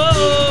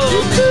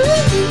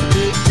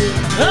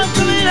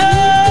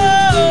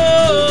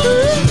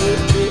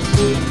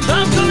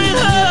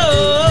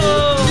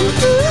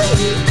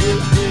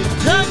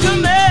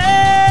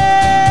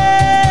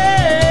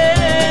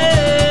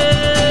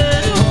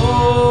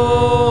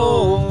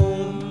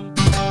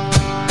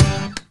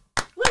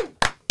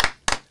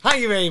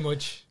 Thank you very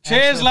much.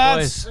 Cheers,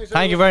 lads. Boys.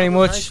 Thank you very Thanks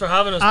much. for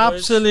having us, boys.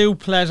 Absolute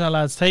pleasure,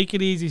 lads. Take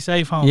it easy.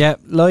 Safe home. Yeah,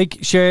 like,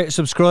 share,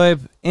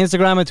 subscribe,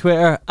 Instagram and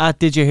Twitter at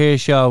Did You Hear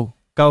Show.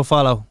 Go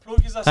follow.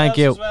 Thank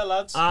you. As well,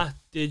 lads.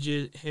 Did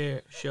You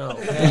Hear Show.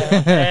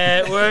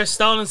 We're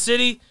Stolen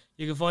City.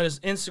 You can find us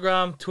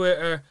Instagram,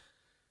 Twitter,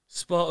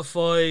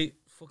 Spotify,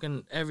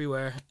 fucking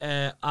everywhere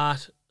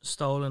at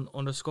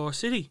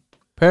Stolen_City.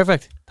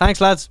 Perfect. Thanks,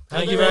 lads.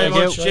 Thank you very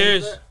much. you.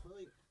 Cheers.